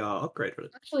automatically upgraded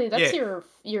it. Actually, that's Yeah.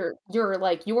 your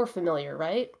like your familiar,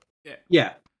 right?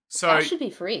 Yeah. So That should be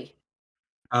free.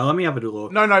 Let me have a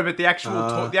look. no, but the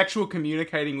actual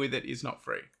communicating with it is not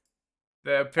free.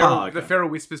 The feral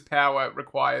whisper's power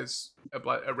requires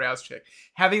a rouse check.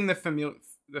 Having the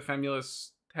famulus,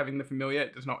 having the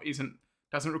familiar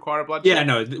doesn't require a blood check. Yeah,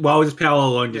 no. Well, his power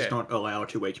alone does not allow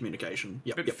two-way communication.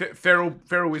 Yep. But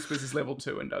feral whispers is level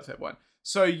 2 and does have one.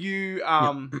 So you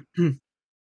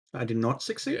I did not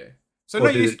succeed. yeah. So Or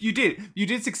no, did you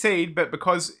did succeed, but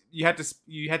because you had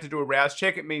to do a rouse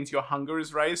check, it means your hunger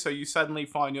is raised. So you suddenly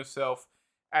find yourself,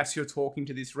 as you're talking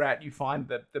to this rat, you find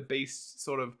that the beast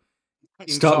sort of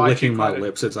Start inside licking you my kind of-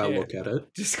 lips as I yeah, look at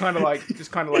it. just kind of like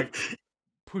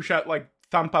push up, like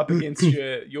thump up against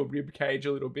your rib cage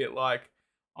a little bit, like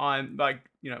I'm like,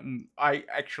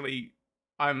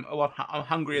 I'm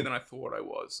hungrier than I thought I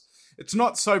was. It's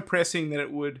not so pressing that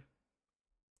it would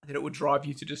drive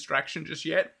you to distraction just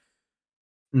yet,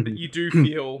 but you do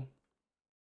feel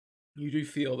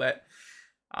that.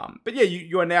 But yeah,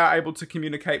 you are now able to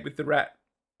communicate with the rat,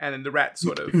 and then the rat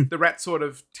sort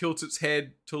of tilts its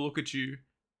head to look at you.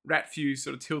 Ratfew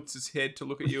sort of tilts its head to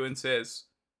look at you and says,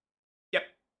 "Yep,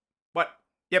 what?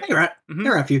 Yep, Hey, Rat. Mhm. Hey,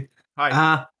 Ratfew.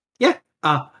 Hi. Yeah.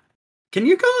 Can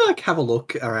you go like have a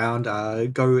look around?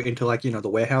 Go into like the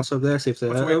warehouse over there. See if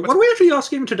there. What are we actually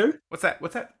asking him to do? What's that?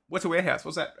 What's a warehouse?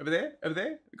 What's that? Over there? Go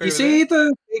You over see there?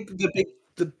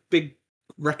 the big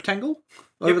rectangle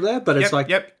over there, but it's like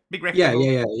big rectangle.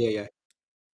 Yeah.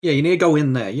 Yeah, you need to go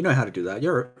in there. You know how to do that.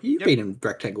 You've been in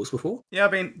rectangles before. Yeah,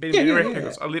 I've been in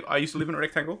rectangles. Yeah. I used to live in a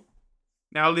rectangle.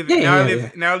 Now I live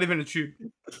now I live in a tube.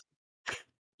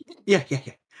 Yeah.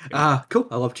 Cool.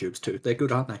 I love tubes too. They're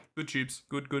good, aren't they? Good tubes.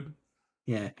 Good.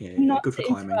 Yeah. Not Good for to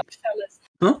climbing. interrupt, fellas.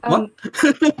 Huh?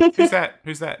 What?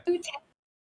 Who's that?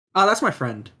 Oh, that's my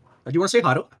friend. Do you want to say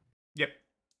hi to her? Yep.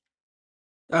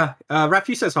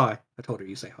 Ratfew says hi. I told her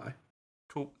you say hi.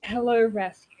 Cool. Hello,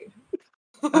 Rescue.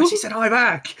 Oh, she said hi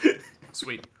back.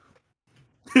 Sweet.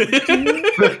 Do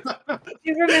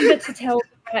you remember to tell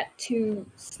the rat to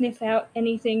sniff out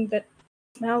anything that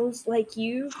smells like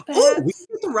you, perhaps? Oh, we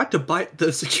get the rat to bite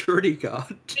the security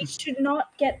guard. We should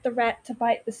not get the rat to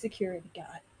bite the security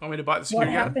guard. Want me to bite the What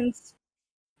security guard? happens?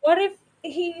 What if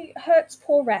he hurts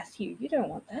poor Rathu? You don't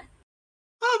want that.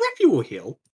 Oh, Ratfew will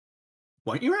heal.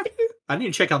 Won't you, Ratfew? I need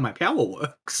to check out my power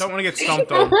works. Don't want to get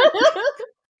stomped on.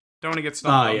 Don't want to get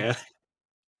stomped on. Yeah.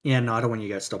 Yeah, no, I don't want you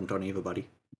to get stomped on either, buddy.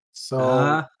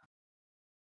 So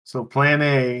plan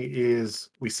A is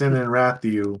we send in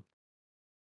Rathu,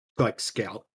 Like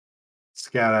scout.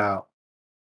 scout out.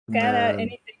 and Scat out then-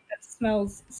 anything that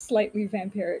smells slightly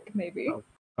vampiric, maybe. Oh.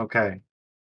 Okay.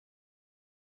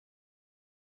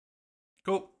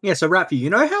 Cool. Yeah, so Ratfew, you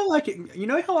know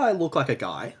how I look like a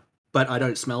guy, but I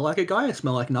don't smell like a guy? I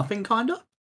smell like nothing, kinda?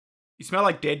 You smell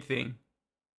like dead thing.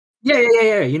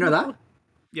 Yeah, you know that?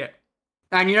 Yeah.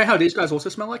 And you know how these guys also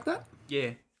smell like that?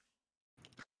 Yeah.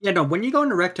 Yeah, no, when you go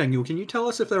in a rectangle, can you tell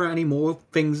us if there are any more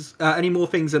things that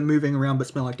are moving around but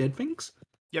smell like dead things?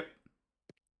 Yep.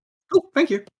 Cool, thank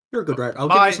you. You're a good rat. I'll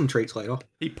give Bye. you some treats later.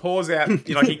 He paws out,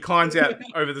 he climbs out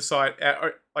over the side.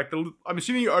 I'm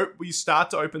assuming you start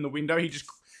to open the window. He just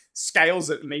scales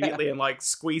it immediately and like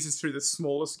squeezes through the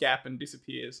smallest gap and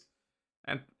disappears,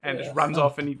 and just runs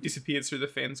off and he disappears through the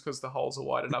fence because the holes are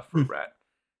wide enough for a rat,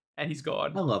 and he's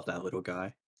gone. I love that little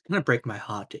guy. It's gonna break my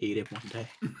heart to eat him one day.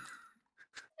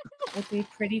 It would be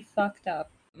pretty fucked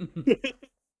up.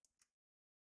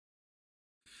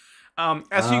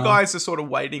 As you guys are sort of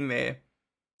waiting there,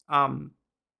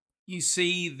 you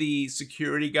see the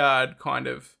security guard kind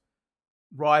of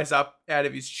rise up out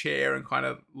of his chair and kind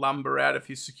of lumber out of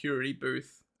his security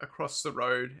booth across the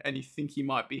road, and you think he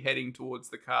might be heading towards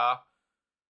the car.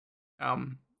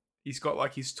 He's got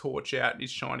like his torch out and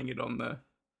he's shining it on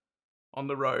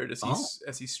the road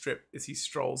as he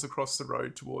strolls across the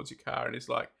road towards your car, and he's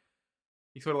like,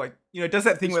 He sort of like, does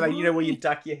that thing where they, where you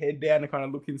duck your head down and kind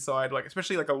of look inside, like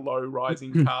especially like a low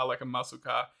rising car, like a muscle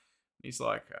car. He's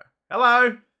like,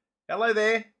 hello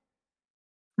there,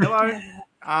 hello.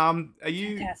 Are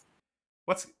you? Fantastic.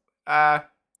 What's? I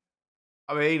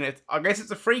mean, I guess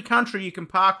it's a free country. You can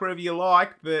park wherever you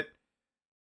like, but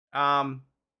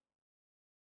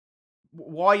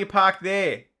why are you parked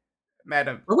there,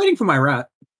 madam? We're waiting for my rat.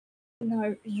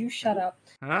 No, you shut up.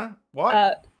 Huh?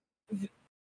 What?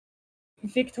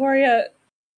 Victoria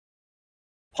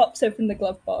pops open the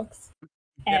glove box,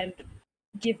 and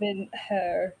given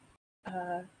her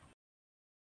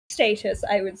status,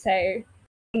 I would say,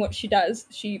 what she does,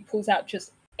 she pulls out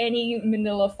just any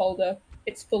manila folder.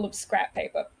 It's full of scrap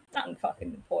paper. Nothing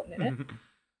fucking important in it.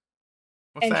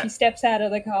 What's and that? She steps out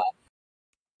of the car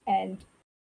and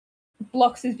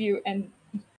blocks his view and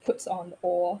puts on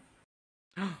ore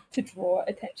to draw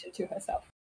attention to herself.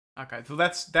 Okay, so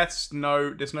there's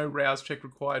no rouse check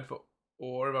required for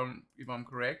ore, if I'm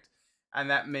correct, and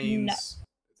that means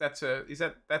that's a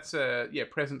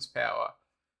presence power.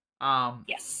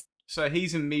 Yes. So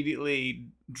he's immediately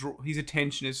his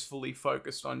attention is fully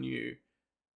focused on you,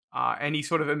 and he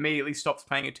sort of immediately stops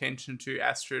paying attention to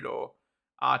Astrid or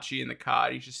Archie in the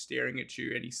car. He's just staring at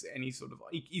you, and he's sort of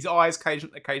his eyes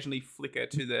occasionally flicker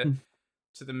to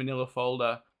the manila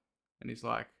folder, and he's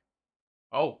like,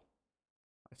 "Oh,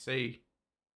 I see."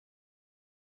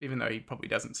 Even though he probably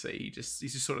doesn't see, he's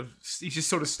just sort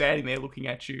of standing there looking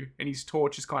at you, and his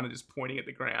torch is kind of just pointing at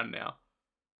the ground now.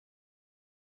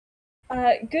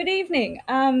 Good evening.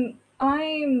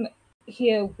 I'm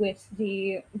here with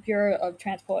the Bureau of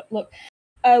Transport. Look,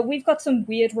 we've got some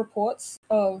weird reports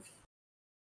of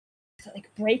like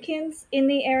break-ins in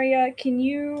the area. Can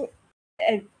you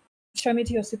show me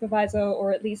to your supervisor,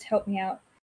 or at least help me out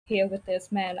here with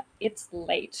this? Man, it's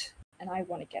late, and I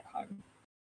want to get home.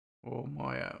 Well,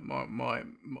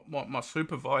 my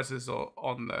supervisors are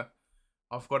on the.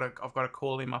 I've got to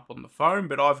call him up on the phone,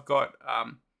 but I've got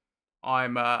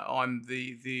I'm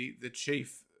the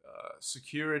chief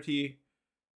security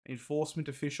enforcement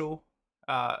official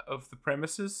of the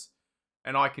premises,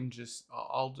 and I'll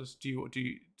just do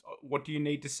what do you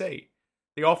need to see?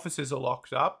 The offices are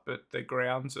locked up, but the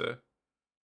grounds are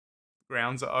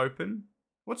open.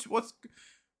 What's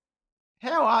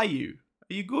how are you?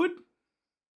 Are you good?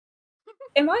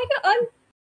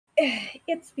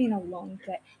 It's been a long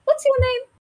day. What's your name?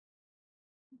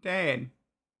 Dan.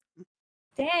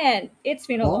 Dan. It's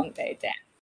been a long day, Dan.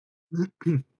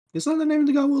 Is that the name of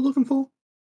the guy we're looking for?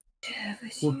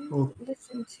 Would you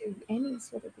listen to any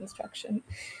sort of instruction?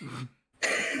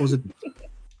 Was it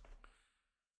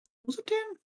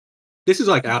Dan? This is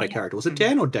like out of character. Was it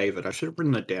Dan or David? I should have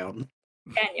written it down.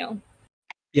 Daniel.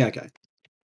 Yeah, okay.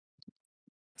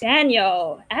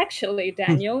 Daniel. Actually,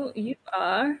 Daniel, you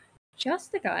are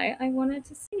just the guy I wanted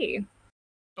to see.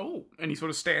 Oh, and he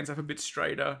sort of stands up a bit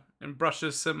straighter and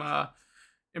brushes some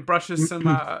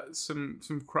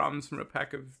crumbs from a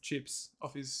pack of chips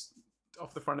off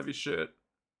the front of his shirt.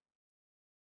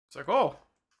 It's like, oh,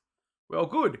 well,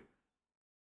 good.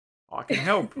 I can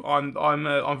help.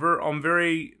 I'm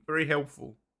very, very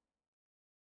helpful.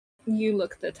 You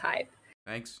look the type.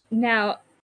 Thanks. Now,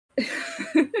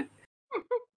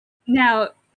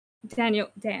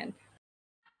 Dan.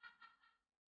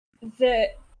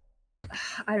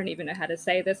 I don't even know how to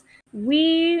say this.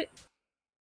 We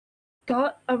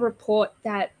got a report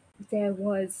that there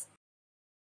was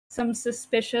some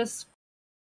suspicious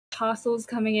parcels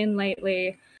coming in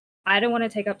lately. I don't want to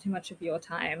take up too much of your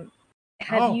time.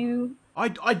 Have you? I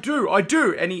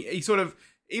do. And he sort of,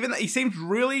 even he seems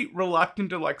really reluctant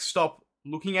to like stop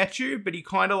looking at you, but he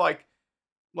kind of like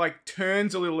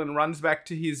turns a little and runs back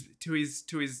to his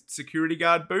security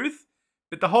guard booth.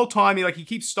 But the whole time he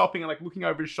keeps stopping and like looking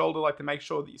over his shoulder like to make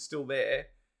sure that you're still there.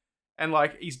 And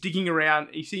like he's digging around.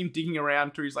 You see him digging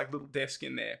around through his like little desk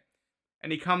in there.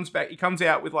 And he comes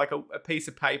out with like a piece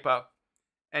of paper,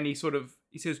 and he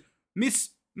says,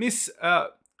 Mrs.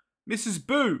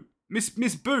 Boo,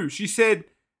 Miss Boo. She said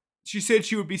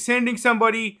she would be sending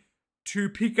somebody to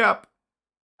pick up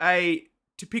a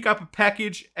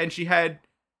package, and she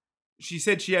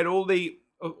said she had all the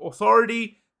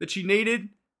authority that she needed,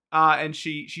 and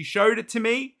she showed it to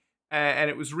me, and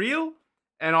it was real,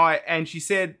 and she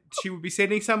said she would be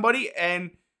sending somebody,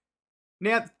 and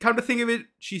now come to think of it,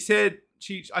 she said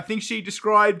I think she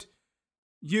described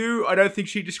you. I don't think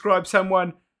she described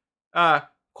someone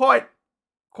quite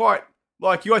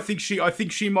like you. I think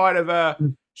she might have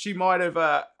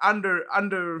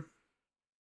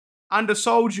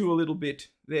undersold you a little bit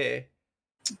there,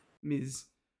 Ms.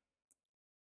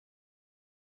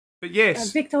 But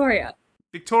yes, Victoria.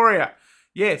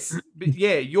 Yes, but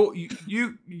yeah,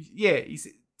 yeah.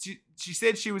 She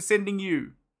said she was sending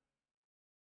you.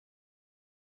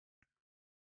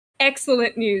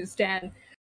 Excellent news, Dan.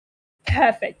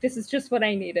 Perfect. This is just what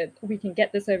I needed. We can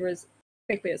get this over as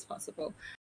quickly as possible.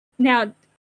 Now,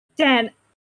 Dan,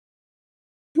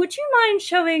 would you mind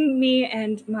showing me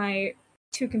and my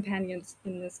 2 companions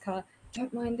in this car?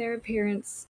 Don't mind their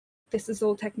appearance. This is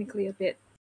all technically a bit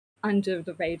under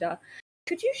the radar.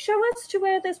 Could you show us to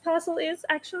where this parcel is,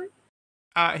 actually?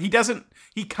 He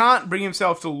can't bring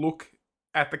himself to look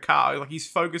at the car. Like, he's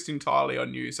focused entirely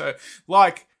on you. So,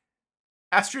 like,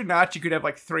 Astrid and Archie could have,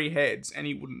 like, 3 heads and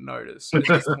he wouldn't notice at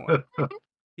this point.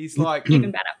 He's like...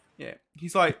 Even better. Yeah.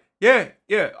 He's like, yeah.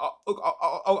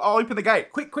 I'll open the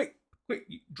gate. Quick.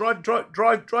 Drive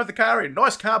the car in.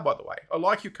 Nice car, by the way. I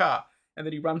like your car. And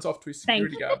then he runs off to his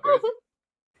security guard booth.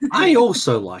 I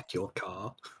also like your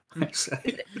car. I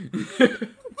say.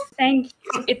 Thank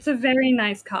you. It's a very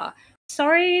nice car.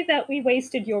 Sorry that we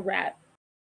wasted your rat.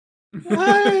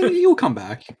 You'll come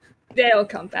back. They'll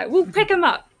come back. We'll pick them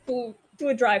up. We'll do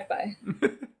a drive-by.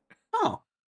 Oh.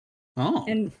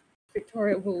 And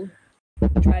Victoria will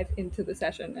drive into the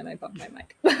session, and I bump my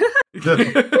mic.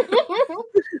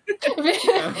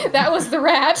 That was the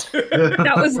rat.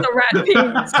 That was the rat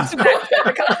being smacked in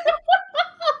the car.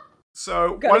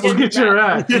 So, Gotta Get your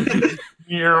rat.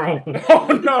 Oh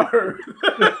no!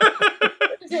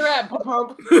 Your rat,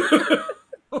 pump.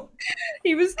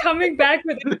 He was coming back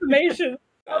with information.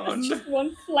 That Oh, was no. just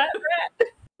one flat rat.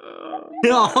 Oh,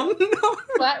 no.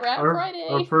 Flat rat Our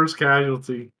Friday. first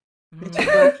casualty. It's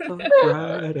Black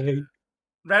Friday.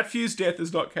 Ratfew's death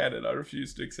is not canon. I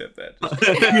refuse to accept that.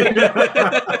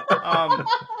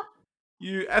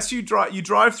 You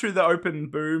drive through the open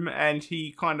boom, and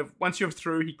he kind of, once you're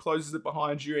through, he closes it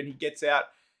behind you, and he gets out,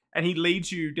 and he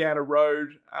leads you down a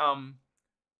road.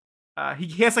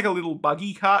 He has like a little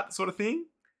buggy cart sort of thing,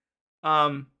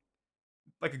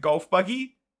 like a golf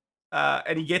buggy,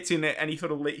 and he gets in it, and he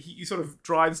sort of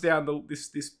drives down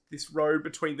this road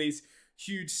between these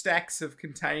huge stacks of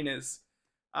containers,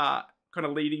 kind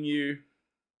of leading you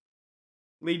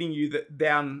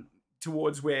down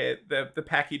towards where the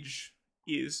package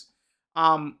is.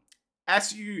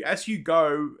 As you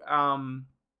go,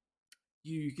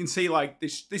 you can see like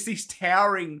there's these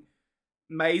towering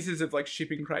mazes of like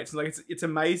shipping crates. Like it's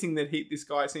amazing that this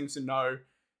guy seems to know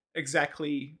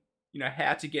exactly, you know,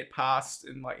 how to get past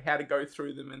and like how to go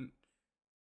through them,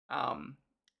 and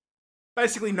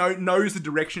basically knows the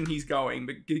direction he's going.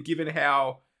 But given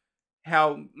how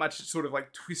much sort of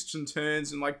like twists and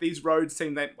turns, and like these roads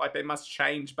seem that like they must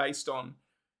change based on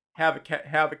how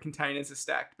the containers are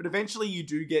stacked. But eventually you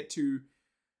do get to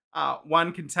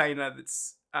one container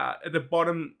that's at the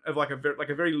bottom of like a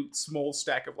very small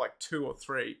stack of like 2 or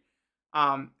 3,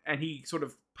 and he sort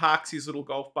of parks his little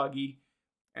golf buggy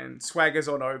and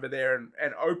swaggers on over there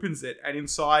and opens it, and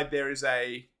inside there is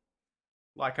maybe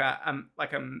like an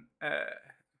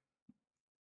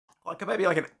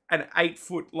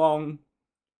 8-foot long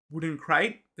wooden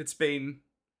crate that's been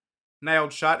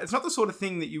nailed shut. It's not the sort of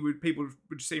thing that people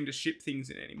would seem to ship things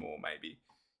in anymore. Maybe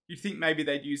you'd think maybe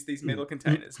they'd use these metal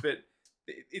containers, but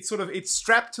it's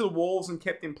strapped to the walls and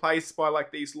kept in place by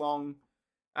like these long,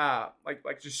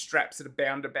 like just straps that are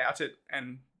bound about it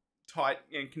and tight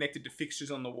and connected to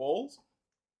fixtures on the walls.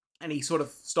 And he sort of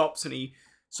stops at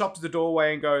the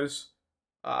doorway and goes,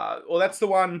 "Well, that's the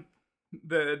one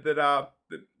that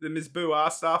Ms. Boo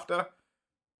asked after.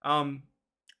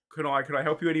 Could I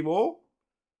help you anymore?"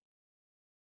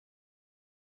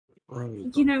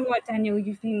 You know what, Daniel?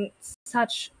 You've been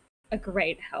such a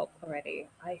great help already.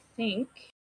 I think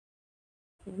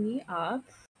we are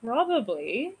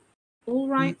probably all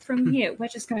right from here. We're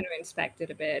just going to inspect it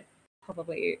a bit,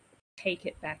 probably take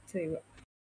it back to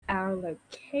our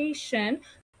location.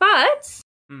 But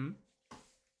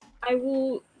I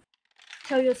will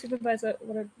tell your supervisor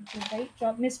what a great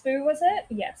job. Miss Boo, was it?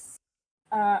 Yes.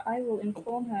 I will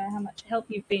inform her how much help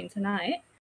you've been tonight.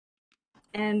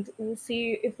 And we'll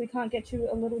see if we can't get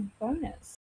you a little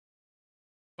bonus.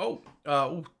 Oh,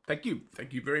 thank you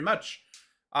very much.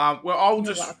 Well,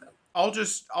 You're welcome. I'll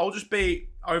just be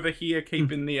over here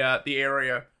keeping the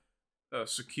area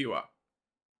secure.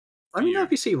 Let me know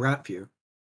if you see Ratview.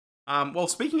 Well,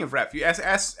 speaking of Ratview,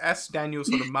 as Daniel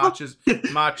sort of marches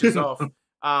off,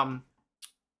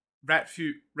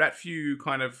 Ratview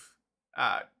kind of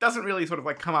doesn't really sort of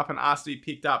like come up and ask to be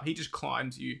picked up. He just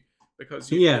climbs you because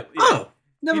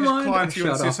Never he mind. just climbs you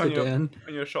and Shut sits up, on Dan.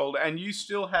 your shoulder, and you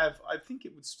still have. I think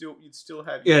you'd still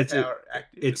have Yeah, your it's power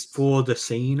active. It's for the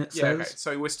scene. It Yeah, says. okay.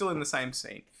 So we're still in the same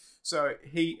scene. So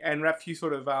he and Raphew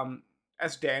sort of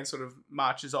as Dan sort of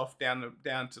marches off down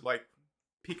to like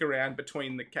pick around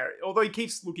between the character. Although he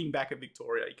keeps looking back at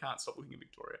Victoria, he can't stop looking at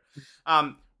Victoria.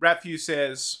 Ratfew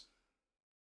says,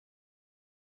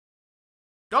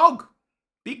 "Dog,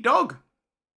 big dog."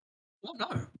 Oh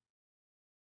no.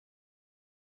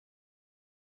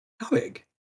 How big?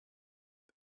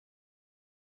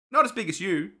 Not as big as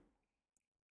you.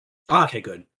 Oh, okay,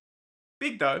 good.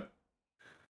 Big though.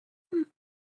 Hmm.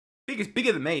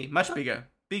 Bigger than me. Much bigger.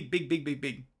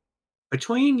 Big.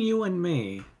 Between you and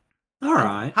me. All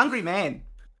right. Hungry man.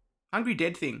 Hungry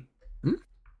dead thing. Hmm?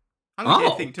 Hungry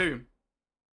dead Oh. thing too.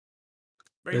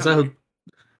 Very There's hungry.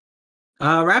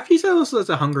 Raffy says there's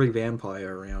a hungry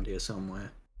vampire around here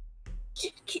somewhere.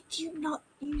 Could you not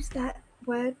use that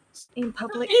word in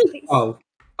public, please? Oh,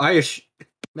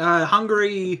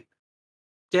 hungry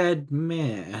dead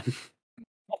man.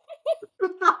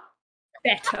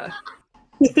 Better.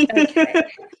 Okay.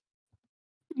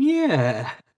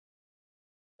 Yeah.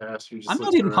 Yes, you just I'm not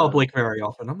looked in around. public very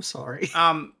often. I'm sorry.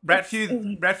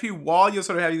 Ratfew, while you're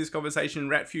sort of having this conversation,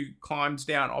 Ratfew climbs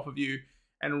down off of you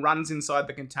and runs inside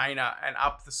the container and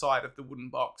up the side of the wooden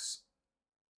box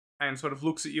and sort of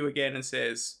looks at you again and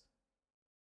says,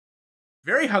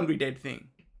 "Very hungry dead thing.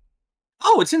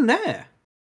 Oh, it's in there.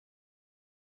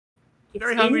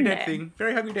 Very It's hungry in dead there. thing.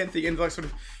 Very hungry dead thing." And like sort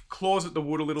of claws at the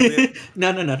wood a little bit.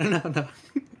 No.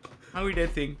 Hungry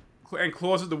dead thing. And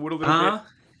claws at the wood a little bit.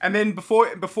 And then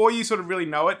before you sort of really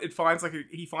know it, he finds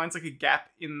like a gap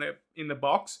in the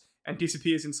box and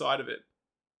disappears inside of it.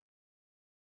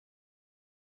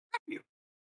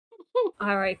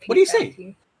 R.I.P. What do you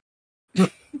say? Matthew.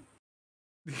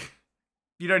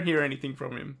 You don't hear anything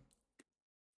from him.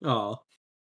 Oh.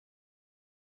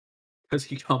 Does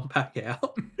he come back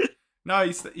out? No,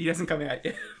 he hasn't come out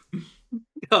yet.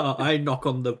 Oh, I knock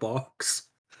on the box.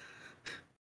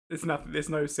 There's nothing. There's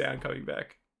no sound coming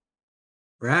back.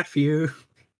 Ratfew.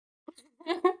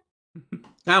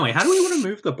 Anyway, how do we want to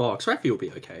move the box? Ratfew will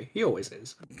be okay. He always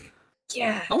is.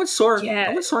 Yeah. I once saw him. Yeah.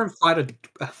 I once saw him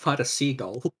fight a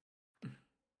seagull.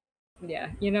 Yeah.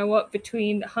 You know what?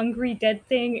 Between Hungry Dead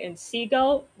Thing and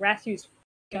Seagull, Rathu's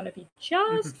gonna be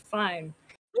just fine.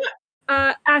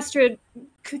 Astrid,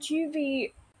 could you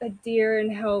be a dear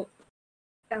and help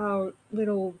our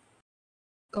little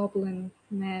goblin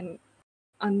man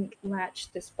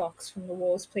unlatch this box from the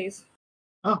walls, please?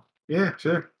 Oh, yeah,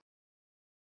 sure.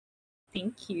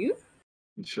 Thank you.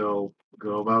 You shall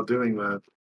go about doing that.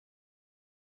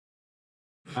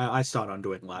 I start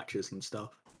undoing latches and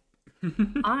stuff.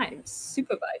 I'm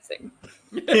supervising.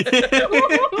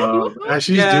 As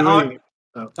she's Yeah, doing,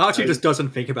 Archie just doesn't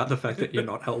think about the fact that you're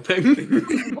not helping.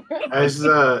 as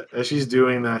she's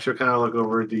doing that, she'll kind of look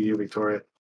over to you, Victoria.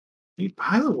 Hey,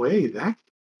 by the way, that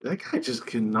guy just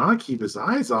cannot keep his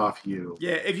eyes off you.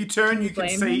 Yeah, if you turn, Can you you can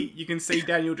blame see him? you can see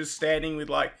Daniel just standing with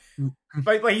like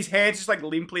his hands just like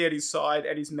limply at his side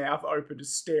and his mouth open,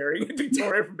 just staring at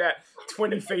Victoria from about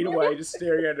 20 feet away, just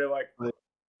staring at her like.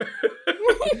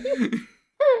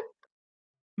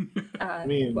 I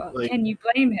mean, well, like, can you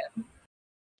blame him?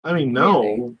 I mean, no,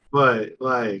 Really? but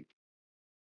like,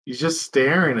 he's just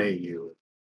staring at you.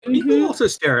 People Mhm. also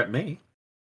stare at me.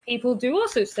 People do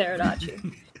also stare at Archie.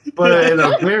 But in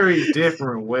a very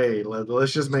different way.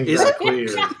 Let's just make Is that it? clear.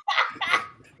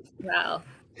 Well,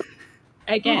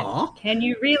 again, Aw. can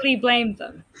you really blame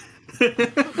them?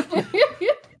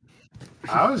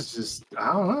 I don't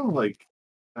know, like,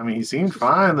 I mean, he seemed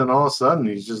fine, then all of a sudden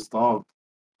he's just all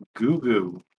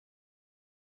goo.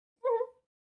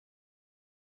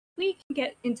 We can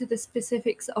get into the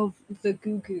specifics of the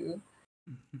goo-goo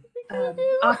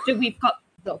after we've got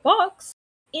the box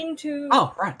into,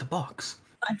 Oh, right, the box.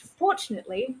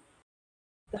 unfortunately,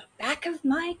 the back of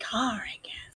my car, I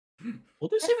guess. Well,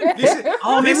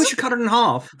 oh, maybe we should cut it in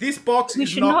half. This box We is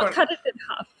should not. not Gonna, cut it in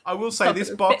half. I will say Not this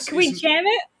gonna box. fit. Can we isn't- jam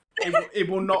it? it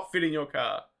will not fit in your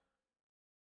car.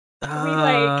 Can we,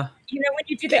 like, you know when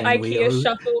you do the can we IKEA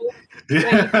shuffle,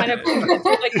 where you kind of push it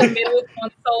through, like, the middle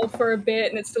console for a bit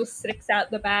and it still sticks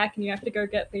out the back and you have to go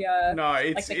get the, No, like,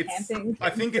 it's the camping. I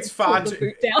think it's pull far the too.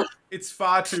 boot down. It's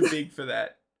far too big for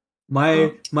that.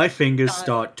 My fingers God.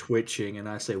 start twitching, and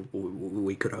I say,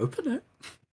 "We could open it."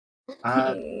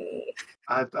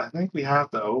 I think we have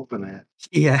to open it.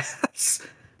 Yes.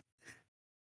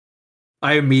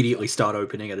 I immediately start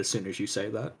opening it as soon as you say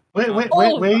that. Wait,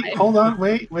 Alright. hold on,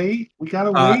 wait. We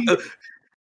gotta Uh, wait.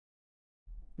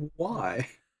 Why?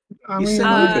 I You mean,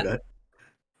 said open it.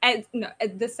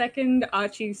 At the second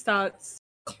Archie starts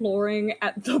clawing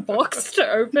at the box to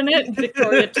open it,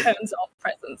 Victoria turns off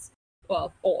presents.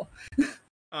 Well, or.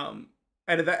 And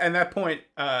at that point,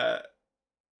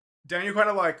 Daniel kind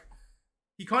of like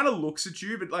he kind of looks at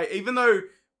you, but like even though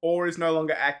aura is no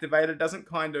longer activated, doesn't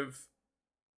kind of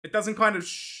it doesn't kind of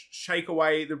shake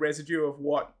away the residue of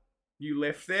what you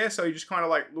left there. So he just kind of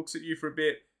like looks at you for a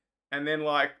bit, and then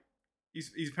like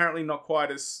he's apparently not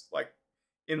quite as like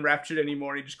enraptured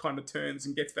anymore. He just kind of turns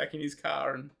and gets back in his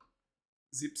car and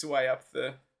zips away up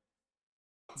the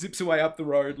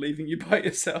road, leaving you by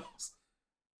yourselves.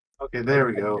 Okay, there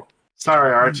we go.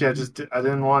 Sorry, Archie. I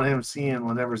didn't want him seeing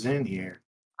whatever's in here.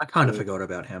 I kind of forgot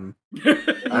about him.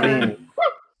 I mean,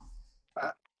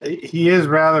 he is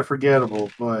rather forgettable,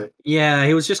 but Yeah,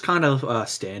 he was just kind of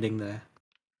standing there.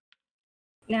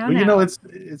 well, you know, it's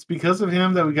because of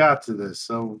him that we got to this.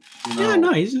 So you know, Yeah,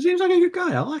 no, he seems like a good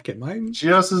guy. I like him. I'm...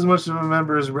 just as much of a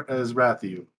member as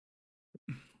Rathiu.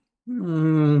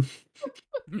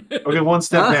 Okay, one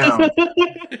step down.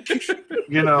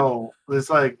 You know, it's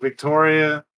like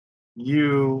Victoria,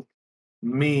 you,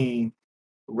 me,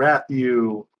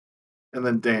 Rathiu, and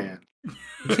then Dan.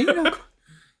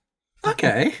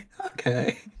 Okay.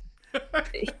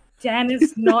 Dan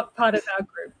is not part of our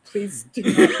group. Please do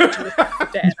not listen to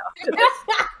Dan after this.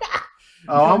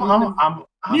 Oh,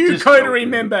 I'm New just coterie joking.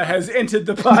 member has entered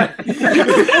the party.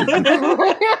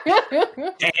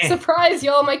 Surprise,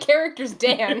 y'all! My character's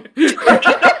Dan.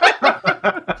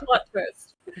 Plot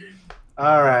twist.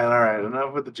 All right.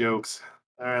 Enough with the jokes.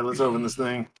 All right, let's open this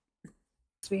thing.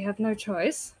 So we have no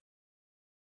choice.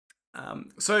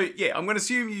 So yeah, I'm going to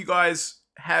assume you guys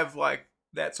have like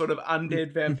that sort of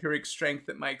undead vampiric strength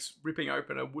that makes ripping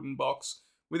open a wooden box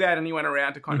without anyone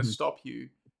around to kind of stop you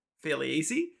fairly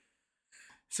easy.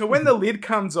 So when the lid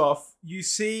comes off, you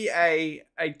see a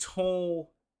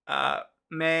tall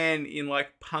man in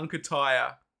like punk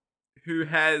attire who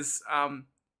has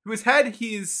had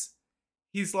his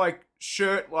like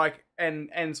shirt like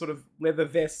and sort of leather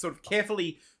vest sort of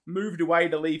carefully moved away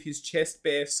to leave his chest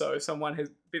bare, so someone has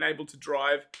been able to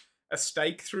drive a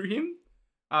stake through him,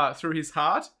 through his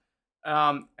heart,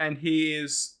 and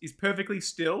he's perfectly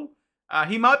still.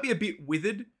 He might be a bit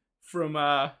withered from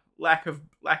lack of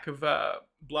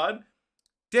blood.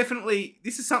 Definitely,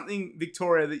 this is something,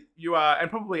 Victoria, that you are, and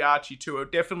probably Archie too, are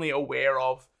definitely aware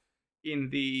of in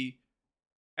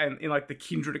like the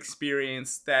kindred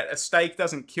experience, that a stake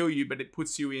doesn't kill you, but it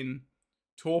puts you in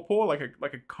torpor, like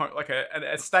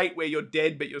a state where you're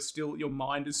dead, but your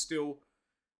mind is still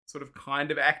sort of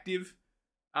kind of active,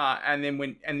 and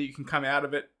then you can come out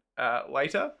of it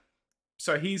later.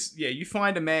 So you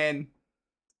find a man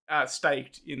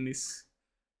staked in this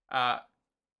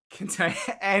contain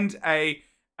and a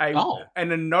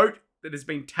note that has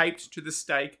been taped to the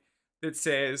stake that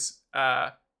says,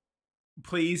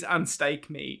 "Please unstake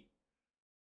me."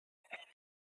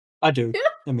 I do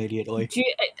immediately.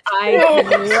 I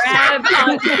grab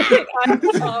Archie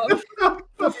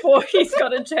before he's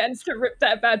got a chance to rip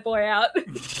that bad boy out.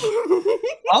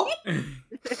 Oh,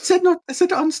 it said to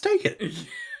unstake it.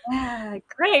 Yeah,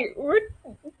 great.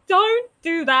 Don't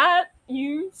do that,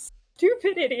 you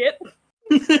stupid idiot.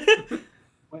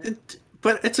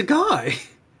 But it's a guy.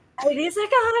 It is a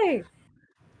guy.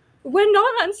 We're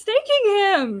not unstaking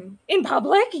him in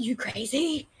public. You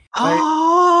crazy?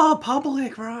 Oh,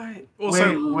 public, right?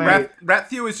 Also, Wait.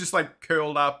 Rathiu is just like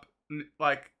curled up,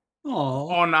 like Oh,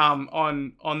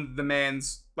 on the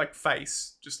man's like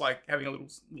face, just like having a little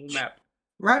nap.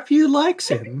 Ratview likes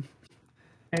him.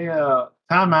 Hey,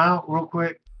 time out real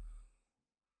quick.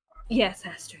 Yes,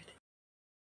 Astrid.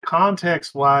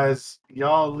 Context-wise,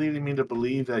 y'all leading me to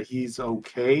believe that he's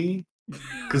okay?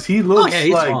 Because he looks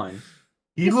He's like fine.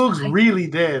 he looks really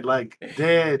dead, like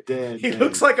dead. He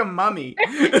looks like a mummy.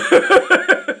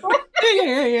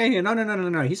 Yeah.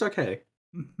 No. He's okay.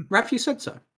 Ratview said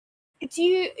so. Do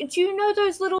you know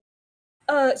those little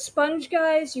sponge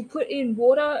guys you put in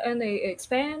water and they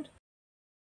expand?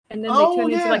 And then they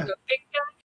turn into like a big guy?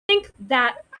 Think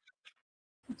that,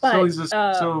 but So he's a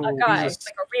guy, like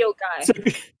a real guy.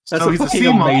 That's So a he's a fucking sea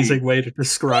monkey. amazing way to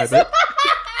describe it.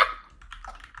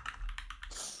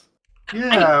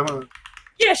 Yeah.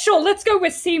 Yeah, sure, let's go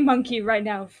with sea monkey right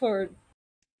now for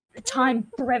time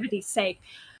brevity's sake.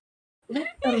 Do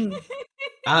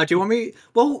you want me?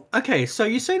 Well, okay. So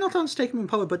you say not to unstake him in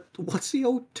public, but what's the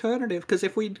alternative? Because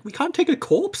if we can't take a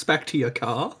corpse back to your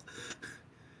car,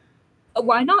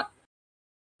 Why not?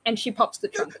 And she pops the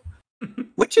trunk.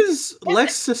 which is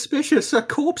less suspicious, a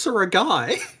corpse or a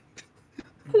guy?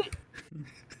 No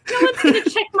one's gonna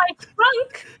check my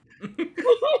trunk.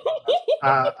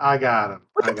 I got him.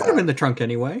 We can put him in the trunk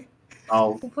anyway.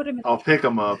 I'll We'll put him in. pick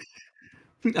him up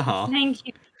Uh-huh. Thank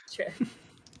you, teacher.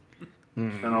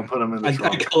 and I'll put him in the I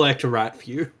trunk. collect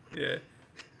Ratview. Yeah.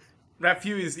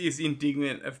 Rathiu is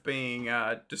indignant of being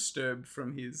disturbed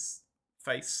from his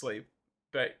face sleep.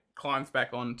 but climbs back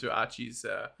onto Archie's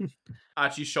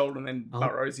shoulder and then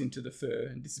burrows into the fur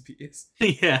and disappears.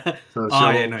 Yeah. So Oh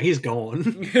yeah, no, he's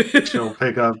gone. she'll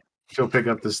pick up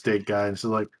the steak guy and she's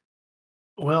like,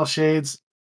 "Well, Shades,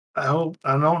 I don't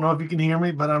know if you can hear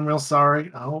me, but I'm real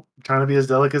sorry. I'm trying to be as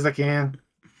delicate as I can.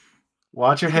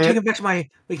 Watch your We can head." take him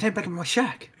back to my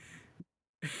shack.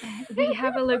 We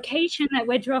have a location that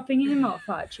we're dropping him off,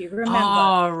 Archie. Remember?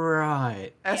 All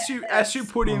right. As you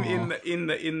put him in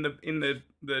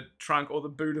the trunk or the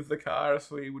boot of the car,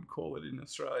 as we would call it in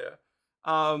Australia,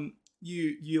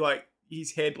 you like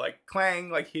his head like clang,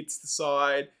 like hits the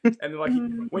side, and like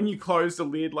when you close the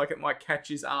lid, like it might catch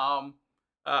his arm.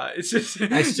 It's just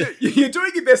you're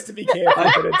doing your best to be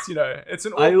careful, but it's it's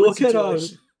an awkward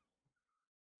situation.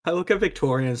 I look at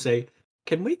Victoria and say,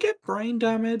 "Can we get brain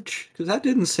damage? Because that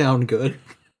didn't sound good."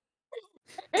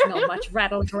 There's not much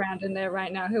rattling around in there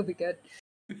right now. He'll be good.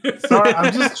 Sorry,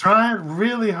 I'm just trying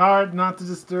really hard not to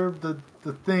disturb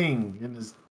the thing in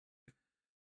his.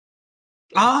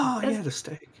 Yeah, the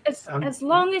steak. As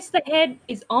long as the head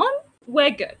is on, we're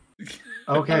good.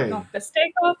 Okay. Don't knock the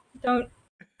steak off. Don't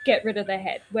get rid of the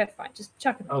head. We're fine. Just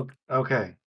chuck it.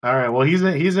 Okay. All right. Well, he's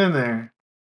in there.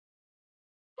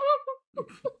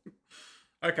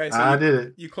 Okay, so I did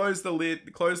it. You close the lid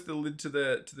to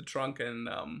the trunk, and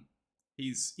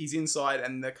he's inside,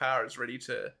 and the car is ready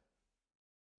to.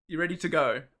 You're ready to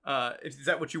go. Is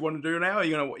that what you want to do now? Are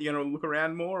you gonna look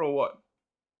around more, or what?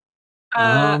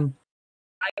 I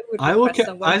would request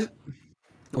someone.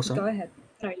 Go ahead.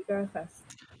 No, you go first.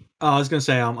 I was gonna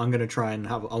say I'm gonna try and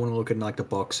I want to look in like the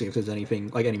box, see if there's anything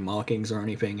like any markings or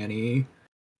anything, any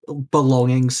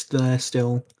belongings there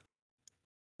still.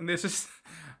 And there's just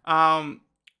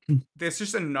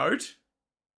a note,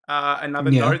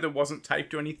 another note that wasn't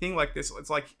taped or anything. Like this,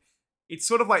 it's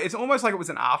sort of like it's almost like it was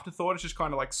an afterthought. It's just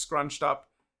kind of like scrunched up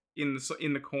in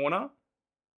the corner.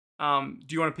 Do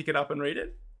you want to pick it up and read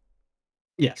it?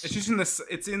 Yes. It's just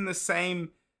it's in the same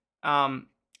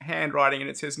handwriting, and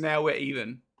it says, "Now we're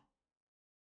even."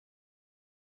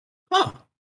 Oh,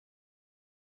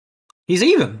 he's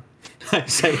even. I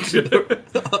say to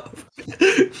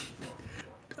the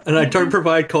and I don't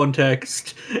provide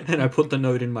context, and I put the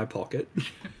note in my pocket.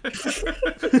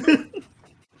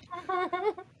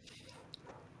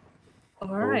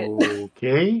 All right.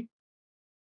 Okay.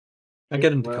 I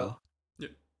get in the car. Yeah.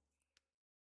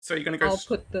 So you're gonna go. I'll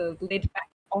put the lid back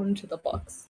onto the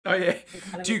box. Oh yeah.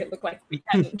 Kind of make it look like we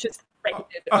hadn't just raided.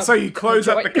 So you close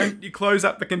up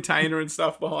the container and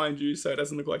stuff behind you, so it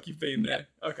doesn't look like you've been there.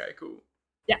 Yeah. Okay, cool.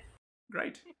 Yeah.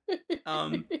 Great.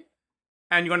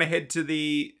 And you're gonna head to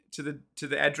the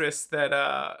address that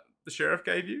the sheriff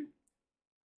gave you.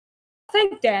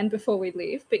 Thank Dan before we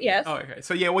leave, but yes. Oh, okay.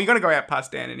 So yeah, well, you're gonna go out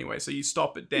past Dan anyway. So you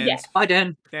stop at Dan's. Yeah. Hi,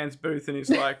 Dan. Dan's booth, and he's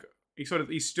like,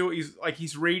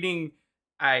 he's reading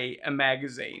a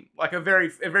magazine, like a very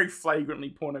flagrantly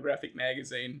pornographic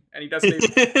magazine, and he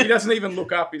doesn't even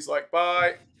look up. He's like,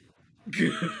 bye.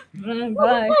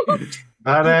 Bye.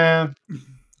 Bye, Dan.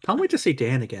 Can't wait to see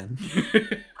Dan again.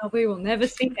 We will never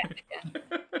see Dan again.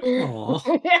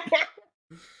 Aww.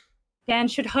 Dan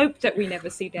should hope that we never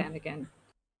see Dan again.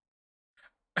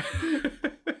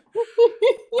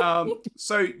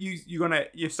 So you're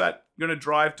gonna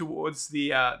drive towards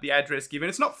the address given.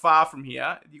 It's not far from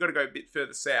here. You got to go a bit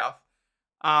further south.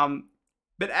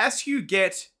 But as you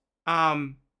get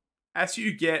you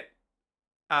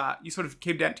sort of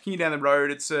continue down the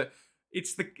road. It's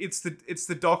the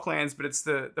docklands, but it's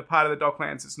the part of the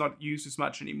docklands that's not used as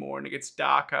much anymore, and it gets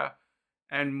darker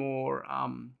and more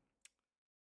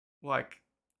like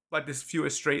there's fewer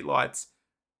street lights.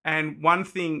 And one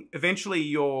thing, eventually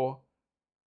your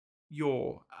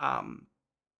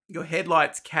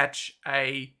headlights catch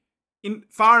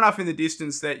far enough in the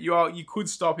distance that you could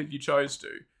stop if you chose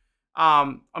to.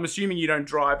 I'm assuming you don't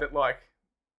drive at like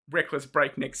reckless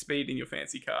breakneck speed in your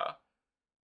fancy car,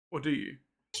 or do you?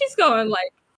 She's going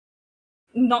like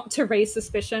not to raise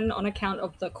suspicion on account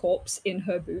of the corpse in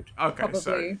her boot. Okay,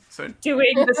 probably so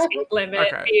doing the speed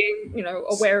limit, okay. Being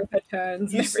aware of her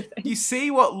turns and everything. You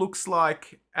see what looks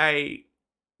like a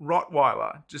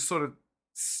Rottweiler just sort of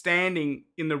standing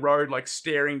in the road, like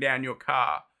staring down your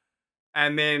car,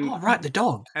 and then the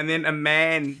dog, and then a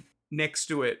man next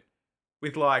to it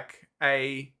with like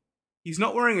he's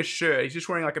not wearing a shirt, he's just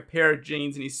wearing like a pair of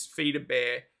jeans and his feet are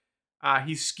bare.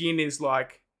 His skin is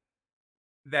like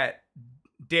that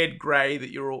dead grey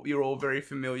that you're all very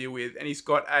familiar with, and he's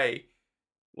got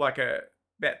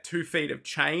about 2 feet of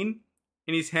chain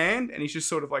in his hand, and he's just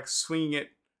sort of like swinging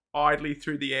it idly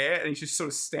through the air, and he's just sort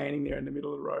of standing there in the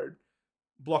middle of the road,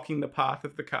 blocking the path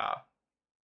of the car.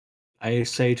 I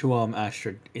say to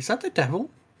Astrid, "Is that the devil?"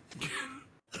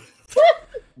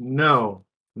 No.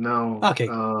 No. Okay.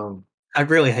 I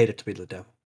really hate it to be the devil.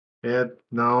 Yeah,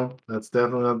 no, that's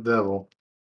definitely not the devil.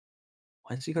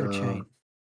 Why has he got a chain?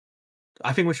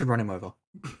 I think we should run him over.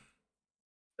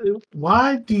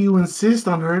 Why do you insist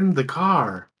on hurting the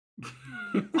car?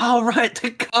 Oh, right,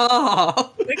 the car!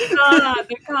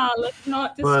 The car. Let's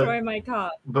not destroy my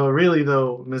car. But really,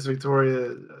 though, Miss Victoria,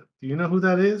 do you know who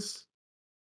that is?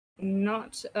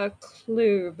 Not a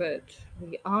clue, but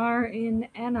we are in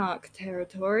Anarch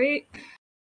territory.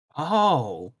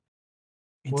 Oh.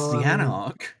 It's Well, the I mean-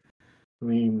 Anarch. I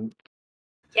mean,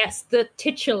 Yes, the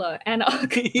titular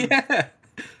Anarch. Yeah.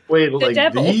 wait, The like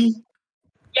devil. the?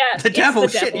 Yeah, The it's devil, the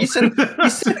shit, devil. you said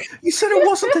it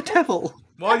wasn't the devil.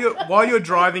 While you're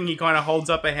driving, he kind of holds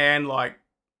up a hand, like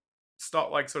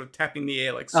stop, like sort of tapping the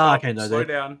air, like stop, okay, no, slow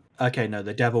down. Okay, no,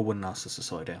 the devil wouldn't ask us to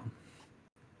slow down.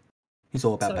 He's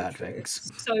all about So bad true.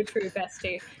 things. So true,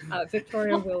 bestie.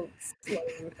 Victoria will slow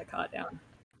the car down.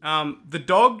 The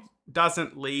dog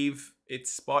doesn't leave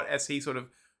its spot as he sort of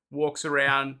walks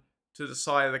around to the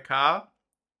side of the car.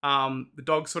 The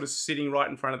dog's sort of sitting right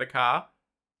in front of the car,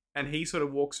 and he sort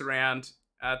of walks around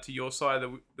to your side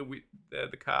of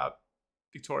the car.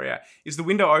 Victoria, is the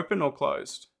window open or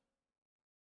closed?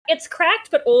 It's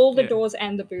cracked, but all the doors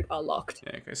and the boot are locked.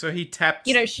 Yeah, okay, so he taps.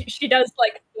 You know, she does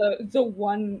like the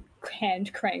one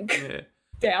hand crank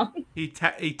down. He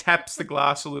taps the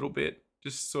glass a little bit,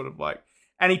 just sort of like,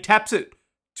 and he taps it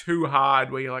too hard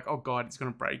where you're like, oh god, it's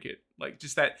gonna break it. Like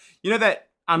just that, you know, that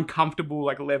uncomfortable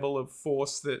like level of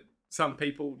force that some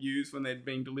people use when they're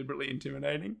being deliberately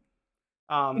intimidating.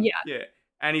 Yeah.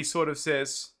 And he sort of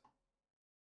says,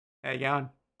 "How you going?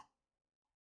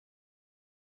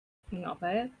 Not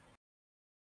bad.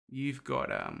 You've got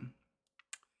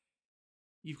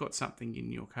something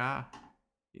in your car,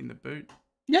 in the boot."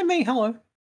 Yeah, me, hello.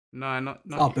 No, not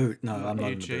Oh, you. boot. No, I'm not you,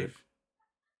 in the Chief. boot.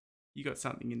 You got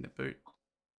something in the boot.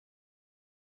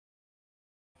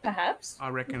 Perhaps. I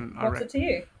reckon. What's it to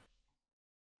you?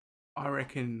 I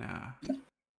reckon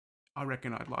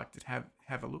I'd like to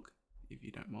have a look, if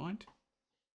you don't mind.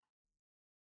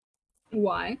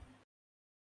 Why?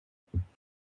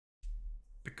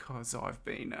 Because I've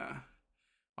been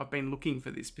looking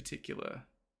for this particular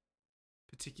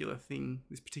thing,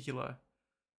 this particular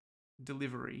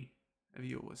delivery of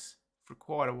yours for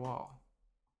quite a while,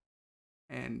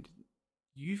 and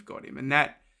you've got him, and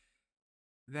that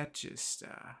just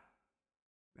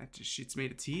shits me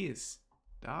to tears,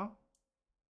 Dal.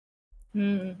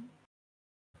 It's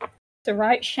a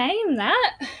right shame,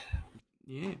 that.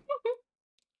 Yeah.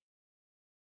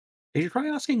 Did you try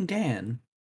asking Dan?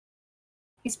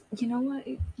 You know what?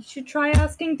 You should try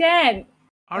asking Dan.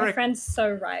 My friend's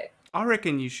so right. I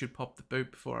reckon you should pop the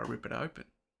boot before I rip it open.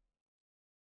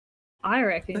 I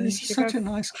reckon But you it's should such go... a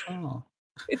nice car.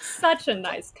 It's such a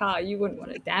nice car. You wouldn't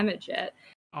want to damage it.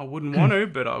 I wouldn't want to,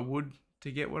 but I would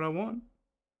to get what I want.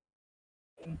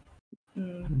 I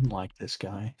don't like this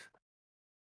guy.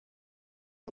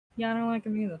 Yeah, I don't like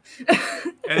him either.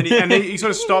 and then he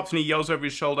sort of stops and he yells over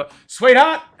his shoulder,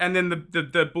 "Sweetheart!" And then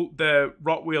the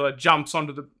Rottweiler jumps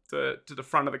onto the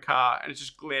front of the car and it's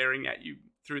just glaring at you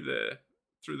through the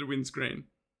windscreen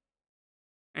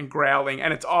and growling.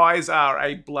 And its eyes are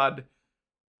a blood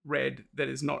red that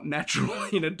is not natural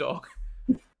in a dog.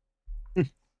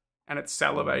 And it's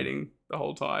salivating the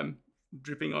whole time,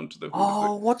 dripping onto the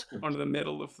onto the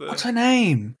metal of the. What's her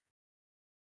name?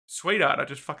 Sweetheart, I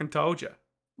just fucking told you.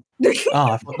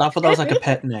 Oh, I thought that was like a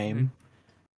pet name.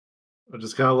 I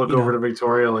just kind of look over to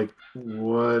Victoria, like,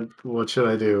 what should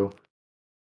I do?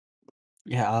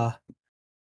 Yeah,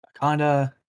 kind of.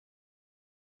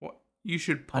 What you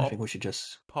should I think we should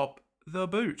just pop the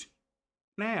boot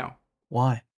now.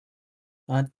 Why?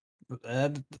 Oh,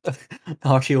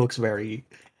 she looks very.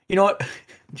 You know what?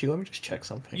 Gee, let me just check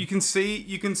something. You can see.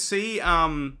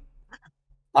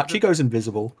 She goes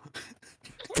invisible.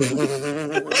 Does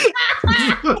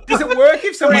it work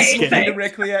if someone's looking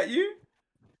directly at you?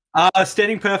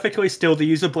 Standing perfectly still, the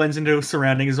user blends into a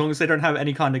surrounding as long as they don't have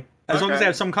any kind of... As long as they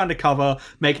have some kind of cover,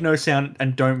 make no sound,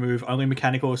 and don't move. Only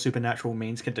mechanical or supernatural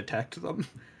means can detect them.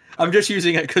 I'm just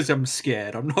using it because I'm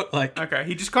scared. I'm not like... Okay,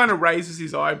 he just kind of raises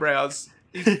his eyebrows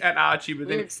at Archie, but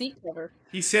then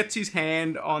he sets his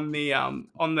hand on the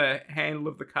handle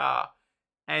of the car,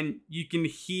 and you can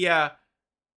hear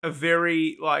a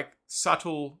very like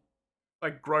subtle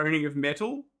like groaning of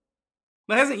metal.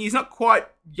 He's not quite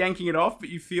yanking it off, but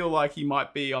you feel like he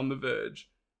might be on the verge.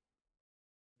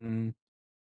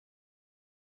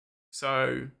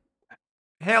 So,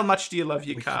 how much do you love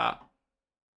your car?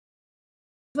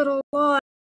 But a lot.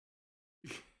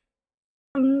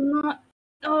 I'm not.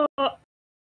 Oh.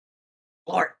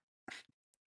 Lord.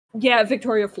 Yeah,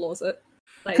 Victoria floors it.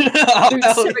 Like, boots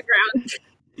to the ground.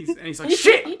 He's like,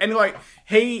 shit! And like,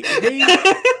 he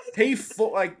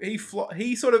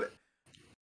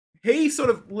sort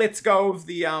of lets go of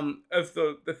the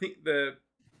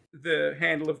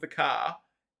handle of the car,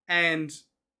 and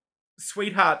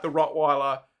Sweetheart, the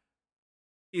Rottweiler,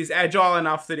 is agile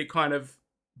enough that it kind of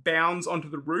bounds onto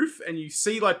the roof, and you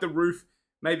see like the roof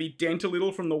maybe dent a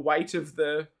little from the weight of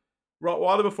the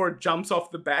Rottweiler before it jumps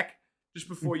off the back, just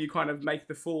before you kind of make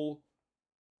the full,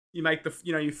 you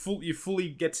fully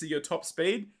get to your top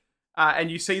speed, and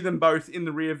you see them both in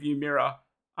the rear view mirror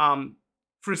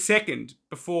for a second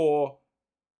before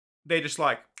they're just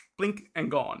like blink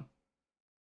and gone.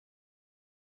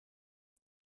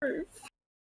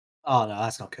 Oh no,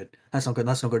 that's not good. That's not good.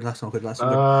 That's not good. That's not good. That's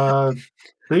not good.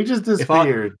 They just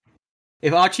disappeared.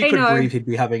 If Archie could know. breathe, he'd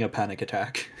be having a panic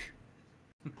attack.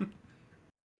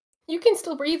 You can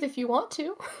still breathe if you want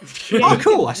to. Oh,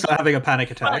 cool! I start having a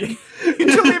panic attack.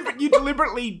 You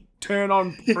deliberately turn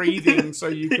on breathing so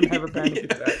you can have a panic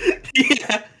attack.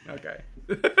 Yeah. Okay.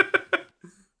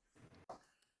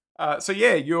 So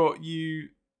yeah, he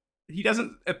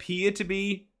doesn't appear to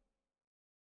be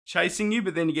chasing you,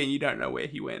 but then again, you don't know where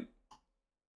he went.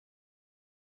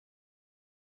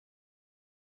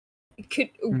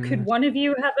 Could one of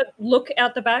you have a look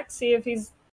out the back, see if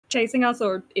he's chasing us,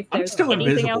 or if I'm there's still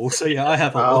anything invisible, else? so yeah, I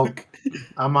have a look.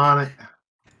 I'm on it.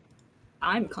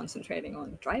 I'm concentrating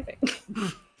on driving.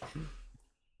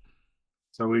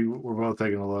 So we're both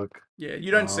taking a look. Yeah, you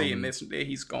don't see him. There,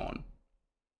 he's gone.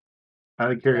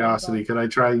 Out of curiosity, could I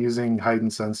try using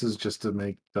heightened senses just to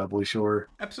make doubly sure?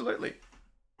 Absolutely.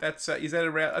 That's is that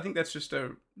a rouse? I think that's just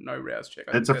a no rouse check.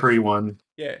 It's a free one.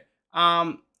 Yeah.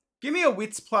 Give me a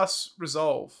wits plus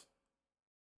resolve.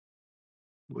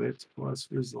 Wits plus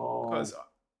resolve. Because,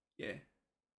 yeah.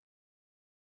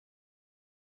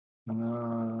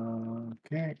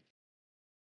 Okay.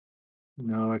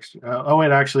 No extra. Oh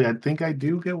wait, actually, I think I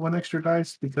do get one extra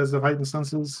dice because of heightened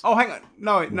senses. Oh, hang on.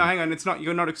 No, hang on. It's not.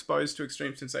 You're not exposed to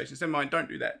extreme sensations. Never mind. Don't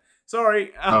do that.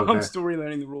 Sorry, Okay. I'm still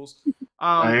relearning the rules.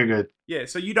 You're good. Yeah.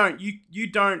 So you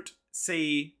don't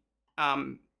see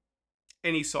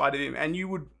any side of him, and you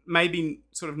would maybe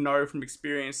sort of know from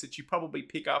experience that you probably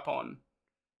pick up on.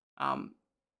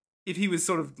 If he was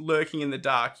sort of lurking in the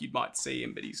dark, you might see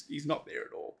him, but he's not there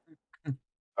at all.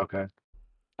 Okay.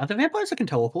 Are there vampires that can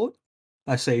teleport?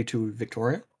 I say to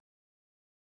Victoria.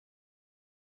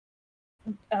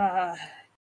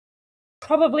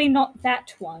 Probably not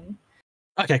that one.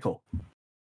 Okay, cool.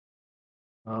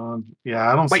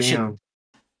 Yeah, I don't see him.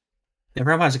 There are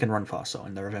vampires that can run fast, though,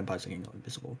 and there are vampires that can go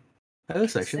invisible.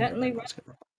 This section, Certainly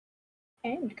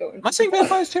and go. Am I saying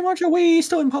vampires too much? Are we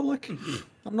still in public?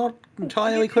 I'm not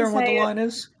entirely clear on what the line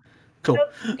is. Cool.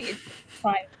 It's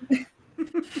fine.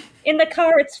 In the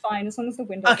car, it's fine as long as the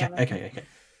window's down. Okay.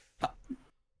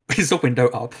 Is the window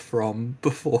up from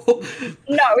before?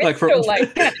 No, it's still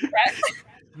like kind of cracked.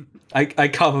 I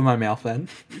cover my mouth then.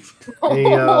 Hey,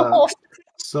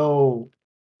 so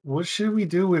what should we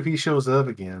do if he shows up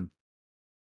again?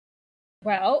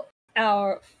 Well,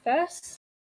 our first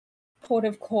port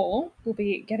of call will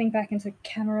be getting back into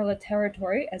Camarilla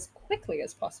territory as quickly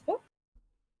as possible.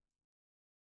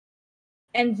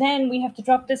 And then we have to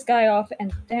drop this guy off,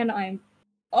 and then I'm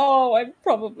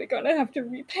probably going to have to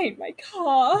repaint my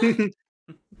car. It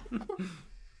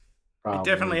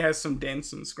definitely has some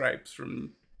dents and scrapes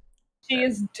from... She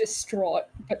is distraught,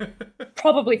 but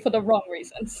probably for the wrong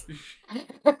reasons.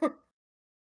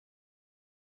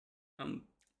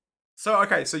 So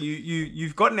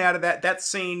you've gotten out of that. That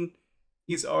scene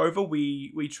is over.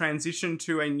 We transition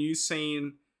to a new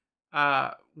scene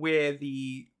where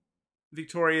the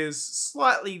Victoria's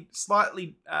slightly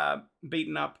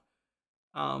beaten up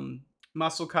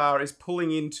muscle car is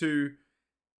pulling into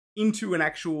an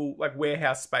actual like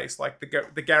warehouse space. Like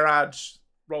the garage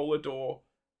roller door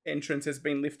entrance has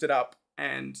been lifted up,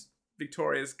 and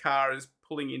Victoria's car is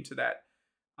pulling into that.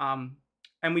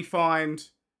 And we find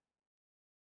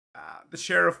the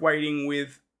sheriff waiting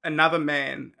with another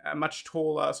man, a much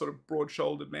taller, sort of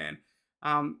broad-shouldered man.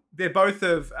 They're both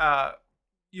of...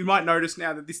 you might notice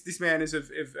now that this man is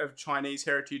of Chinese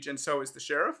heritage, and so is the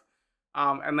sheriff.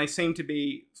 And they seem to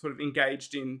be sort of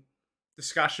engaged in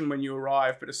discussion when you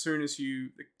arrive, but as soon as you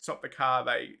stop the car,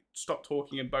 they stop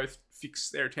talking and both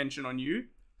fix their attention on you.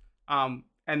 And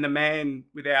the man,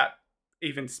 without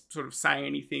even sort of saying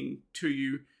anything to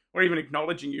you, or even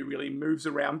acknowledging you, really moves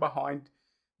around behind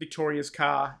Victoria's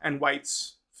car and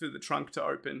waits for the trunk to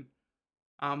open,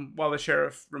 while the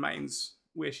sheriff remains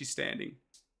where she's standing.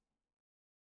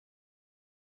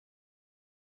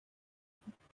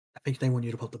 I think they want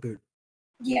you to pop the boot.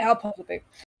 Yeah, I'll pop the boot.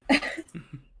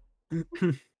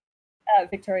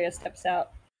 Victoria steps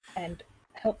out and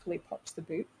helpfully pops the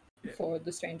boot for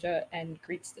the stranger and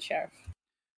greets the sheriff.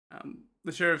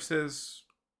 The sheriff says,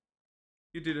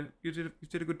 "You did a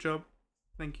good job.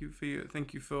 Thank you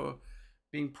for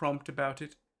being prompt about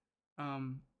it."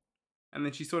 And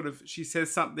then she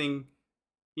says something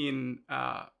in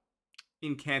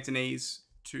Cantonese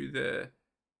to the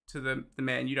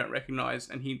man you don't recognize,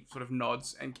 and he sort of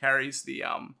nods and carries the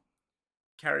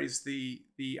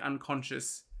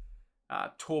unconscious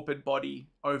torpid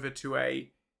body over to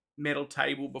a metal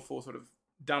table before sort of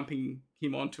dumping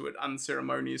him onto it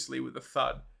unceremoniously with a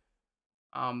thud.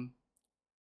 And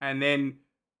then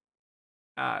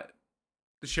the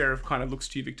sheriff kind of looks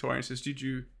to you, Victoria, and says, "Did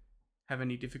you have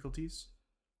any difficulties?"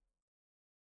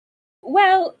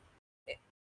 Well,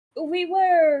 we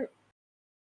were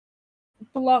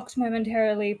blocked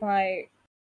momentarily by,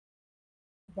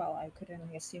 well, I could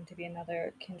only assume to be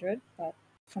another kindred, but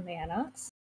from the Anarchs.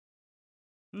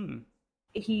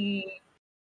 He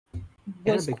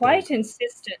was quite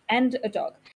insistent, and a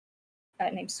dog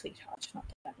named Sweetheart,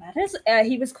 not that matters.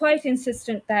 He was quite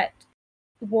insistent that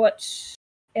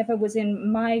whatever was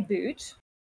in my boot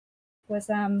was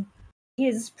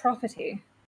his property.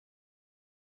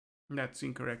 That's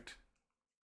incorrect.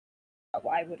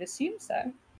 I would assume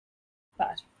so,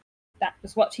 but that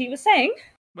was what he was saying.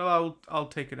 Well, I'll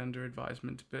take it under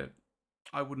advisement, but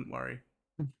I wouldn't worry.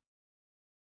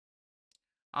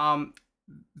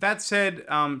 That said,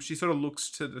 she sort of looks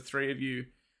to the three of you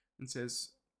and says,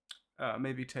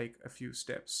 "Maybe take a few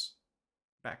steps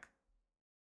back."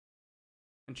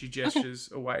 And she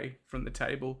gestures away from the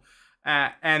table,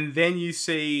 and then you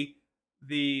see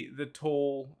the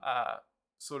tall,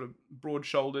 sort of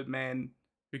broad-shouldered man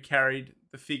who carried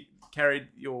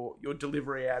your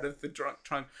delivery out of the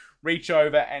trunk reach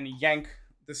over and yank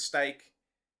the steak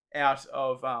out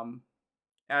of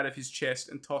his chest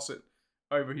and toss it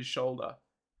over his shoulder.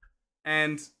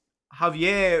 And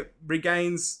Javier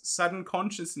regains sudden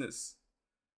consciousness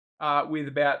with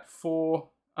about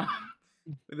 4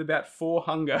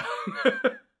 hunger.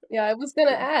 Yeah, I was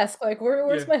gonna ask, like,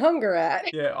 where's my hunger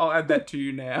at? Yeah, I'll add that to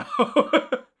you now.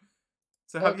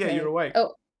 So Javier, you're awake.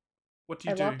 Oh, what do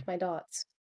you I do? locked my dots.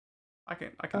 I can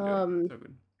do it. So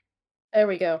good. There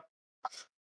we go.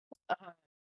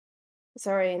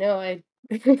 Sorry, no, I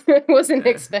wasn't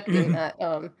expecting that.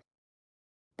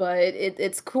 But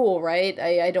it's cool, right?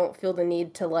 I don't feel the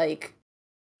need to like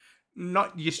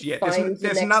not just yet. Find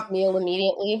There's the next meal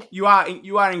immediately. You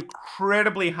are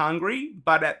incredibly hungry,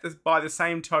 but by the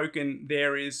same token,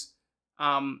 there's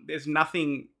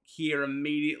nothing here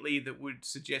immediately that would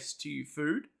suggest to you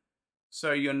food.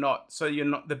 So you're not.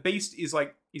 The beast is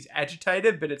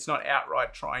agitated, but it's not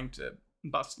outright trying to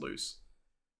bust loose.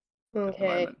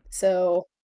 Okay, so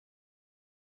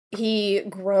he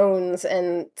groans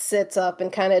and sits up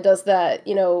and kind of does that,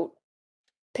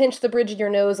 pinch the bridge of your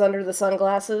nose under the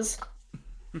sunglasses.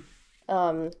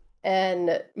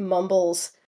 And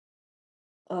mumbles,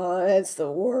 "Oh, it's the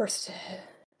worst.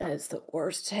 It's the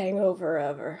worst hangover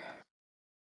ever."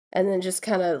 And then just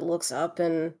kind of looks up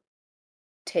and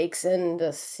takes in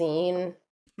the scene.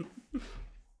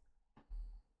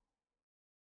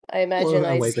 I imagine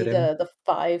I see the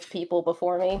 5 people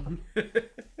before me.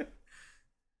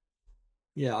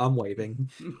 Yeah, I'm waving.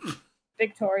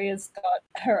 Victoria's got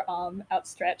her arm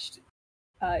outstretched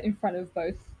in front of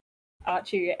both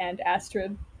Archie and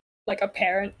Astrid, like a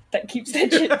parent that keeps their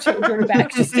children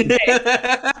back just in case.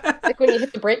 Like when you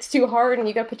hit the brakes too hard and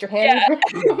you gotta put your hand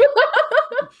in.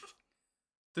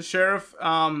 The sheriff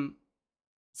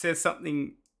says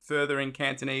something further in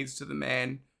Cantonese to the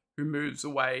man who moves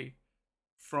away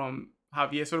from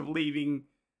Javier, sort of leaving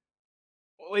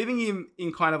him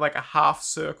in kind of like a half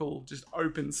circle, just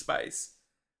open space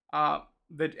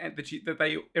that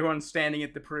everyone's standing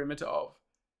at the perimeter of.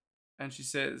 And she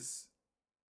says,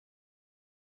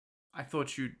 "I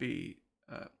thought you'd be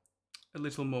a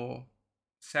little more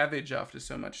savage after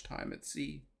so much time at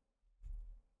sea."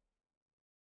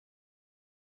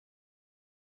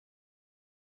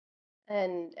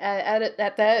 And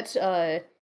at that,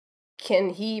 can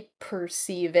he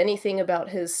perceive anything about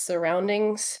his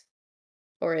surroundings?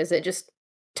 Or is it just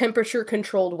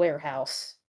temperature-controlled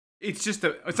warehouse? It's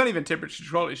not even temperature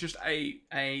controlled, it's just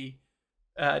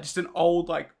just an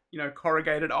old,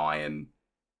 corrugated iron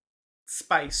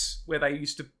space where they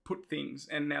used to put things,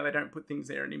 and now they don't put things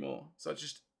there anymore. So it's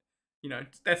just,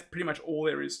 that's pretty much all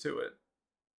there is to it.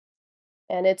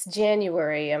 And it's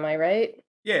January, am I right?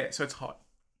 Yeah, so it's hot.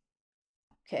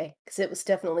 Okay, because it was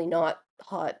definitely not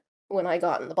hot when I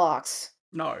got in the box.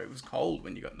 No, it was cold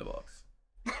when you got in the box.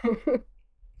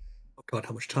 Oh god,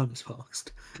 how much time has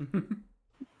passed.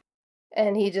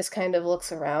 And he just kind of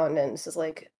looks around and is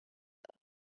like,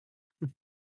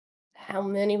 how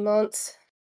many months?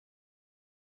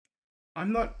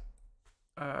 I'm not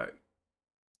uh,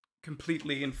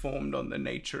 completely informed on the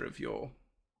nature of your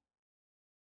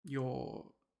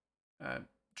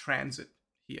transit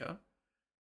here,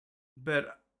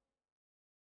 but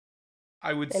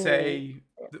I would I mean, say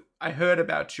that I heard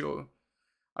about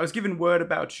I was given word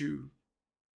about you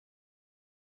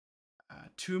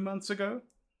 2 months ago.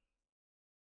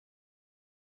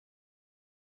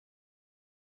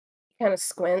 kind of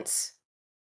squints.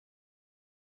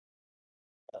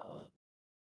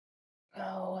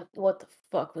 Oh, what the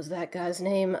fuck was that guy's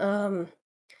name?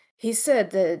 He said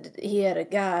that he had a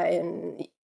guy, and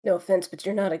no offense, but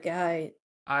you're not a guy.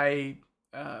 I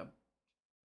uh,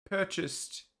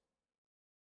 purchased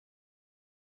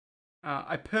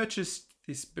I purchased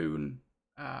this boon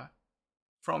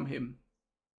from him.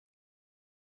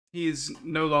 He is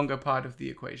no longer part of the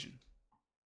equation.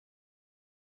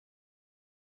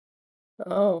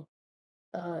 Oh,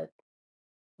 uh,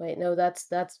 wait, no, that's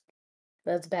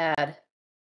bad.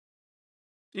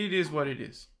 It is what it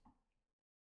is.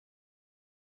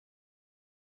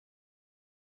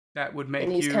 That would And make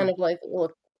he's kind you. of like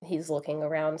he's looking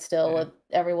around still Yeah. at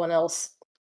everyone else.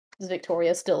 Does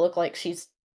Victoria still look like she's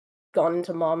gone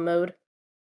into mom mode?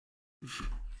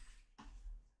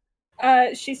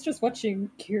 She's just watching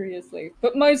curiously,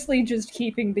 but mostly just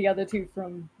keeping the other two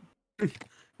from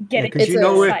getting because It's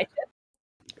a excited.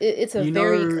 it's a You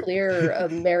very know- clear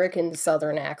American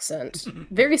Southern accent.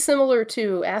 Very similar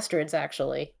to Astrid's,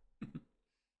 actually.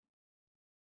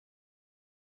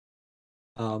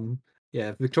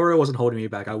 Yeah, if Victoria wasn't holding me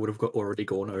back, I would have already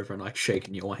gone over and like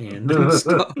shaken your hand and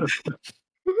stuff.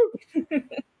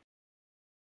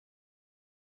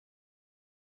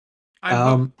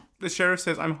 The sheriff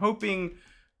says, I'm hoping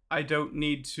I don't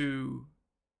need to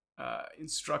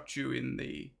instruct you in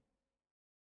the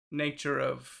nature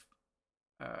of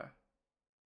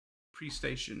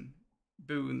pre-station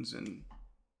boons and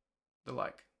the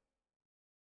like.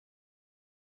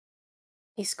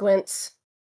 He squints.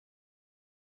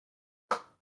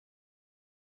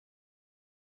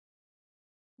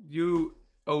 You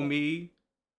owe me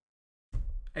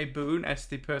a boon as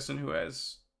the person who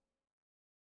has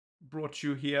brought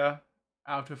you here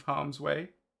out of harm's way.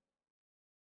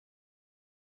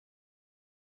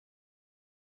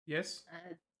 Yes?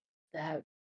 That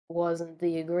wasn't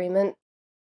the agreement.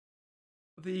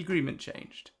 The agreement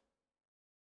changed.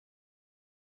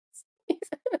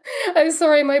 I'm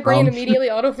sorry, my brain immediately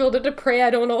autofilled it to pray I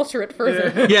don't alter it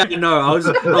further. Yeah, no, I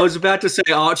was about to say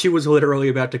Archie was literally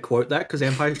about to quote that because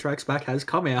Empire Strikes Back has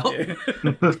come out.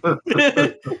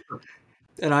 Yeah.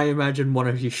 And I imagine one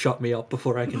of you shot me up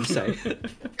before I can say it.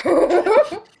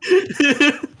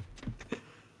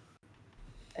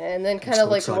 And then I'm kind so of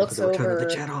like excited looks for the Return over. of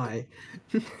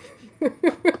the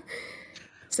Jedi.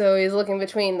 So he's looking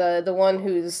between the one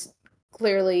who's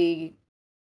clearly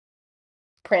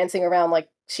prancing around like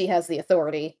she has the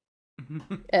authority,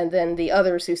 and then the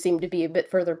others who seem to be a bit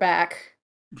further back.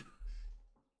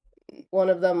 One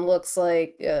of them looks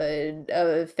like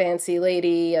a fancy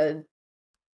lady, a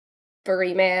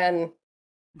furry man,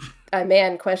 a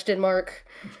man question mark.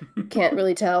 Can't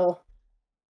really tell.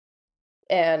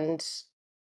 And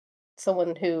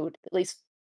someone who at least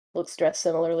looks dressed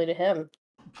similarly to him.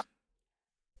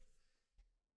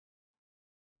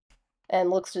 And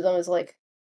looks to them as like,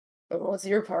 what's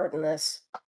your part in this?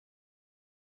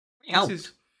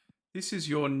 This is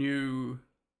your new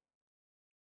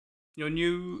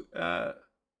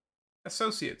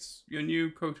associates, your new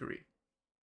coterie.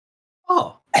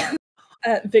 Oh,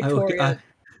 Victoria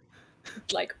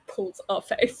like pulls our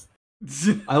face.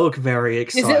 I look very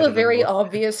excited. Is it a very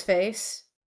obvious face?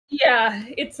 Yeah,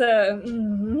 it's a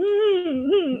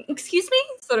excuse me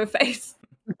sort of face.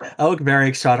 I look very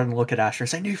excited and look at Asher and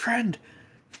say, "New friend."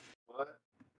 What?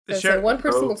 So one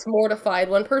person looks mortified,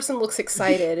 one person looks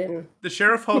excited, and the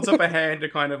sheriff holds up a hand to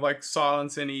kind of like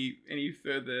silence any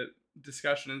further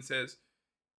discussion and says,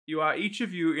 "You are each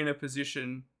of you in a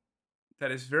position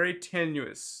that is very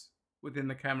tenuous within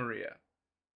the Camarilla.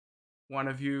 One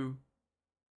of you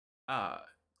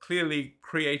clearly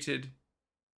created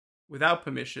without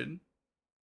permission,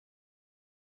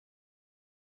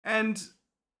 and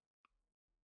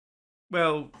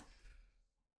well,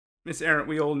 Miss Errant,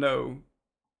 we all know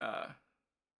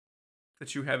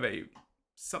that you have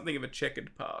something of a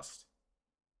checkered past.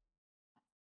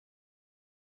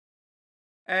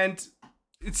 And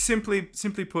it's simply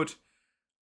put,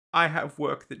 I have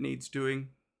work that needs doing,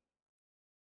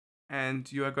 and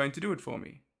you are going to do it for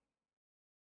me.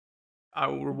 I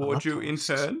will reward you in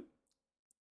turn.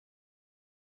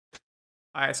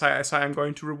 I'm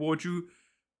going to reward you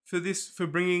for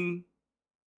bringing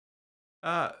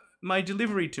my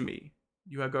delivery to me.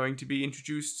 You are going to be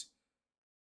introduced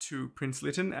to Prince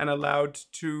Lytton and allowed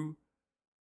to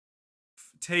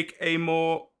take a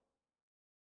more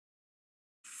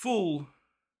full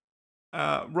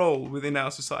role within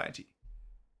our society.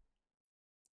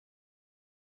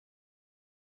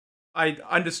 I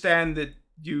understand that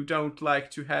you don't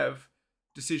like to have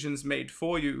decisions made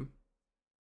for you,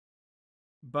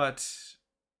 but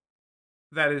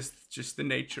that is just the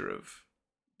nature of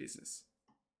business.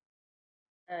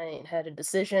 I ain't had a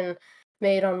decision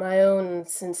made on my own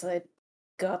since I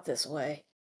got this way.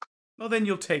 Well, then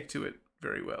you'll take to it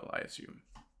very well, I assume.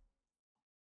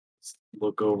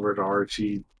 Look over at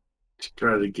Archie,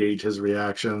 try to gauge his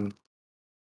reaction.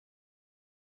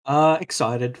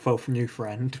 Excited for new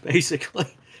friend, basically.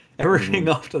 Everything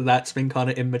after that's been kind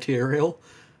of immaterial.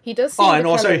 He does seem to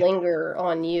kind of linger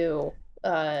on you,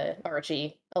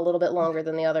 Archie, a little bit longer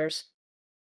than the others.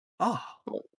 Oh.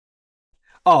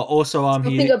 Oh, also,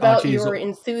 something about your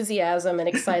enthusiasm and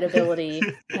excitability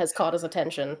has caught his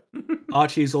attention.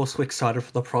 Archie's also excited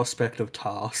for the prospect of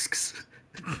tasks.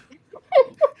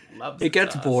 Loves it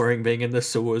gets boring being in the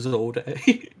sewers all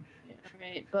day.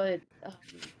 Right, but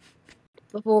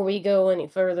before we go any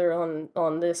further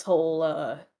on this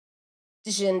whole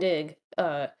shindig,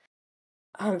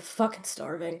 I'm fucking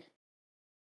starving.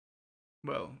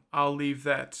 Well, I'll leave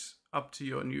that up to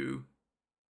your new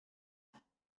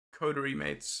coterie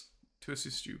mates to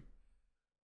assist you.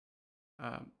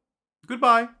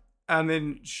 Goodbye. And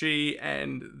then she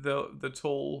and the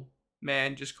tall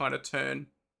man just kind of turn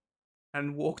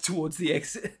and walk towards the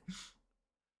exit.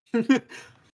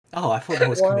 Oh, I thought that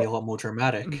was going to be a lot more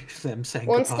dramatic, them saying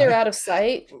Once goodbye. they're out of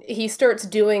sight, he starts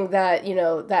doing that,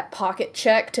 that pocket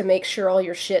check to make sure all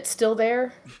your shit's still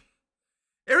there.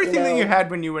 Everything that you had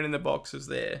when you went in the box is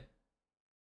there.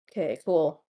 Okay,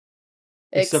 cool.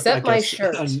 Except my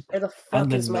shirt. Where the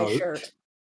fuck is my shirt?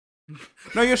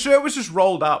 No, your shirt was just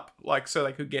rolled up, so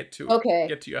they could get to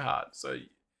your heart. So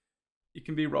you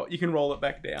can roll it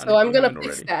back down. So I'm gonna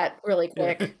fix that really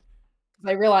quick. Because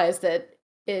I realized that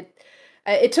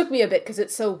it took me a bit because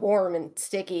it's so warm and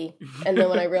sticky, and then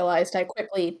when I realized, I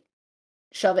quickly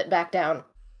shove it back down.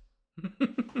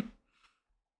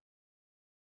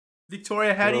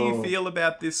 Victoria, how do you feel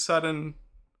about this sudden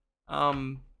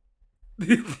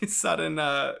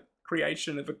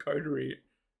creation of a coterie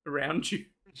around you?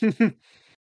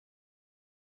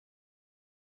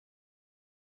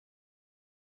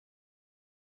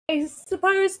 I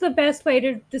suppose the best way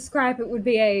to describe it would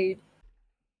be a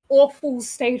awful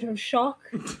state of shock.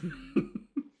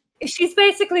 She's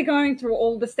basically going through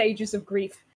all the stages of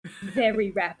grief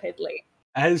very rapidly.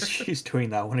 As she's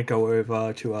doing that, I want to go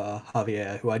over to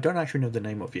Javier, who I don't actually know the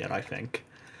name of yet, I think,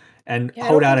 and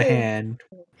hold out a hand.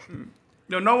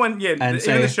 No one yet.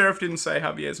 Even the sheriff didn't say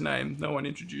Javier's name. No one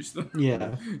introduced them.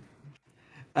 Yeah.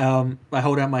 I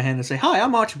hold out my hand and say, "Hi,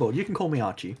 I'm Archibald. You can call me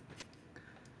Archie."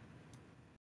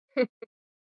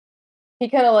 He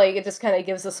kind of it just kind of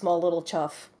gives a small little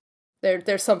chuff.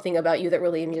 There's something about you that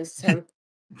really amuses him.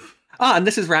 And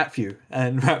this is Ratview,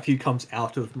 and Ratview comes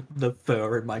out of the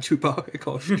fur in my Chewbacca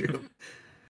costume.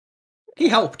 He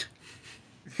helped.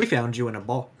 We found you in a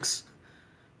box.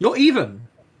 You're even.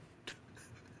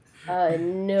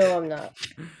 No, I'm not.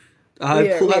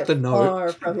 I pull out the note.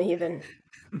 Far from even.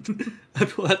 I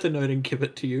pull out the note and give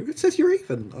it to you. It says you're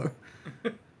even, though.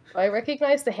 I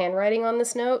recognize the handwriting on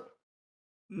this note.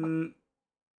 I'm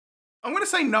going to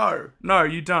say no. No,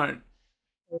 you don't.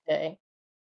 Okay.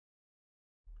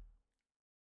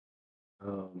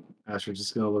 Asher's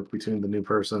just going to look between the new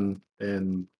person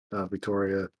and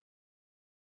Victoria.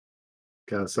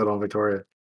 Kind of settle on Victoria.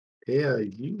 Yeah,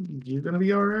 you going to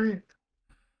be all right?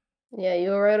 Yeah,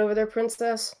 you all right over there,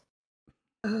 princess?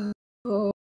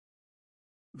 Oh.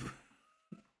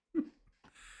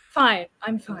 Fine,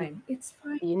 I'm fine. It's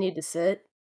fine. You need to sit?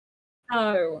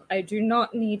 No, I do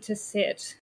not need to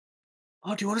sit.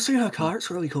 Oh, do you want to see her car?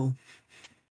 It's really cool.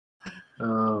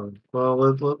 Well,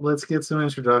 let's get some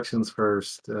introductions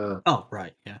first. Oh,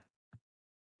 right, yeah.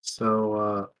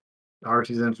 So,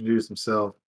 Archie's introduced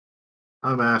himself.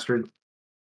 I'm Astrid.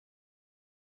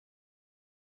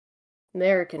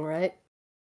 American, right?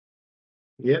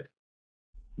 Yep.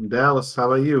 Dallas, how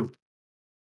about you?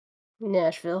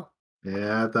 Nashville.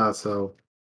 Yeah, I thought so.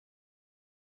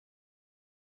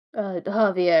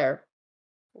 Javier,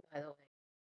 by the way.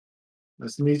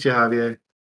 Nice to meet you, Javier.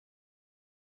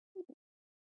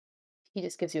 He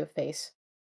just gives you a face.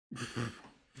 I'm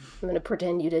gonna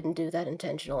pretend you didn't do that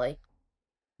intentionally.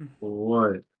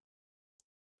 What?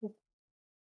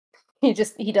 He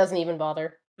doesn't even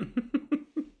bother.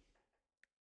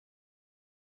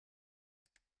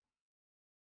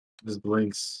 Just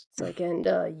blinks. It's like, and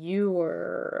you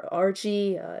were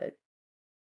Archie.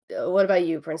 What about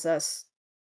you, Princess?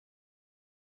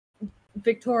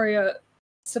 Victoria,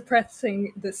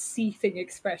 suppressing the seething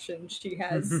expression she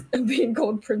has of being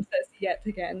called princess yet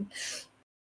again,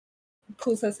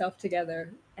 pulls herself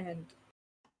together and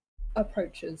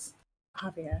approaches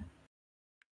Javier.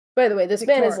 By the way, this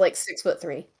man is Victoria. like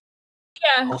 6'3".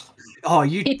 Yeah. Oh,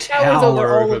 you He towers tower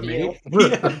over all over of me.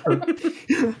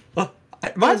 you.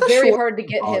 Mine's It's a very short hard to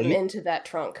get him body. into that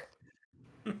trunk.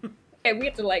 Okay, we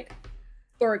have to like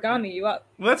origami you up.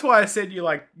 Well, that's why I said you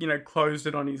closed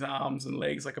it on his arms and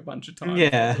legs like a bunch of times.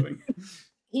 Yeah. while doing-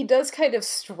 He does kind of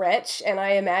stretch, and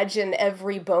I imagine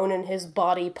every bone in his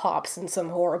body pops in some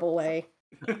horrible way.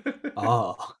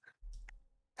 Oh,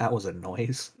 that was a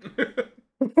noise.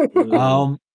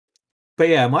 Mm, But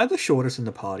yeah, am I the shortest in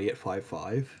the party at 5'5"?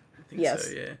 I think Yes.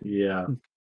 so, yeah. yeah.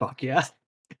 Fuck yeah.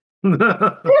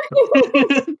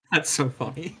 That's so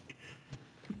funny.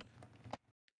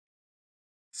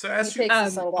 So He as you, takes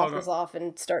his oh, sunglasses go- off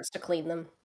and starts to clean them.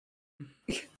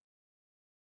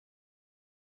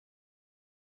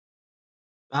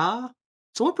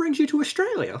 So what brings you to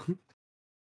Australia?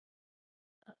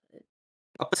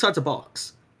 Besides a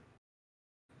box.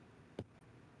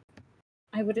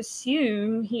 I would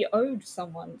assume he owed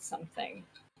someone something.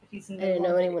 If he's I didn't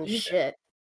know anyone's shit.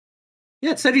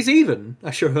 Yeah, it said he's even.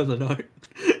 I show her the note.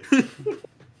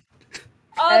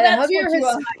 Oh, that's Javier what you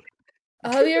has-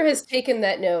 are. Javier has taken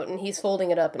that note and he's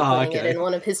folding it up and Oh, putting it okay. in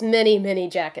one of his many, many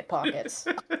jacket pockets.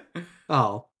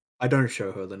 Oh, I don't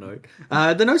show her the note.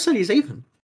 The note said he's even.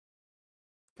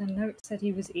 The note said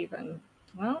he was even.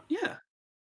 Well, Yeah.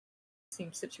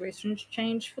 seems situations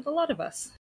change for the lot of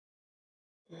us.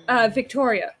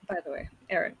 Victoria, by the way,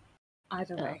 Erin.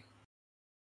 Either Oh. way.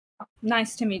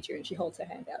 Nice to meet you, and she holds her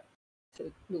hand out to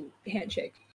a little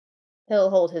handshake. He'll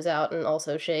hold his out and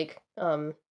also shake.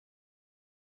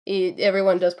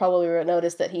 Everyone does probably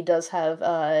notice that he does have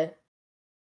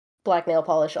black nail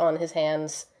polish on his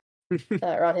hands,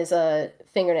 or on his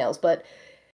fingernails, but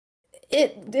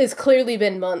it has clearly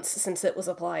been months since it was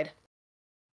applied.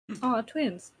 Oh,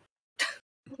 twins.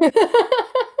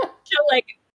 She'll like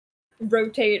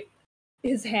rotate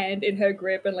his hand in her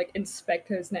grip and like inspect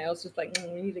his nails, just like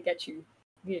we need to get you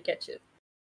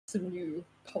some new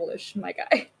polish, my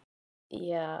guy.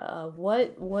 Yeah,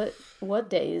 what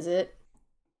day is it?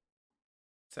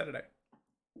 Saturday.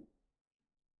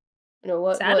 No,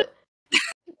 what Saturday?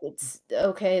 It's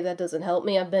okay, that doesn't help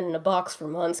me. I've been in a box for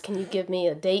months. Can you give me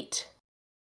a date?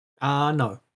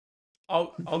 No.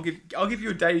 I'll give you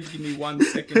a day. Give me 1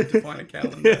 second to find a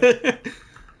calendar.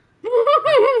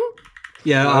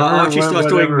 Yeah, Whatever- Archie starts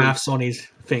doing whatever. maths on his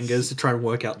fingers to try and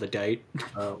work out the date.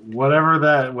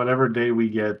 Whatever day we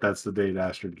get, that's the date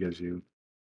Astrid gives you.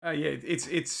 Yeah,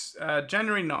 it's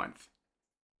January 9th.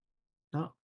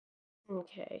 No.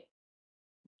 Okay.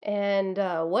 And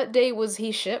what day was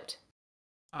he shipped?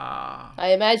 Uh,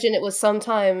 I imagine it was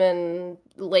sometime in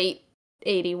late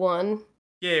 81.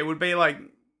 yeah, it would be like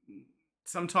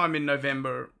sometime in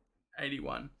November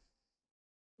 81.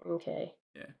 Okay.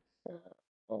 Yeah.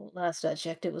 Well, last I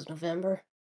checked, it was November.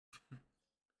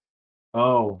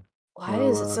 Oh, Why Well,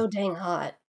 is it so dang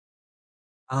hot?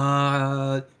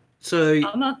 So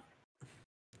Mama.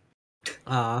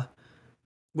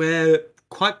 we're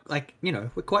quite we're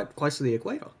quite close to the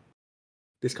equator.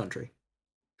 This country.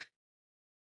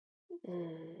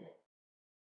 Mm.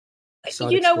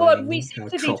 Start You know what? We explaining seem how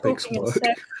to be tropics talking work.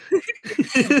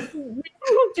 instead. We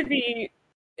seem to be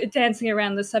dancing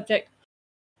around the subject.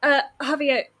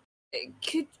 Javier,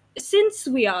 since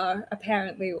we are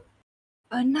apparently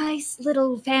a nice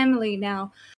little family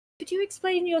now, could you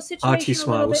explain your situation Archie's a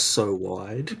smile little was bit? so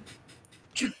wide.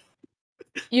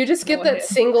 You just get Go that ahead.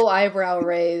 single eyebrow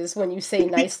raise when you say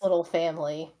nice little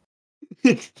family.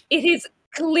 It is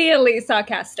clearly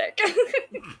sarcastic.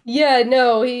 Yeah,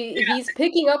 no, he's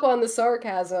picking up on the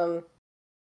sarcasm,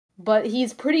 but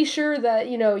he's pretty sure that,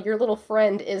 your little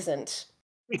friend isn't.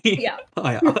 Yeah.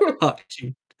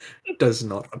 Archie does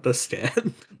not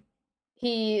understand.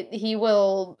 He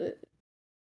will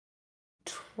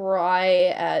try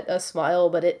at a smile,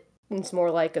 but it's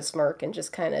more like a smirk and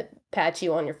just kind of pat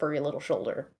you on your furry little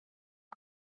shoulder.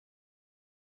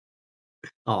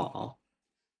 Aw.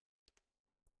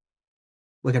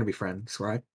 We're gonna be friends,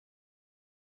 right?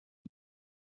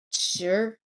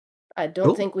 Sure. I don't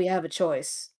Cool. think we have a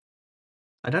choice.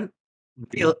 I don't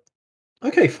feel.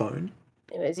 Okay, phone.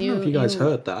 Anyways, I don't know if you guys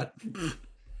heard that.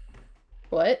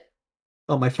 What?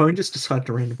 Oh, my phone just decided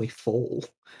to randomly fall.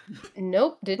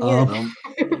 Nope, didn't Um,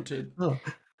 you? Wanted.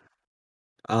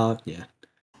 Oh. Yeah.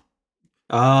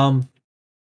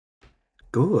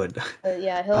 Good.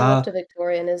 Yeah, he'll go up to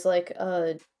Victoria and is like,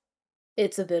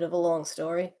 it's a bit of a long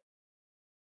story.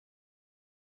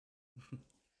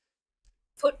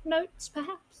 Footnotes,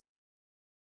 perhaps?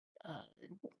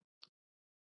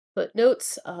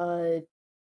 Footnotes, what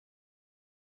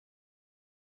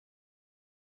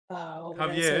did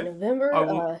I say, Javier,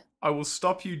 November? I will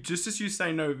stop you just as you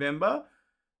say November.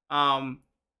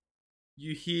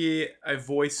 You hear a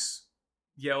voice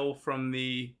yell from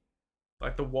the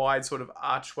wide sort of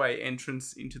archway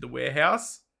entrance into the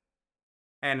warehouse,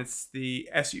 and it's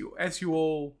as you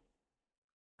all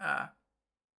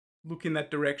look in that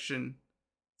direction,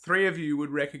 three of you would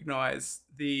recognize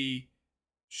the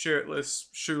shirtless,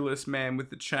 shoeless man with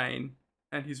the chain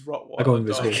and his Rottweiler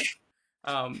dog.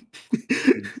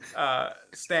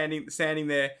 Standing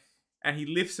there, and he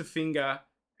lifts a finger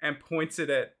and points it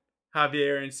at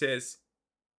Javier and says,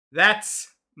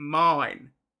 "That's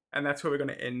mine." And that's where we're going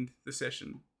to end the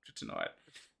session for tonight.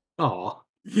 Oh.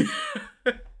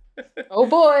 Oh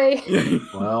boy.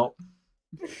 Well.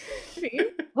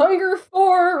 Hunger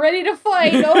 4, ready to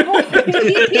fight. Oh boy.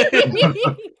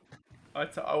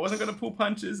 I wasn't going to pull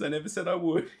punches. I never said I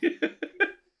would.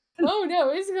 Oh no,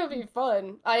 it's going to be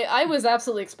fun. I was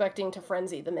absolutely expecting to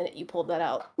frenzy the minute you pulled that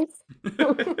out. I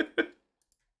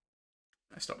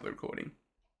stopped the recording.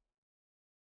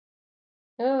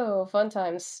 Oh, fun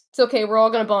times. It's okay, we're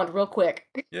all going to bond real quick.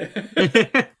 Yeah.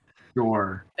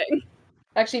 Sure.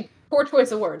 Actually, poor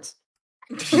choice of words.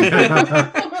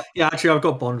 Yeah, actually, I've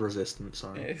got bond resistance.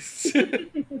 So. Yes.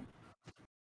 Okay,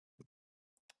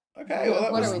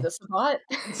 well, what are we, the Sabat?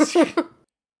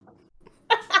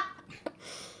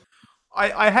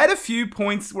 I had a few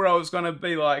points where I was gonna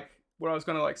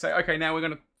say, okay, now we're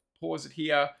gonna pause it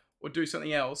here or do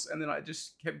something else, and then I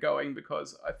just kept going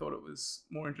because I thought it was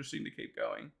more interesting to keep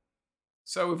going.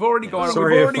 So we've already gone.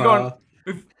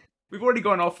 We've already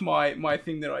gone off my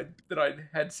thing that I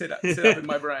had set up in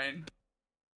my brain.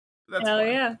 That's Hell fine.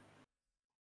 yeah!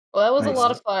 Well, that was Nice. a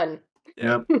lot of fun.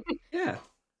 Yep. Yeah.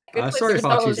 Good Sorry if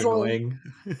place to Archie's start. annoying.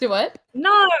 Do what?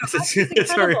 No, It's that's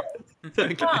sorry.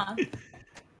 incredible. Okay.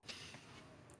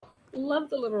 Love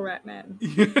the little rat man.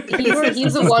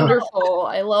 He's wonderful.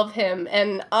 I love him,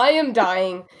 and I am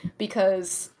dying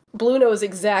because Blue knows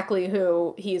exactly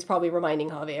who he's probably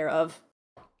reminding Javier of.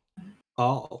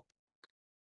 Oh.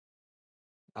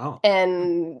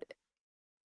 And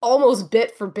almost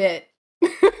bit for bit.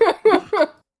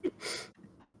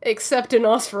 Except in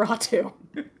Nosferatu.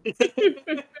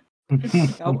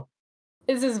 Oh.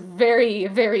 This is very,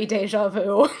 very deja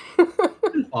vu.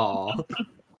 Aw.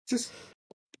 Just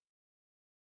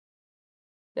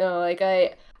No, like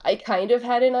I kind of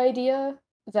had an idea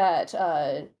that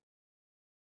I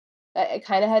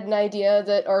kind of had an idea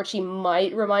that Archie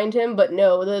might remind him, but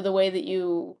no, the way that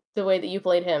you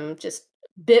played him, just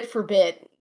bit for bit,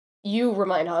 you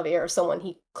remind Javier of someone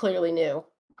he clearly knew.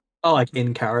 oh, like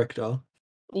in character.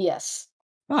 Yes.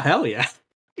 Oh hell yeah.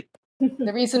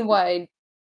 The reason why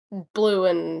Blue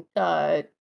and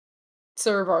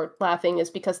Serb are laughing is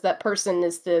because that person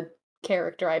is the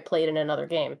character I played in another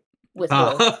game with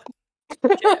Blue.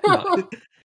 No.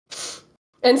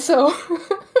 And so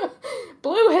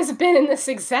Blue has been in this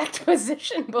exact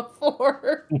position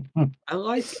before. I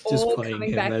like It's just all playing coming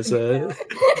him back as to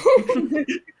a.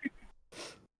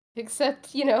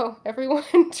 Except,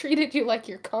 everyone treated you like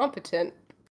you're competent.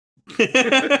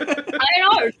 I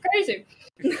know, it's crazy.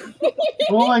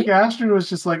 Well, like Astrid was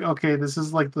just like, okay, this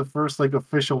is like the first like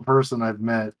official person I've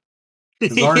met.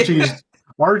 Because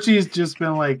Archie's just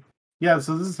been like, yeah,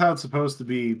 so this is how it's supposed to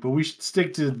be, but we should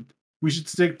stick to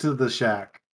the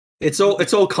shack. It's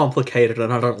all complicated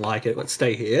and I don't like it. Let's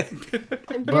stay here.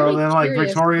 Well, then like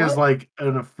curious, Victoria's what- like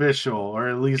an official, or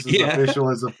at least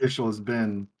as official has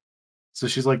been. So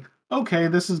she's like, okay,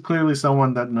 this is clearly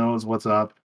someone that knows what's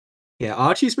up. Yeah,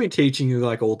 Archie's been teaching you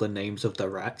like all the names of the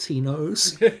rats he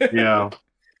knows. Yeah.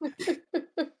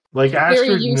 Like very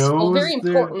Astrid useful, knows very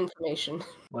important information.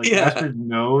 Like Yeah. Astrid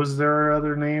knows there are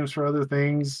other names for other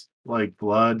things. Like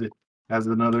blood has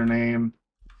another name.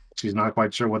 She's not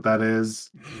quite sure what that is.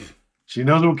 She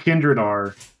knows what kindred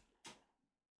are.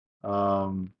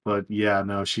 But yeah,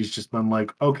 no, she's just been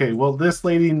like, okay, well, this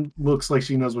lady looks like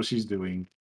she knows what she's doing.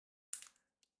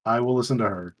 I will listen to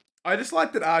her. I just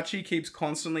like that Archie keeps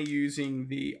constantly using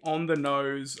the on the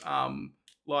nose,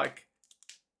 like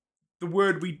the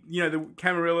word the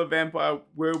Camarilla vampire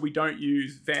word we don't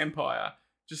use, vampire.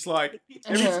 Just like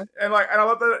and I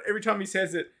love that every time he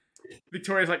says it,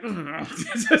 Victoria's like,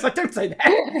 it's like, don't say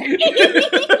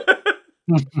that.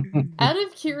 Out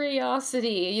of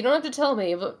curiosity, you don't have to tell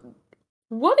me, but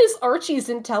what is Archie's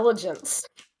intelligence?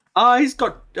 He's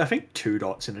got, I think, 2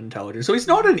 dots in intelligence, so he's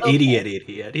not an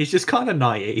idiot. He's just kind of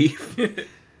naive.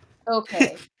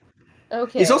 Okay.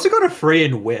 Okay. He's also got a 3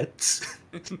 in wits.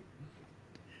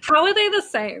 How are they the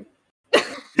same?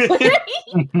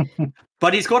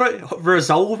 But he's got a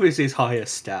resolve is his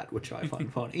highest stat, which I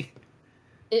find funny.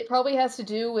 It probably has to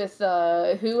do with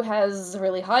who has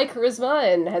really high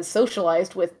charisma and has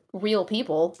socialized with real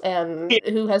people, and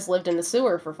who has lived in the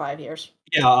sewer for 5 years.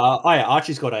 Yeah,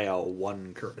 Archie's got a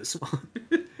 1 charisma.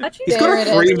 He's There got it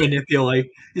a free is. manipulate.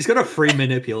 He's got a free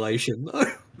manipulation though.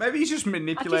 Maybe he's just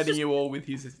manipulating you all with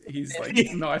his like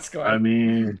nice guy. I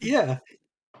mean, Yeah.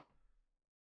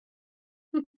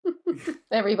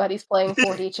 Everybody's playing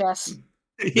 4D chess.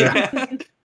 Yeah.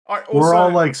 we're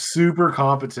all like super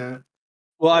competent.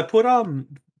 Well, I put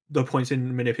the points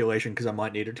in manipulation because I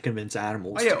might need it to convince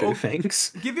animals to do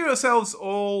things. Give yourselves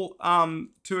all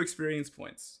 2 experience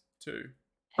points too.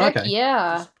 Heck Okay.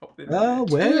 yeah. Just pop them in there.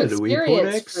 Where do we put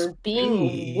Experience for XP?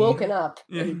 being woken up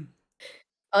Yeah. and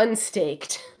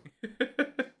unstaked.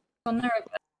 On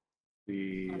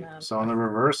there, So on the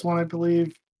reverse one, I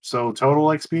believe. So total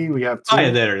XP, we have 2. Oh yeah,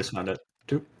 there it is. Found it.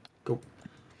 2. Cool.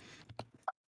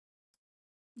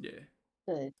 Yeah.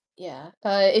 But yeah.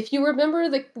 If you remember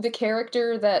the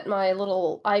character that my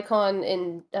little icon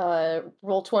in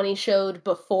Roll20 showed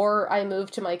before I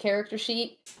moved to my character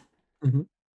sheet, Mhm.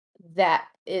 that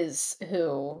is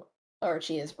who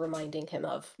Archie is reminding him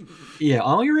of. Yeah,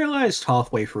 I only realized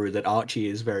halfway through that Archie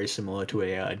is very similar to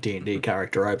a D&D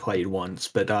character I played once,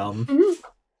 but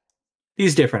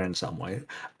he's different in some way.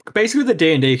 Basically, the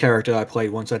D&D character I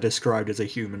played once I described as a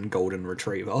human golden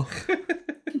retriever.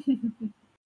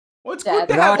 Well, it's Dad, good to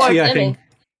But have Archie, like I think,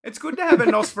 it's good to have a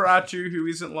Nosferatu who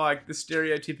isn't like the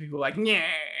stereotypical like yeah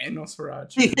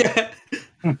Nosferatu.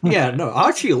 yeah, no,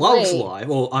 Archie loves Wait.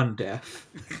 live or undeaf.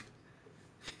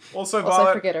 Also, Also, Violet,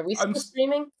 I forget, are we still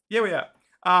streaming? yeah, we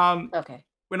are. Okay,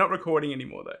 We're not recording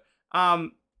anymore though.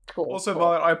 cool. Also, cool.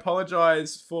 Violet, I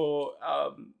apologize for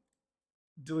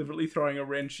deliberately throwing a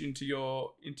wrench into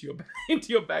your into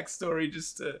your backstory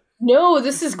just to. No,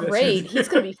 this is just to mess great. with He's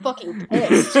you. gonna be fucking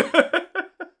pissed.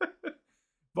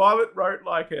 Violet wrote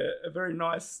like a very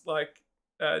nice like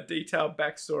detailed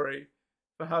backstory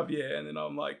for Javier, and then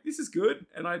I'm like, this is good,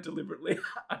 and I deliberately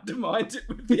undermined it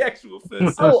with the actual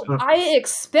first Oh, session. I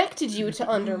expected you to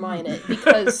undermine it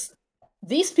because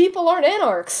these people aren't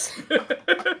anarchs.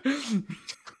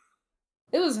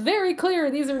 It was very clear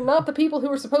these are not the people who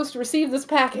were supposed to receive this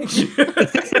package.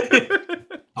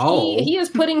 Oh, He is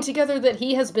putting together that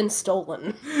he has been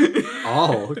stolen.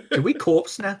 oh, did we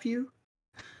corpse snap you?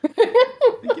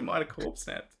 I think you might have corpse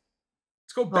snapped.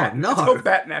 It's called Oh, no. It's called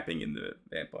bat napping in the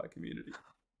vampire community.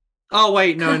 Oh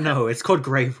wait, no, it's called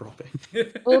grave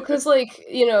robbing. Well, because, like,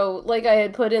 you know, like I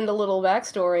had put in the little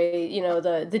backstory, you know,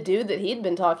 the dude that he'd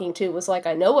been talking to was like,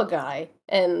 I know a guy.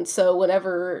 And so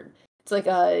whenever it's like,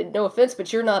 no offense,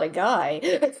 but you're not a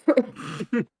guy.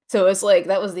 So it's like,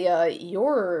 that was the,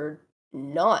 you're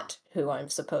not who I'm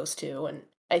supposed to. And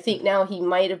I think now he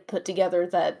might have put together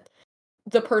that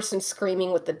the person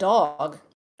screaming with the dog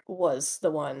was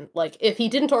the one. Like, if he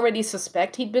didn't already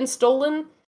suspect he'd been stolen,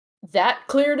 that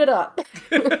cleared it up.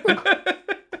 That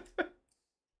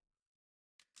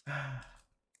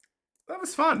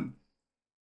was fun.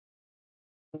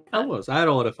 I had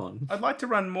a lot of fun. I'd like to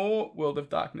run more World of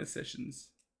Darkness sessions,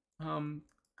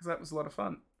 because that was a lot of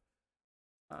fun.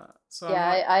 So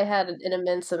Yeah, I had an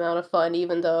immense amount of fun,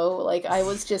 even though, like, I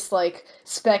was just, like,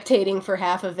 spectating for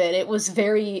half of it. It was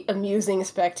very amusing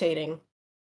spectating.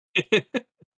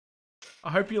 I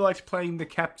hope you liked playing the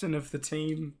captain of the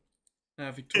team,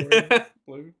 Victoria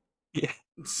Blue. Yeah.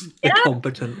 The Yeah.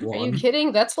 competent Are you one.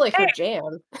 kidding? That's, like, her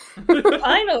jam.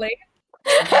 Finally.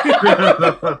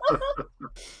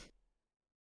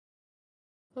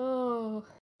 Oh.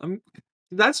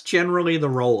 That's generally the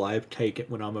role I take it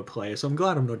when I'm a player, so I'm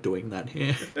glad I'm not doing that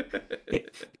here.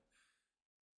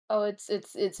 Oh,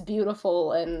 it's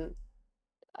beautiful, and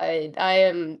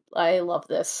I love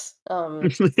this. I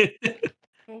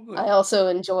also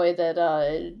enjoy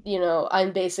that, you know,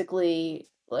 I'm basically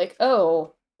like,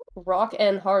 oh, rock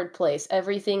and hard place.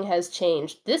 Everything has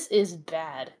changed. This is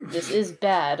bad. This is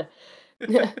bad.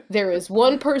 There is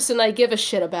one person I give a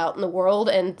shit about in the world,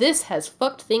 and this has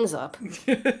fucked things up.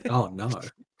 Oh no.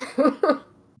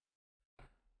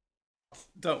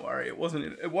 Don't worry, it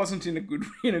wasn't in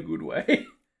a good way.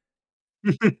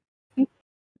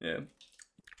 Yeah.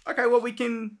 Okay, well we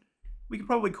can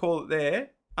probably call it there.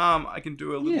 I can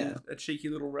do a cheeky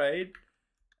little raid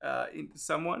into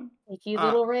someone. Cheeky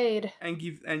little raid. And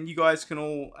you guys can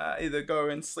all either go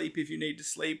and sleep if you need to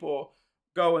sleep, or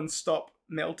go and stop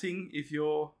melting if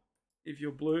you're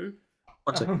blue.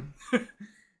 What's it?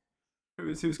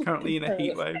 Who's currently in a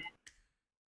heat wave?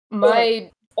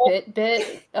 My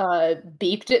Fitbit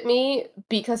beeped at me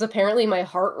because apparently my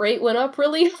heart rate went up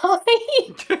really high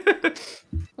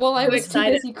while I I'm was too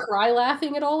excited. busy cry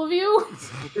laughing at all of you.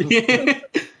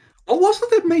 What was it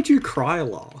that made you cry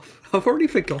laugh? I've already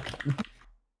forgotten.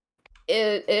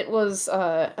 It was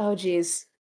oh geez.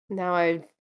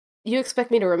 You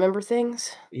expect me to remember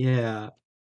things? Yeah.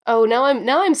 Oh, now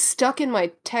I'm stuck in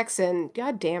my Texan.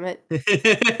 God damn it.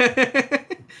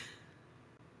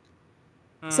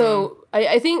 So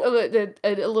I think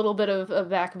a little bit of a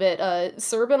back bit.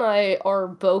 Serb and I are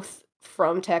both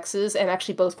from Texas and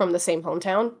actually both from the same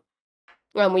hometown.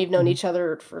 We've known each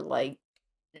other for like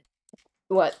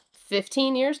what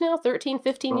 15 years now, 13,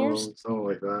 15 years. Something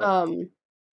like that.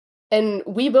 And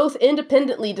we both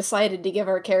independently decided to give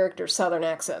our characters Southern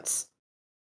accents.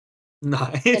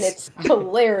 Nice. And it's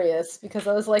hilarious because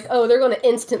I was like, oh, they're going to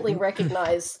instantly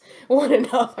recognize one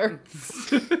another.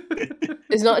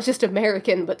 It's not just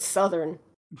American, but Southern.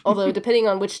 Although, depending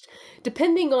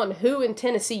on who in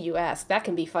Tennessee you ask, that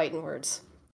can be fighting words.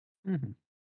 Mhm.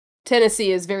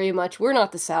 Tennessee is very much, we're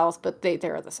not the South, but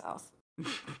they're the South.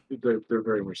 They're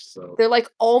very much so. They're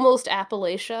like almost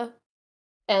Appalachia.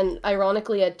 And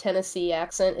ironically, a Tennessee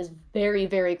accent is very,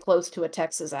 very close to a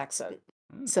Texas accent.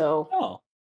 So, Oh.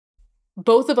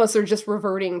 both of us are just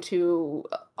reverting to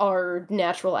our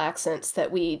natural accents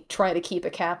that we try to keep a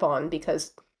cap on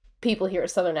because people hear a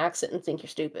Southern accent and think you're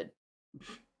stupid.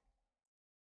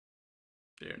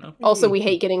 Fair enough. Also, we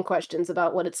hate getting questions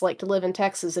about what it's like to live in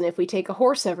Texas and if we take a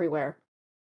horse everywhere.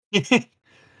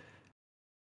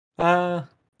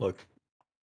 Look,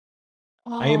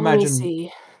 Oh, I imagine- let me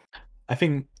see. I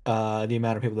think the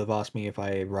amount of people that have asked me if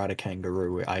I ride a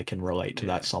kangaroo, I can relate to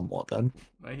that somewhat then.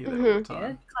 I hear that all the Mhm.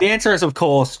 time. The answer is, of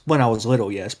course, when I was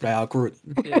little, yes, but I outgrew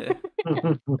them. Yeah.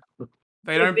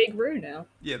 They You're a don't. big Roo now.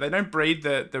 Yeah, they don't breed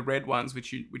the red ones,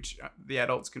 which the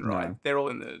adults can ride. No. They're all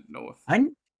in the north.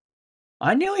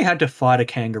 I nearly had to fight a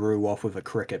kangaroo off with a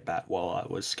cricket bat while I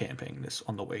was camping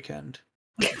on the weekend.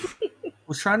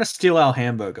 Was trying to steal our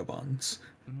hamburger buns.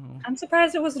 Oh. I'm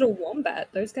surprised it wasn't a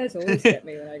wombat. Those guys always get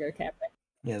me when I go camping.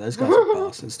 Yeah, those guys are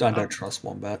bastards. I don't trust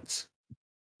wombats.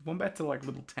 Wombats are like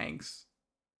little tanks.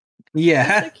 They're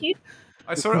Yeah. so cute.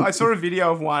 I saw a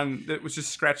video of one that was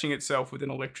just scratching itself with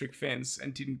an electric fence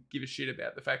and didn't give a shit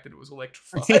about the fact that it was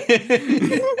electrified.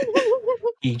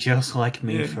 He just like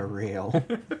me Yeah. for real.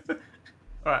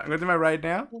 All right, I'm gonna do my raid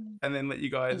now, and then let you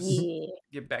guys Yeah.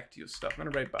 get back to your stuff. I'm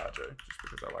gonna raid Barjo just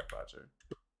because I like Barjo.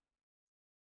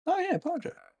 Oh yeah,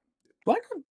 Barjo. Why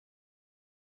not?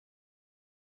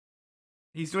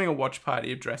 He's doing a watch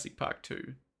party of Jurassic Park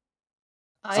 2.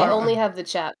 I Sorry. only have the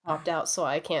chat popped out, so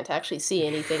I can't actually see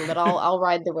anything, but I'll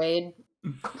ride the raid.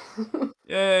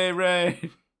 Yay, raid!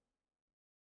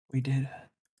 We did it.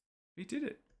 We did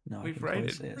it. No, We've I can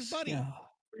close raided. this. Everybody. Yeah.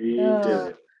 We did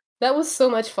it. That was so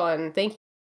much fun. Thank